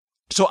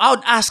 So I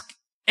would ask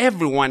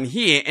everyone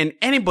here and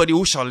anybody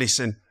who shall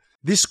listen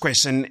this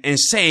question and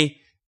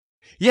say,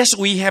 yes,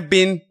 we have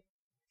been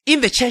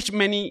in the church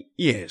many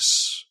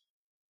years.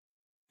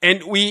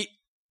 And we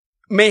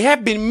may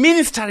have been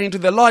ministering to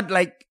the Lord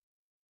like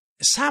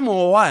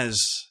Samuel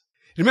was.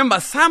 Remember,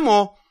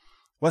 Samuel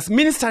was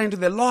ministering to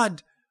the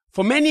Lord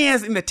for many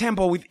years in the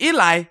temple with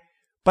Eli,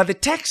 but the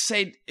text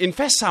said in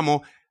 1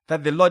 Samuel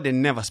that the Lord had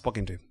never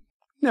spoken to him.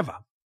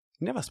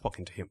 Never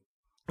spoken to him.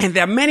 And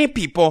there are many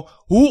people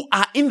who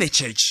are in the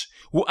church,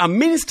 who are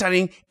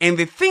ministering, and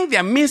they think they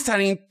are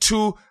ministering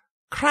to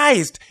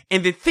Christ,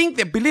 and they think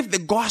they believe the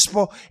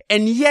gospel,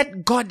 and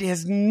yet God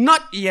has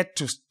not yet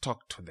to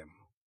talk to them.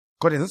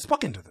 God has not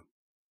spoken to them.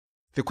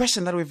 The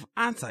question that we've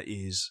answered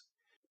is,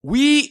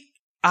 we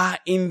are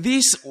in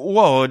this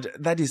world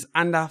that is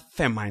under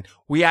famine.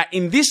 We are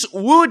in this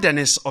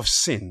wilderness of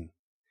sin.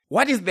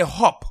 What is the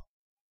hope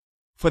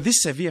for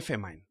this severe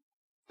famine?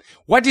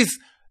 What is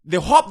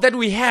the hope that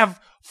we have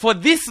for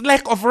this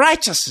lack of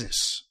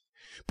righteousness?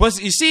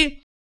 Because you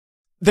see,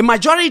 the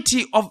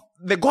majority of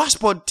the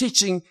gospel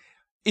teaching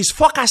is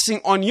focusing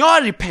on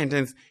your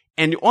repentance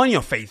and on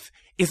your faith.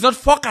 It's not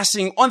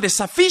focusing on the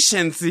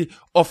sufficiency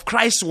of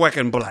Christ's work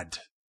and blood.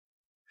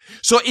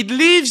 So it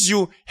leaves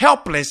you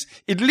helpless.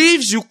 It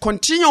leaves you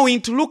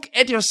continuing to look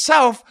at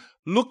yourself,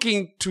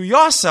 looking to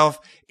yourself,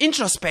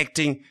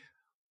 introspecting,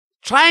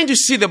 trying to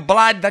see the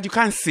blood that you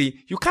can't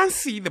see. You can't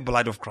see the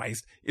blood of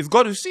Christ. It's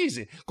God who sees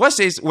it. God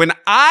says, when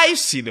I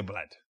see the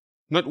blood,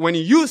 not when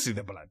you see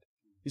the blood.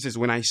 He says,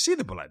 when I see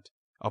the blood,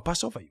 I'll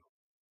pass over you.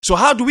 So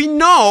how do we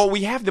know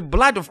we have the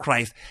blood of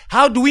Christ?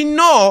 How do we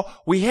know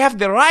we have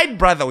the right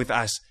brother with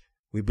us?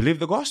 We believe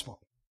the gospel.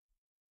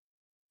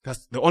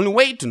 That's the only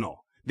way to know.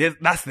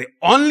 That's the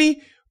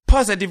only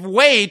positive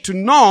way to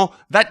know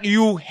that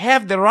you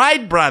have the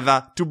right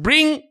brother to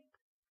bring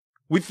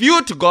with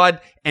you to God,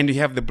 and you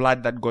have the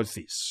blood that God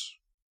sees.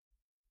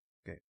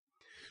 Okay.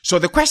 So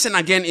the question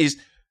again is,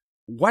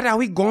 what are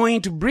we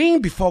going to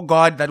bring before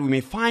God that we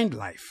may find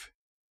life?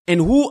 And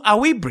who are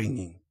we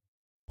bringing?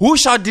 Who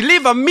shall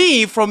deliver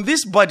me from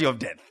this body of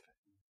death?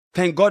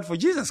 Thank God for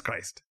Jesus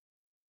Christ.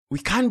 We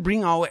can't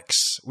bring our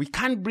works. We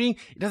can't bring,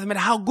 it doesn't matter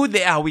how good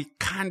they are, we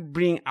can't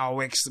bring our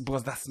works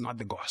because that's not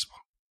the gospel.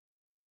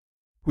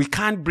 We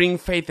can't bring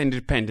faith and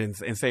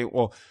repentance and say,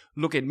 oh,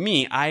 look at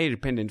me, I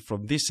repented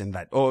from this and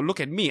that. Or look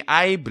at me,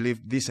 I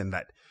believe this and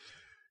that.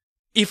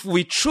 If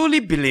we truly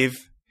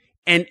believe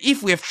and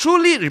if we have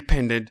truly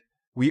repented,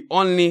 we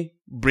only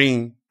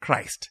bring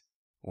Christ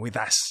with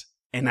us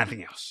and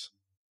nothing else.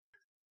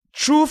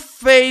 True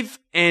faith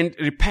and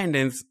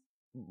repentance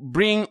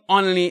bring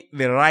only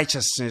the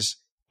righteousness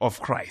of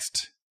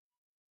Christ.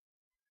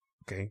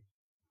 Okay.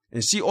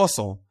 And see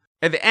also,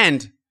 at the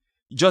end,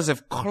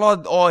 Joseph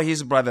clothed all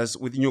his brothers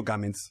with new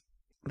garments.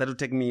 That will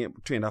take me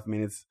 2.5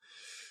 minutes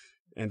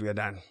and we are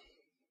done.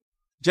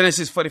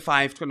 Genesis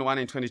 45, 21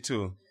 and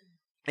 22.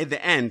 At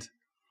the end,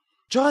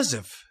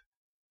 Joseph,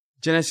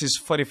 Genesis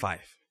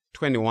 45,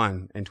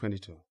 21 and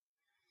 22.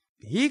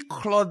 He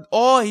clothed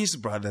all his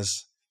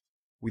brothers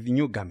with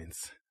new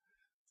garments.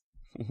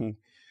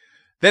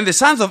 Then the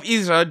sons of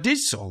Israel did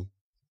so.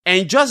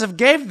 And Joseph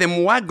gave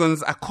them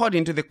wagons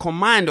according to the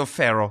command of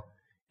Pharaoh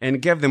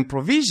and gave them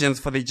provisions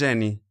for the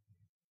journey.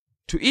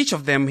 To each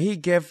of them he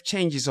gave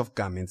changes of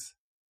garments,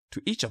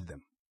 to each of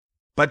them.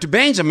 But to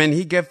Benjamin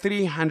he gave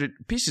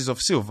 300 pieces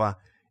of silver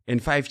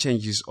and 5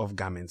 changes of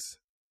garments.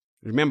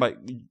 Remember,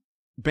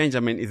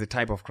 Benjamin is a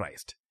type of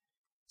Christ.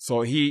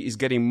 So he is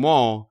getting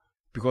more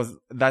because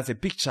that's a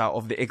picture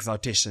of the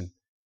exaltation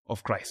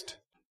of Christ.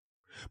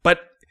 But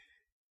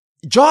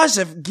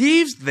Joseph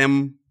gives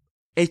them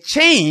a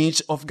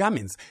change of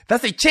garments.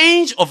 That's a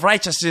change of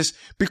righteousness,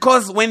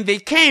 because when they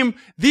came,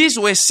 these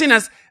were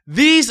sinners.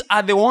 These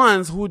are the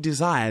ones who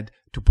desired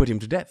to put him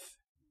to death.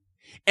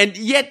 And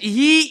yet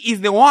he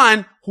is the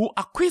one who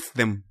acquits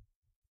them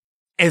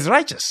as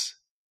righteous.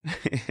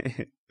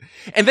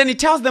 And then he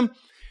tells them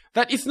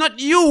that it's not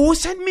you who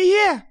sent me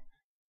here.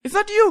 It's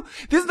not you.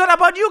 This is not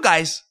about you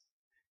guys.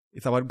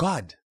 It's about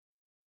God.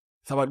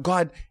 It's about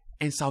God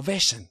and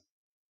salvation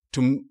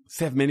to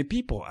save many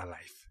people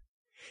alive.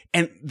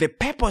 And the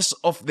purpose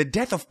of the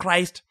death of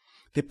Christ,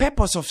 the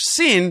purpose of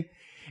sin,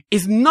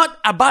 is not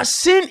about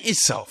sin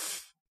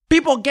itself.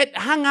 People get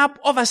hung up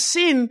over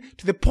sin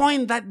to the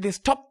point that they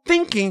stop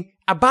thinking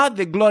about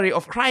the glory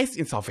of Christ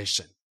in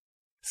salvation.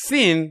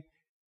 Sin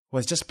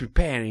was just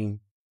preparing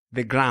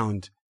the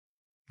ground,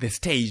 the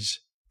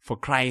stage for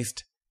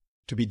Christ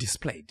to be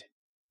displayed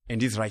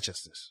and his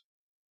righteousness,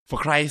 for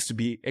Christ to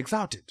be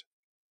exalted.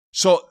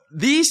 So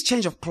this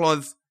change of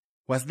clothes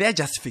was their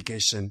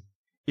justification.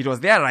 It was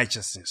their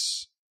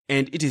righteousness.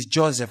 And it is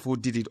Joseph who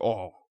did it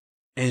all.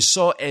 And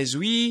so as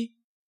we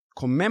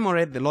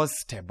commemorate the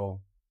Lord's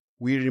table,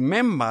 we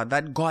remember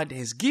that God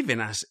has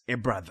given us a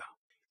brother,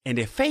 and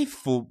a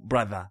faithful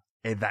brother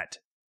at that,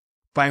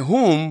 by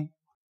whom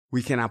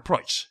we can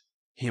approach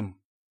him.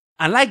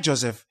 Unlike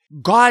Joseph,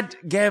 God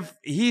gave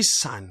his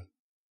son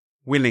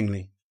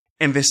willingly,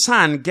 and the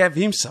son gave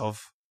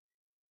himself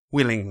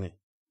willingly,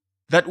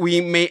 that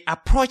we may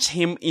approach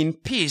him in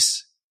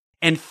peace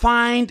and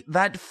find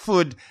that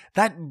food,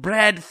 that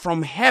bread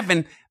from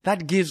heaven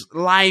that gives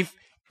life,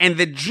 and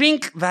the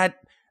drink that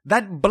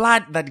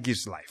blood that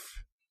gives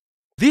life.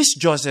 This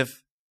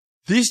Joseph,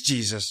 this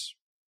Jesus,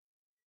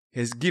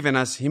 has given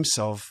us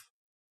himself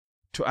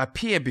to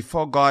appear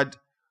before God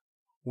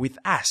with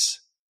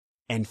us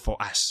and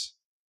for us.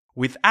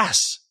 With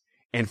us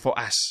and for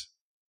us.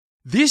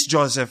 This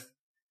Joseph,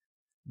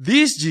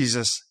 this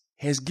Jesus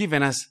has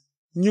given us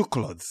new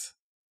clothes,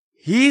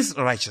 his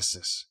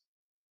righteousness,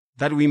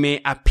 that we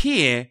may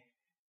appear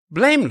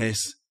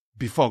blameless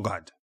before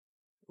God.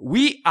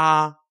 We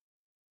are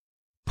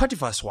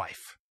Potiphar's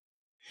wife,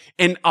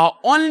 and our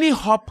only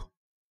hope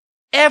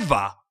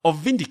ever of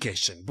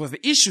vindication, because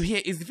the issue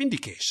here is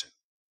vindication.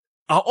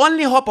 Our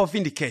only hope of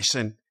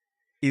vindication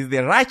is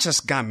the righteous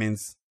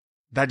garments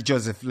that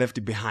Joseph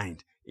left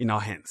behind in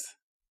our hands.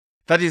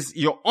 That is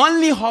your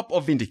only hope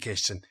of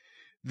vindication,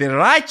 the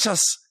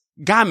righteous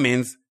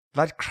garments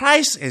that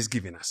Christ has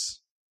given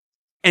us.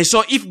 And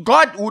so if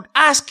God would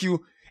ask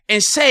you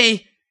and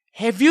say,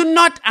 have you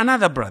not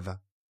another brother?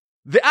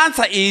 The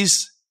answer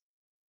is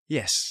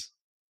yes.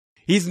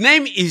 His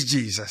name is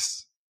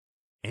Jesus,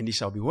 and it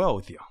shall be well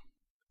with you.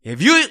 Have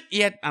you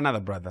yet another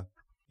brother?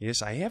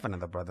 Yes, I have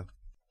another brother.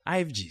 I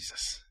have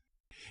Jesus.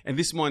 And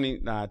this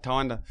morning,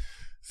 Tawanda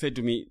said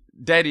to me,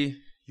 Daddy,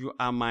 you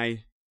are my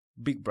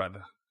big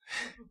brother.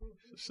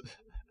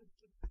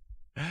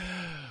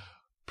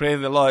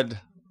 Praise the Lord.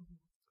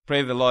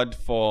 Praise the Lord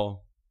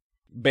for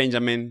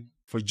Benjamin,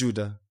 for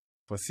Judah,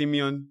 for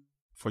Simeon,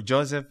 for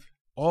Joseph,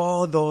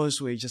 all those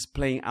who are just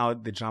playing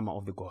out the drama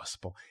of the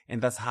gospel.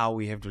 And that's how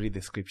we have to read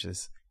the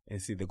scriptures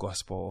and see the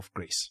gospel of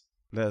grace.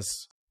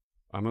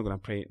 I'm not going to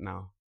pray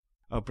now.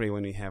 I'll pray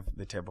when we have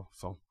the table.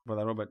 So,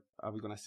 Brother Robert, are we going to